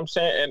 bro. You know what I'm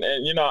saying?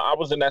 And you know, I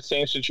was in that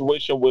same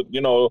situation with, you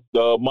know,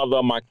 the mother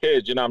of my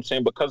kids, you know what I'm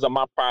saying? Because of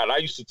my pride, I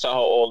used to tell her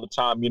all the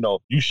time, you know,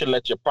 you should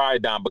let your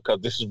pride down because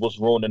this is what's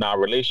ruining our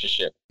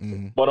relationship.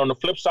 Mm-hmm. But on the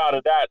flip side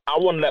of that, I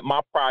wouldn't let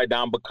my pride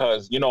down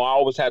because, you know, I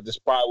always had this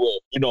pride where,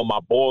 you know, my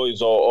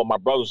boys or my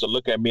brothers would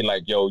look at me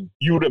like, yo,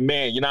 you the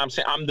man, you know what I'm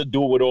saying? I'm the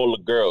dude with all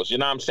the girls, you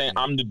know what I'm saying?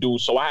 I'm the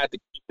dude. So I had to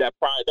keep that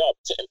pride up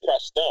to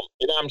impress them,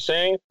 you know what I'm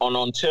saying? And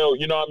until,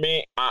 you know what I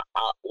mean?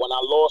 When I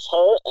lost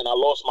her and I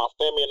lost my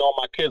family and all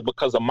my kids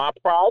because of my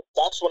pride,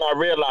 that's when I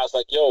realized,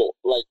 like, yo,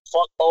 like,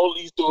 fuck all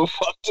these dudes,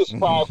 fuck this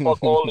pride,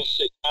 fuck all this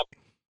shit.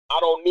 I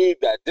don't need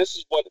that. This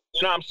is what,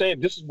 you know what I'm saying?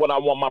 This is what I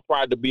want my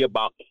pride to be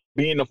about.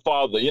 Being a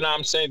father, you know what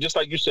I'm saying? Just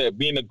like you said,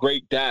 being a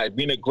great dad,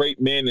 being a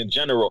great man in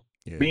general,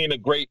 being a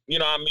great, you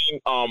know what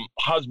I mean,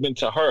 husband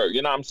to her,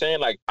 you know what I'm saying?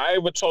 Like, I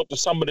even talked to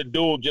some of the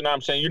dudes, you know what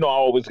I'm saying? You know, I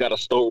always got a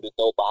story to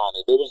throw behind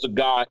it. There was a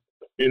guy,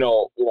 you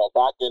know,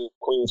 back in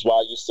Queens where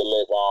I used to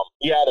live,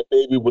 he had a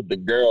baby with the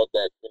girl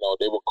that, you know,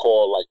 they would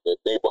call like the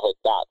neighborhood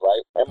dot,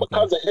 right? And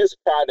because of his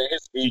pride and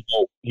his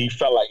ego, he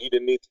felt like he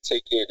didn't need to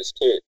take care of this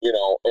kid, you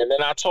know? And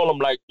then I told him,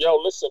 like, yo,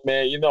 listen,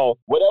 man, you know,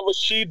 whatever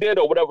she did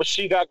or whatever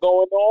she got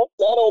going on,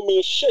 that don't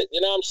mean shit, you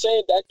know what I'm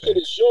saying? That kid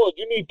is yours.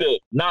 You need to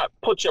not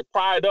put your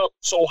pride up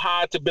so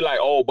high to be like,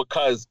 oh,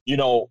 because, you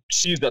know,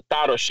 she's the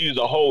thought or she's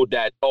a hoe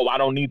that, oh, I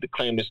don't need to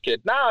claim this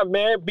kid. Nah,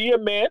 man, be a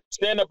man.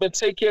 Stand up and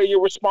take care of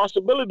your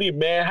responsibility,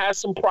 man. Have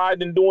some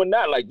pride in doing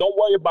that. Like, don't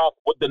worry about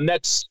what the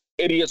next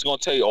idiot's gonna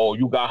tell you. Oh,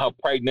 you got her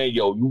pregnant.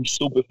 Yo, you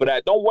stupid for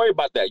that. Don't worry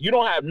about that. You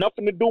don't have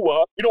nothing to do with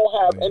her. You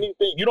don't have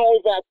anything. You don't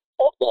even have to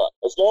talk to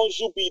her. As long as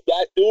you be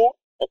that dude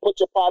and put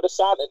your pride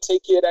aside and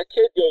take care of that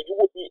kid, yo, you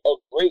will be a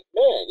great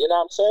man. You know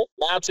what I'm saying?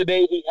 Now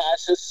today he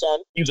has his son.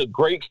 He's a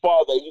great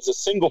father. He's a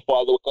single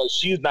father because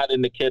she's not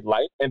in the kid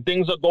life, and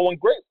things are going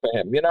great for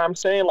him. You know what I'm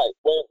saying? Like,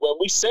 when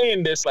we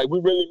saying this, like, we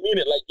really mean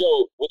it. Like,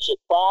 yo, with your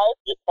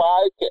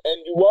pride can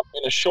end you up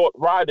in a short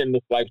ride in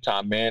this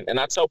lifetime, man. And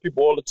I tell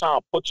people all the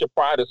time, put your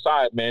pride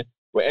aside, man.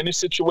 With any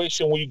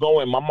situation where you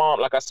go in, my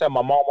mom, like I said,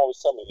 my mom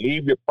always tell me,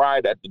 leave your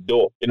pride at the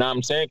door. You know what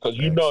I'm saying? Because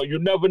you know, you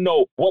never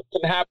know what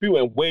can happen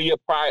and where your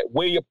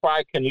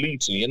pride can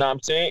lead to. You know what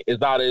I'm saying?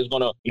 It's either it's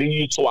gonna lead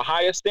you to a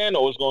higher stand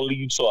or it's gonna lead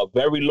you to a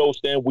very low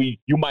stand where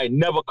you might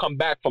never come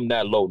back from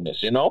that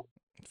lowness. You know?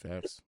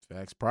 Facts.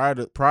 Pride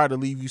to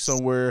leave you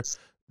somewhere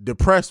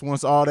depressed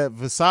once all that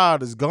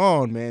facade is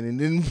gone, man. And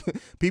then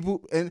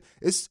people, and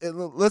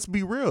let's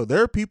be real,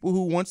 there are people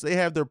who once they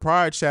have their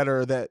pride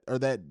shattered, or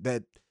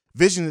that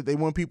vision that they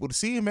want people to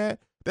see them at,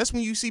 that's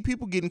when you see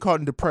people getting caught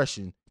in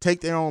depression,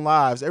 take their own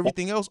lives,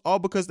 everything else, all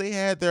because they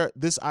had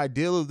this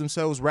ideal of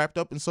themselves wrapped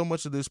up in so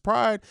much of this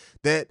pride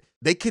that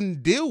they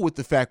couldn't deal with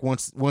the fact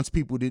once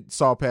people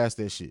saw past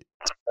that shit.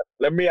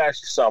 Let me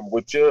ask you something.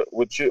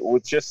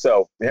 With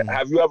yourself,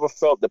 have you ever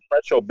felt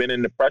depression or been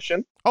in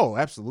depression? Oh,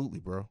 absolutely,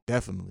 bro.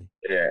 Definitely.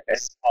 Yeah. And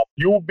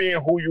you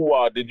being who you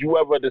are, did you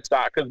ever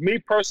decide? Because me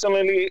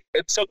personally,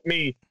 it took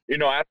me,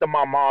 after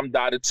my mom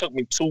died, it took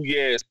me 2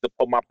 years to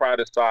put my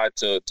pride aside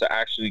to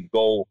actually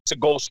go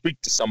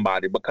speak to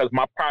somebody, because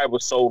my pride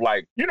was so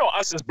like,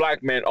 us as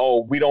black men,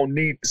 we don't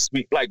need to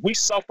speak. Like, we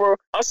suffer,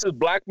 us as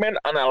black men,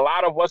 and a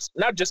lot of us,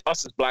 not just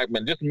us as black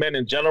men, just men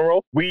in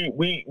general,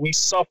 we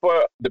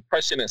suffer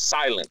depression in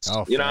silence.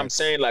 You know what I'm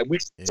saying? Like, we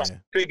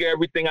figure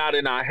everything out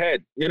in our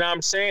head. You know what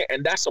I'm saying?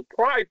 And that's a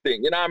pride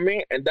thing. You know what I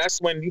mean? And that's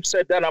when you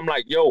said that, I'm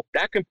like, yo,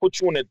 that can put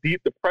you in a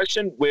deep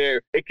depression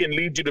where it can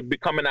lead you to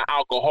becoming an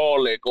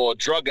alcoholic or a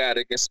drug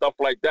addict and stuff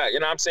like that. You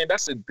know what I'm saying?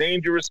 That's a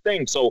dangerous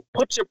thing. So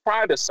put your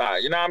pride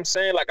aside. You know what I'm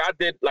saying? Like I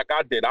did.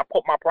 I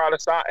put my pride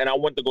aside and I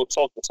went to go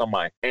talk to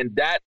somebody. And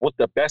that was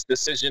the best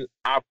decision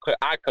I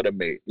could have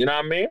made. You know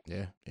what I mean?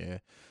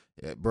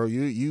 Yeah, bro,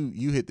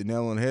 you hit the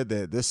nail on the head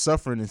that this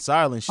suffering in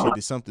silence shit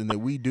is something that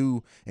we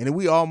do, and then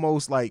we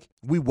almost like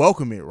we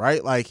welcome it,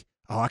 right? Like,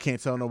 oh, I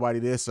can't tell nobody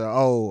this, or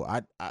oh,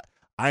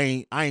 I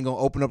ain't gonna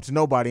open up to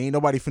nobody. Ain't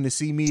nobody finna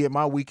see me at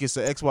my weakest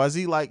or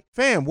XYZ. Like,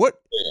 fam, what?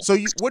 So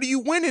what are you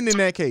winning in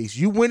that case?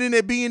 You winning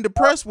at being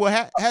depressed?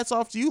 Well, hats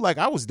off to you. Like,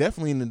 I was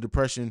definitely in the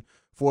depression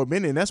for a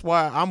minute, and that's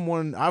why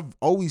I've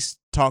always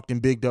talked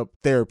and bigged up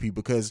therapy,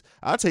 because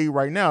I'll tell you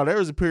right now, there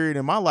was a period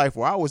in my life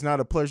where I was not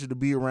a pleasure to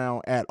be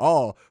around at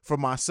all, for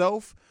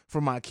myself, for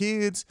my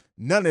kids,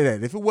 none of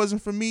that. If it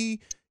wasn't for me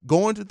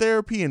going to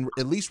therapy and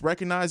at least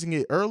recognizing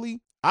it early,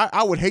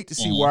 I would hate to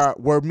see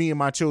where me and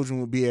my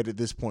children would be at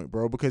this point,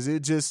 bro, because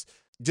it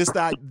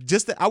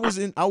I was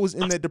in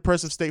that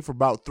depressive state for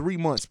about 3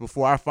 months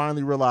before I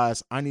finally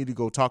realized I need to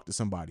go talk to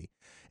somebody.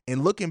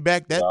 And looking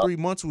back, that 3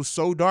 months was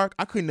so dark.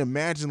 I couldn't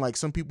imagine like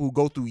some people who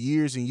go through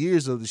years and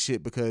years of the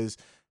shit, because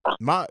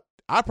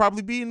I'd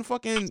probably be in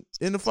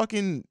the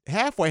fucking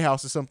halfway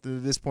house or something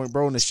at this point,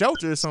 bro, in the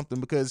shelter or something,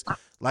 because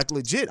like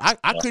legit, I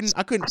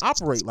couldn't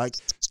operate. Like,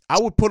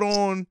 I would put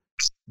on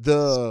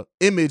the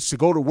image to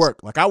go to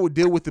work. Like, I would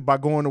deal with it by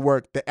going to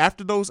work.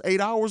 After those 8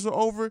 hours are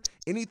over,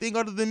 anything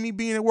other than me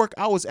being at work,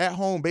 I was at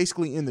home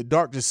basically in the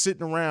dark, just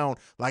sitting around.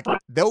 Like,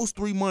 those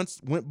 3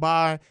 months went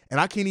by and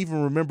I can't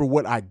even remember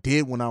what I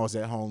did when I was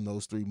at home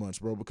those 3 months,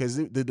 bro, because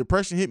the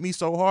depression hit me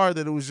so hard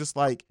that it was just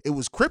like, it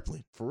was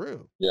crippling for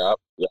real. Yeah.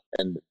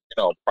 And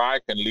pride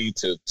can lead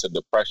to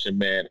depression,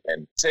 man.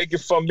 And take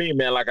it from me,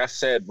 man. Like I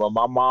said, when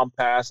my mom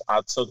passed,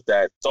 I took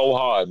that so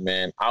hard,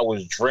 man. I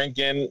was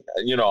drinking,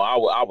 I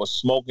was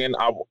smoking.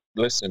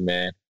 Listen,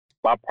 man,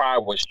 my pride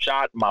was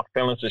shot. My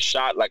feelings were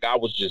shot. Like, I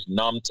was just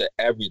numb to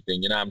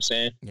everything. You know what I'm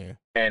saying? Yeah.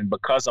 And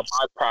because of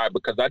my pride,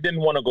 because I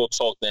didn't want to go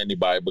talk to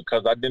anybody,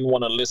 because I didn't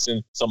want to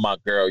listen to my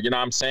girl, you know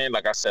what I'm saying?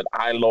 Like I said,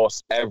 I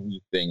lost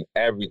everything.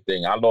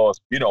 I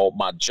lost,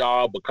 my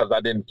job, because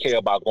I didn't care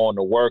about going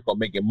to work or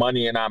making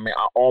money. And I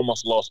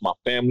almost lost my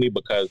family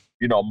because,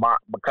 you know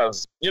what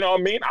I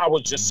mean? I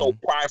was just so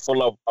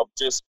prideful of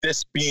just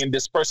this being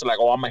this person, like,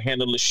 oh, I'm going to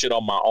handle this shit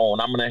on my own.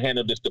 I'm going to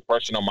handle this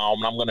depression on my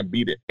own. I'm going to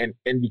beat it. And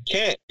you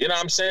can't, you know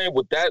what I'm saying?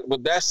 With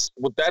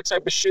that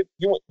type of shit,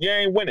 you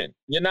ain't winning.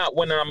 You're not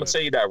winning. I'm going to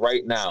tell you that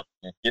right now.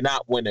 You're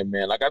not winning,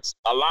 man. Like,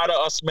 a lot of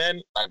us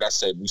men, like I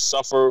said, we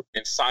suffer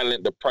in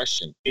silent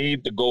depression. We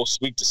need to go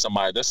speak to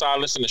somebody. That's how I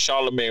listen to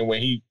Charlamagne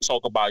when he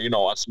talk about,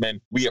 us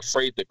men, we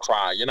afraid to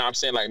cry. You know what I'm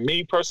saying? Like,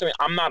 me personally,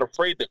 I'm not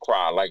afraid to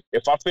cry. Like,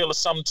 if I feel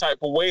some type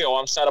of way or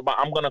I'm sad about,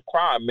 I'm going to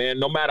cry, man.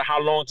 No matter how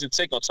long it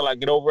takes until I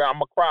get over it, I'm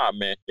going to cry,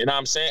 man. You know what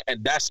I'm saying?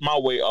 And that's my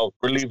way of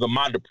relieving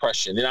my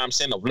depression. You know what I'm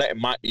saying? Of letting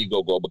my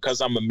ego go,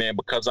 because I'm a man,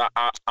 because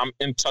I'm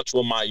in touch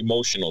with my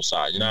emotional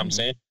side. You know what I'm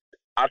saying?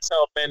 I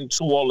tell men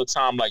too all the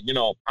time, like,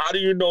 how do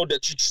you know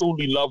that you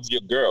truly love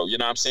your girl? You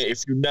know what I'm saying?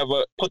 If you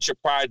never put your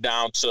pride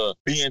down to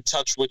be in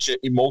touch with your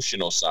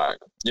emotional side.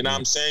 You know what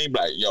I'm saying?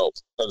 Like, yo,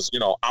 because,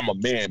 I'm a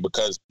man,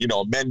 because,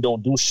 men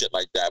don't do shit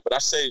like that. But I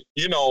say,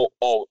 they'll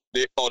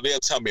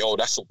tell me, oh,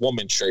 that's a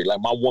woman trait. Like,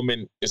 my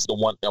woman is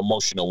the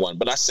emotional one.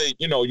 But I say,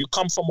 you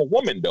come from a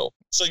woman, though.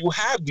 So you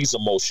have these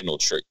emotional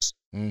traits.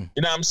 You know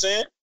what I'm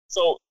saying?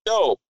 So,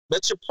 yo,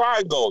 let your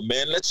pride go,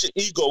 man. Let your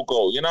ego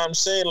go. You know what I'm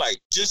saying? Like,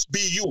 just be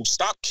you.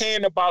 Stop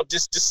caring about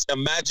just this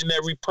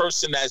imaginary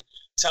person that's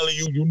telling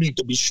you need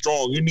to be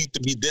strong. You need to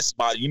be this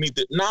body.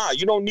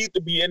 You don't need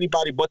to be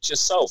anybody but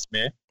yourself,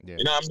 man. Yeah.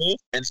 You know what I mean?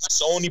 And that's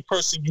the only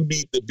person you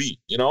need to be,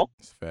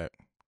 That's fact.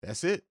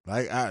 That's it.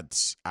 Like,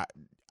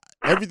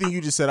 everything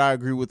you just said, I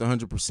agree with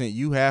 100%.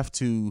 You have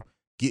to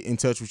get in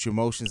touch with your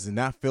emotions and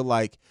not feel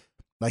like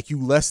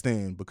you less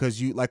than,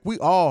 because we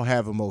all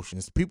have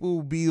emotions. People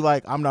will be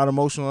like, I'm not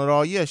emotional at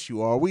all. Yes,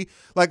 you are. We,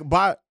 like,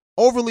 by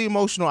overly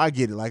emotional, I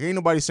get it. Like, ain't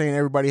nobody saying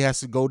everybody has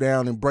to go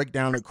down and break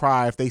down and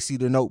cry if they see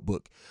The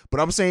Notebook. But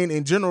I'm saying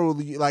in general,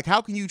 like,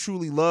 how can you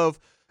truly love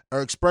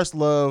or express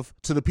love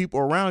to the people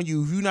around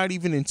you if you're not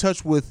even in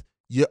touch with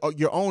your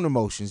own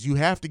emotions? You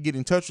have to get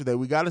in touch with that.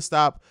 We got to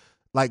stop,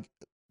 like,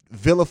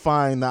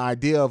 vilifying the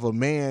idea of a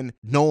man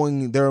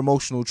knowing their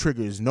emotional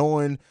triggers,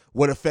 knowing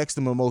what affects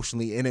them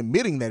emotionally, and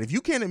admitting that. If you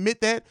can't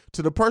admit that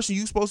to the person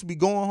you're supposed to be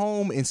going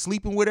home and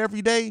sleeping with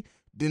every day,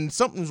 then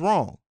something's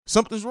wrong.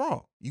 Something's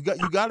wrong. You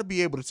got to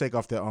be able to take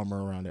off that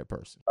armor around that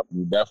person.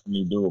 You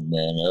definitely do,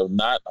 man. If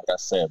not, like I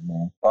said,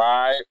 man,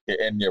 ride,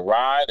 end your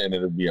ride, and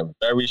it'll be a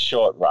very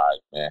short ride,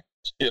 man.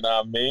 You know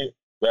what I mean?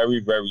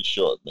 Very, very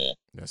short, man.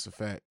 That's a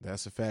fact.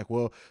 That's a fact.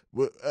 Well,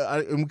 we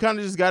kind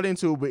of just got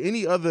into it, but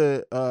any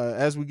other,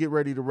 as we get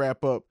ready to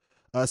wrap up,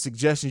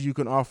 suggestions you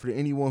can offer to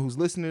anyone who's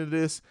listening to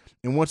this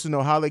and wants to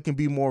know how they can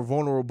be more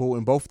vulnerable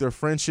in both their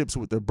friendships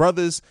with their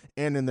brothers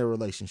and in their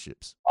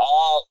relationships?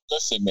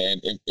 Listen, man,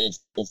 if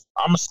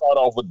I'm going to start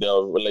off with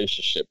the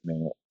relationship,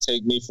 man.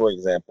 Take me, for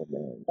example,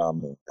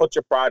 man. Put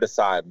your pride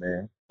aside,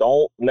 man.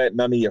 Don't let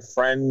none of your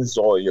friends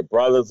or your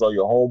brothers or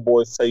your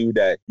homeboys tell you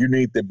that you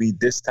need to be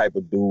this type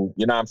of dude,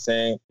 you know what I'm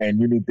saying? And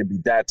you need to be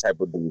that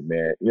type of dude,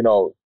 man. You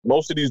know,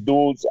 most of these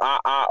dudes,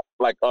 I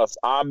like us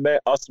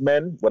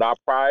men with our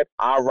pride,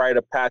 our rite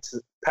of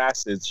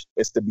passage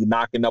is to be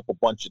knocking up a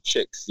bunch of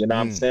chicks, you know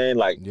what I'm saying?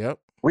 Like, yep.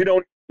 We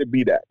don't to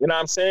be that. You know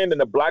what I'm saying? In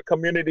the black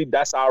community,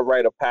 that's our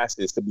rite of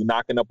passage, to be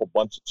knocking up a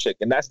bunch of chick.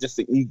 And that's just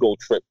the ego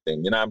trip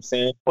thing. You know what I'm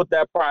saying? Put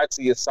that pride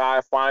to your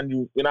side, find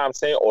you know what I'm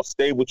saying? Or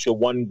stay with your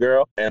one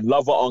girl and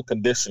love her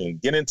unconditionally.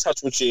 Get in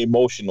touch with your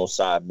emotional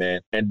side,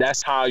 man. And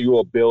that's how you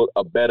will build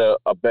a better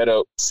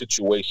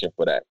situation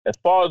for that. As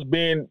far as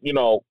being, you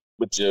know,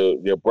 with your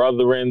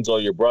brotherins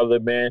or your brother,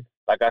 man,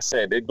 like I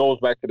said, it goes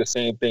back to the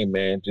same thing,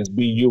 man. Just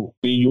be you.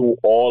 Be you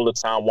all the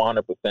time,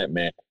 100%,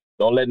 man.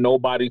 Don't let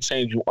nobody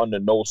change you under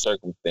no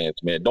circumstance,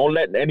 man. Don't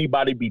let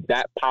anybody be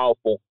that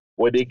powerful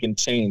where they can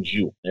change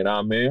you. You know what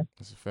I mean?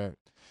 That's a fact.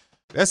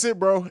 That's it,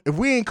 bro. If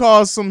we ain't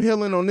caused some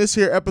healing on this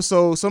here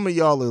episode, some of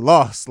y'all are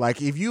lost.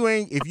 Like, if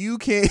you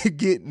can't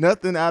get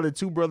nothing out of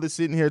two brothers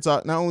sitting here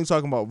not only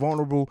talking about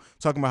vulnerable,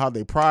 talking about how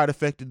their pride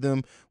affected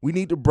them, we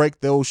need to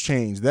break those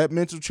chains. That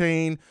mental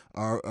chain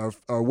or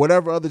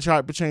whatever other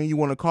type of chain you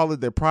want to call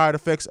it, that pride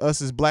affects us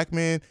as black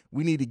men,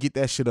 we need to get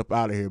that shit up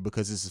out of here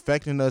because it's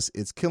affecting us.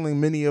 It's killing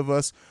many of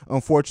us.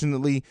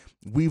 Unfortunately,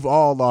 we've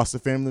all lost a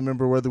family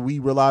member, whether we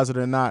realize it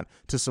or not,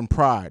 to some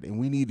pride. And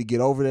we need to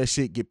get over that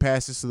shit, get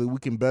past it so that we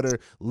can better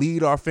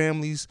lead our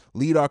families,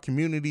 lead our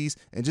communities,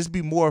 and just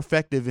be more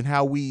effective in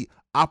how we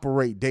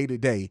operate day to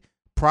day.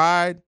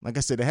 Pride, like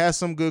I said, it has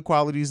some good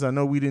qualities I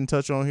know we didn't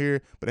touch on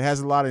here, but it has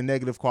a lot of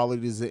negative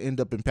qualities that end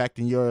up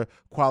impacting your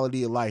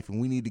quality of life,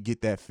 and we need to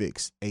get that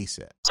fixed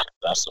ASAP.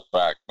 That's a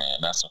fact, man.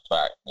 That's a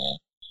fact, man.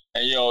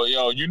 And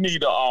yo, you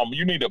need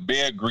a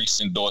beard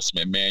grease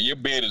endorsement, man. Your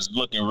beard is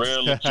looking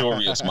real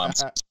luxurious, man.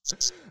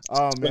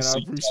 Oh man, I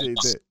appreciate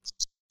that.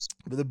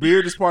 But the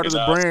beard is part of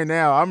the brand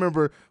now. I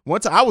remember one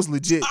time I was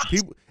legit.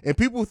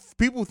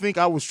 People think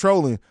I was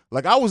trolling.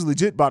 Like, I was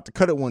legit about to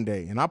cut it one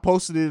day, and I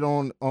posted it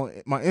on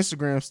my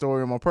Instagram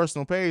story on my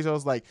personal page. I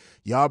was like,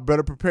 y'all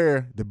better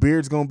prepare. The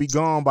beard's gonna be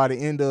gone by the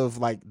end of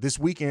like this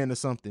weekend or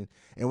something.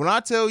 And when I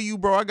tell you,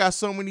 bro, I got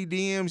so many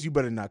DMs. You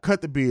better not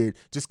cut the beard.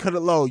 Just cut it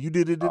low. You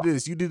did it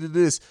this. You did it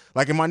this.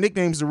 Like, and my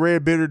nickname's the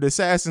Red Bearded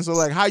Assassin. So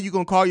like, how you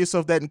gonna call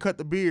yourself that and cut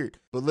the beard?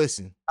 But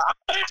listen,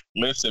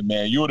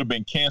 man, you would have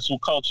been cancel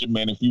culture,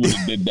 man, if you would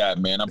have did that,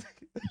 man.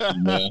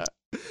 Man.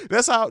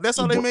 That's how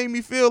they made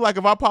me feel. Like,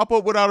 if I pop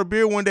up without a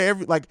beard one day,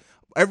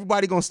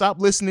 everybody gonna stop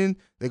listening.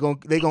 They gonna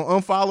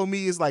unfollow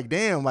me. It's like,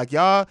 damn, like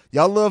y'all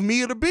love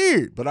me or the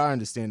beard. But I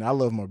understand. I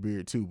love my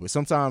beard too. But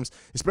sometimes,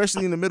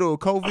 especially in the middle of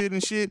COVID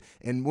and shit,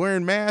 and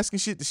wearing masks and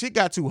shit, the shit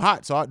got too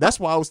hot. So that's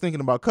why I was thinking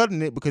about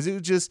cutting it, because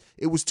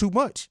it was too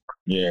much.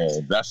 Yeah,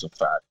 that's a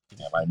fact.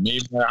 Yeah, like me,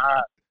 man,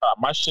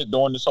 my shit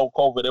during this whole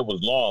COVID, it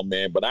was long,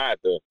 man. But I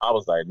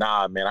was like,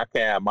 nah, man, I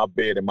can't have my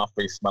beard and my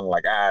face smelling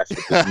like ass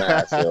with this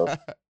mask.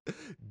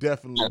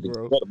 Definitely,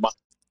 bro.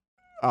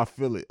 I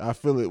feel it.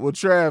 Well,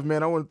 Trav,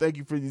 man, I want to thank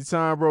you for your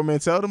time, bro. Man,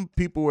 tell them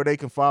people where they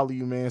can follow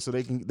you, man, so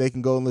they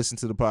can go and listen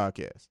to the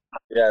podcast.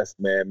 Yes,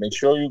 man. Make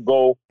sure you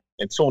go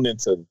and tune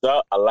into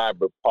the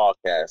Elaborate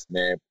Podcast,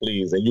 man,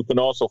 please. And you can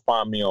also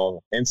find me on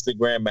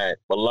Instagram at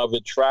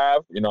Beloved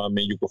Trav. You know what I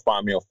mean? You can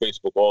find me on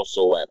Facebook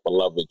also at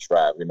Beloved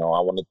Trav. You know, I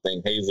want to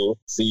thank Hazel,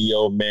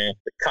 CEO, man,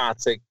 the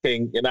content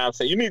king. You know what I'm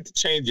saying? You need to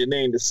change your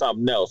name to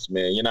something else,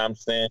 man. You know what I'm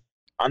saying?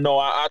 I know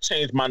I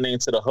changed my name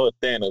to the Hood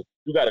Thanos.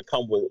 You got to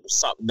come with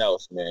something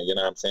else, man. You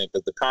know what I'm saying?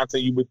 Because the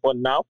content you be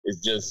putting out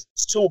is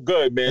it's too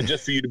good, man,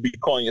 just for you to be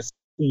calling yourself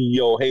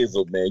CEO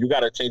Hazel, man. You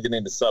got to change your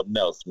name to something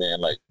else,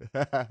 man. Like,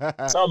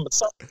 something,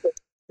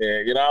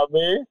 man, you know what I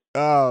mean?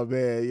 Oh,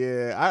 man,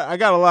 yeah. I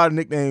got a lot of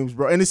nicknames,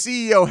 bro. And the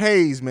CEO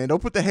Hayes, man.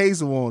 Don't put the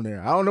Hazel on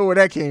there. I don't know where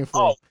that came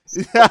from.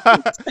 CEO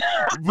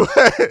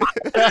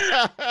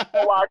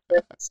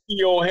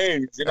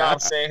Hayes, you know what I'm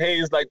saying?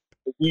 Hayes, like,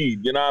 weed,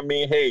 you know what I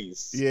mean?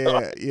 Hayes.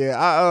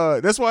 Yeah.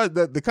 That's why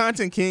the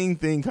content king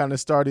thing kind of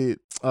started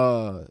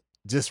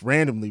just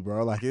randomly,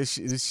 bro. Like this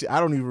shit, I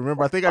don't even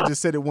remember. I think I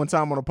just said it one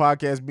time on a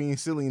podcast being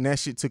silly, and that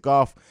shit took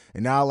off.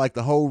 And now like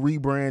the whole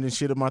rebrand and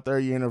shit of my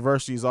 30th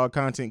anniversary is all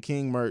Content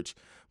King merch.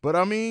 But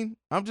I mean,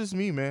 I'm just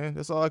me, man.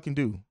 That's all I can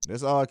do.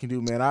 That's all I can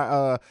do, man.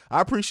 I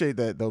appreciate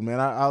that though, man.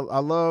 I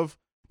love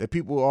that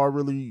people are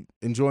really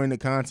enjoying the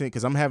content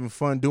because I'm having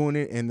fun doing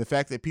it, and the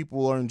fact that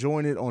people are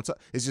enjoying it on top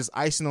is just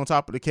icing on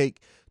top of the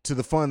cake to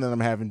the fun that I'm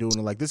having doing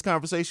it. Like this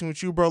conversation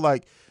with you, bro.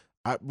 Like,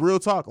 real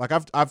talk. Like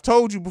I've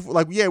told you before.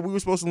 Like, yeah, we were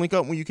supposed to link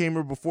up when you came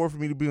here before for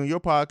me to be on your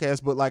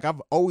podcast, but like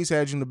I've always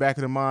had you in the back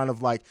of the mind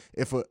of like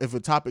if a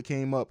topic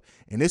came up,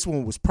 and this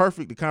one was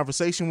perfect. The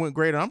conversation went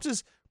great. And I'm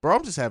just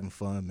having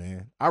fun,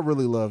 man. I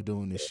really love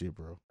doing this shit,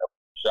 bro.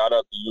 Shout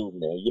out to you,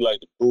 man. You like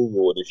the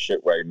guru of this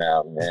shit right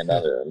now, man.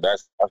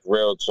 That's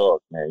real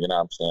talk, man. You know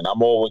what I'm saying?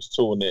 I'm always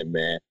tuning in,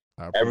 man.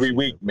 Every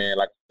week, man.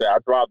 Like I said, I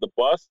drive the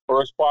bus.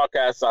 First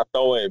podcast I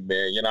throw in,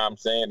 man. You know what I'm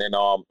saying? And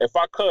if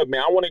I could,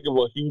 man, I want to give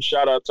a huge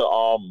shout out to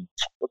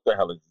what the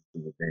hell is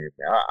his name,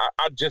 man?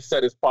 I just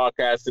said his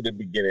podcast at the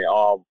beginning.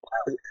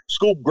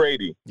 Scoop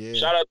Grady. Yeah.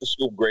 Shout out to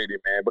Scoop Grady,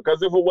 man.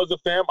 Because if it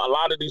wasn't for him, a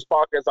lot of these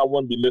podcasts I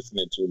wouldn't be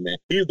listening to, man.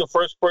 He's the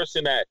first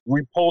person that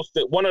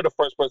reposted, one of the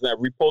first person that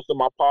reposted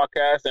my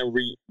podcast and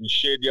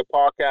shared your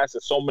podcast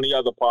and so many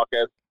other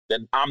podcasts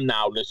that I'm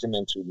now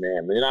listening to,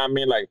 man. You know what I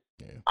mean? Like,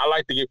 yeah. I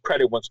like to give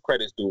credit when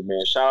credit's due,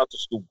 man. Shout out to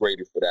Scoop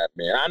Grady for that,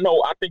 man. I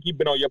think he's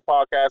been on your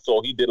podcast,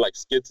 or he did like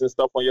skits and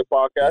stuff on your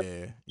podcast.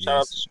 Yeah. Shout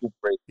out to Scoop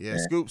Grady. Yeah,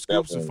 man.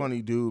 Scoop's a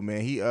funny dude, man.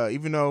 He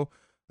even though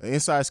the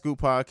Inside Scoop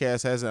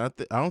podcast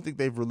hasn't, I don't think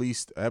they've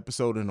released an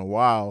episode in a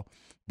while,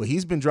 but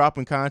he's been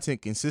dropping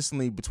content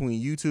consistently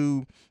between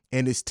YouTube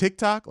and his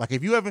TikTok. Like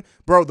if you haven't,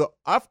 bro,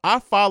 I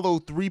follow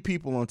 3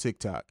 people on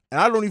TikTok, and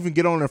I don't even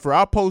get on there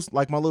I'll post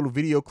like my little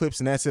video clips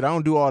and that's it. I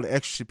don't do all the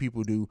extra shit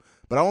people do,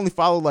 but I only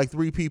follow like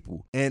 3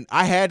 people. And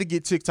I had to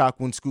get TikTok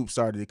when Scoop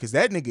started it because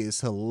that nigga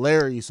is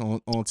hilarious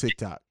on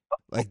TikTok.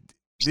 Like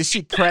this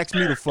shit cracks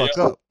me the fuck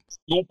up.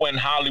 Scoop in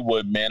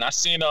Hollywood, man. I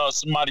seen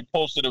somebody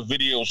posted a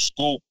video of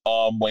Scoop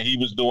when he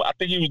was doing, I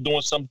think he was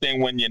doing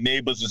something when your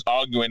neighbors is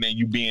arguing and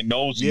you being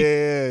nosy.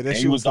 Yeah, that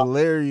shit was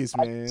hilarious,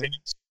 man.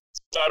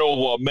 Got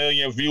over 1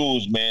 million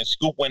views, man.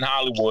 Scoop went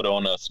Hollywood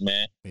on us,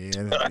 man.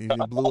 Yeah, he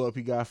blew up.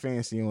 He got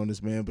fancy on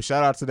us, man. But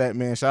shout out to that,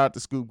 man. Shout out to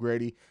Scoop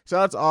Grady.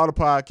 Shout out to all the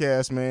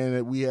podcasts, man,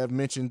 that we have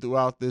mentioned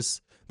throughout this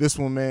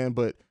one, man.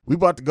 But we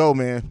about to go,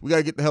 man. We got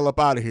to get the hell up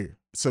out of here.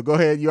 So go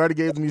ahead. You already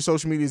gave them your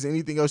social medias.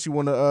 Anything else you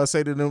want to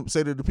say to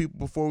the people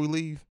before we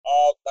leave?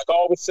 Like I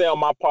always say on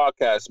my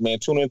podcast, man,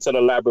 tune into the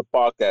Elaborate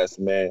Podcast,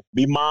 man.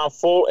 Be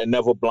mindful and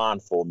never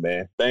blindfold,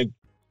 man. Thank you.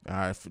 All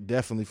right,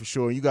 definitely, for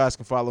sure. You guys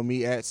can follow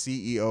me at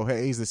CEO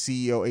Haize, the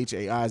CEO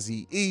Haize.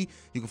 You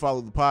can follow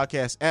the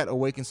podcast at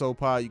Awaken Soul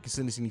Pod. You can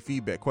send us any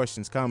feedback,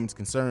 questions, comments,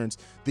 concerns,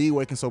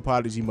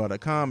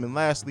 theawakensouLpod@gmail.com. And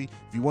lastly,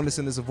 if you want to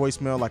send us a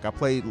voicemail like I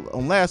played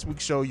on last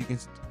week's show, you can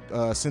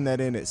send that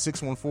in at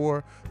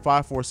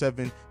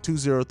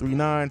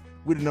 614-547-2039.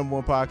 We're the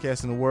 #1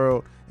 podcast in the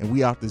world, and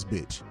we out this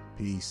bitch.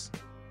 Peace.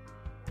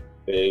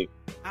 Hey.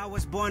 I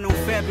was born on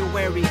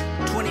February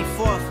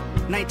 24th,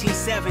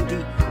 1970.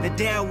 The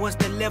day I was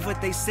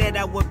delivered, they said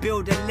I would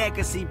build a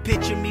legacy.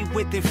 Picture me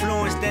with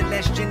influence that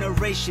lasts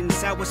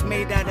generations. I was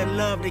made out of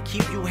love to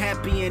keep you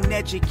happy and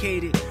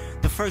educated.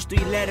 The first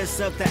 3 letters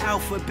of the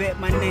alphabet,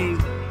 my name.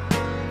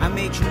 I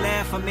made you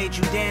laugh, I made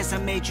you dance, I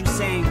made you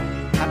sing.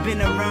 I've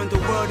been around the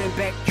world and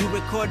back. You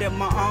recorded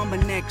my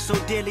almanac so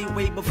dearly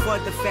way before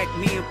the fact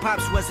me and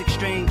Pops was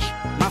exchanged.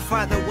 My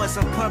father was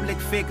a public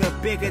figure,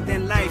 bigger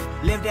than life.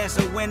 Lived as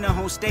a winner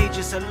on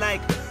stages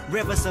alike.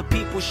 Rivers of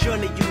people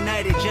surely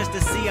united just to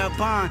see our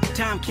bond.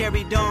 Time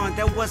carried on,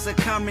 that was a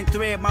common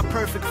thread. My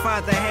perfect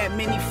father had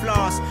many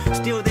flaws.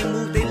 Still they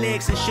moved their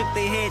legs and shook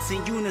their heads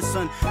in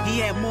unison. He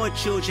had more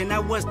children, I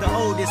was the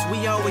oldest.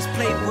 We always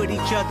played with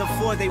each other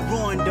before they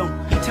ruined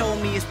them. He told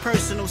me his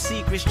personal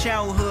secrets,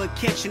 childhood,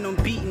 catching them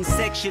beaten,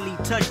 sexually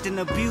touched and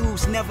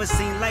abused. Never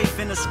seen life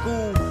in a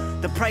school.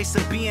 The price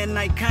of being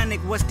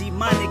iconic was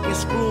demonic and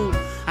screwed.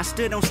 I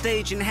stood on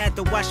stage and had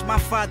to watch my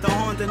father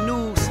on the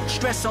news.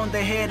 Stress on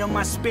the head of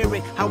my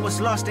spirit, I was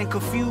lost and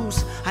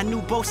confused. I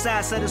knew both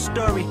sides of the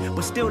story,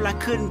 but still I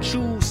couldn't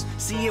choose.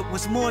 See, it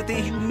was more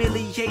than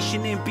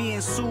humiliation and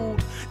being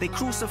sued. They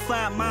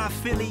crucified my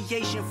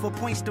affiliation for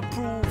points to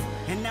prove.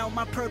 And now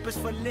my purpose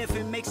for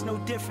living makes no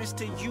difference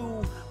to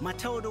you. My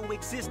total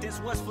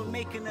existence was for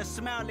making a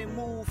smile and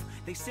move.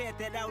 They said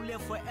that I'll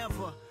live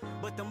forever,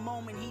 but the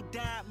moment he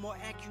died, more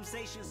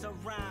accusations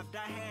arrived.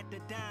 I had to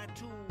die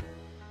too.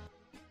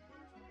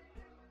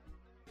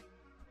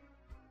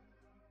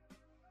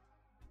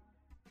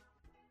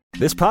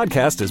 This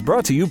podcast is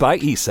brought to you by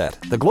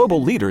ESET, the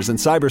global leaders in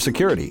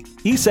cybersecurity.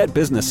 ESET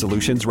business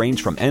solutions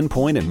range from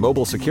endpoint and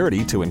mobile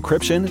security to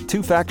encryption,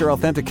 two-factor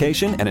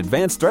authentication, and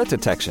advanced threat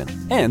detection.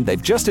 And they've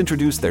just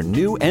introduced their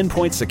new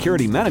endpoint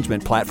security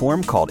management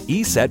platform called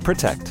ESET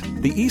Protect.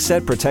 The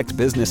ESET Protect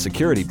Business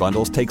Security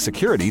Bundles take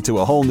security to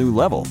a whole new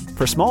level.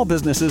 For small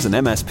businesses and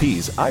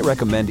MSPs, I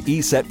recommend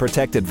ESET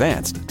Protect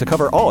Advanced to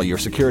cover all your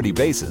security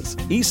bases.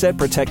 ESET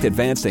Protect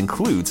Advanced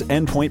includes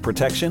endpoint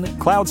protection,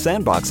 cloud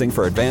sandboxing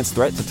for advanced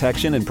threat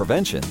detection and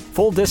prevention,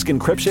 full disk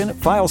encryption,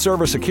 file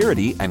server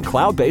security, and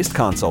cloud-based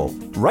console.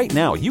 Right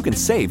now, you can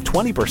save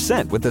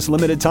 20% with this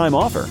limited time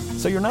offer.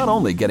 So you're not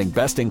only getting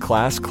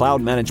best-in-class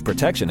cloud-managed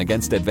protection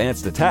against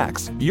advanced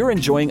attacks, you're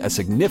enjoying a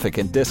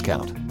significant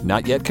discount.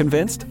 Not yet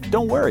convinced?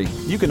 Don't worry.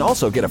 You can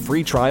also get a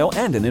free trial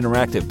and an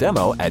interactive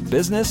demo at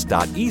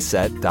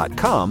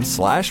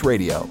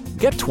business.eset.com/radio.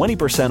 Get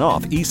 20%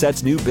 off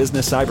ESET's new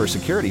business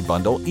cybersecurity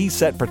bundle,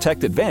 ESET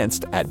Protect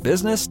Advanced, at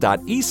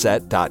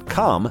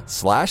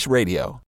business.eset.com/radio.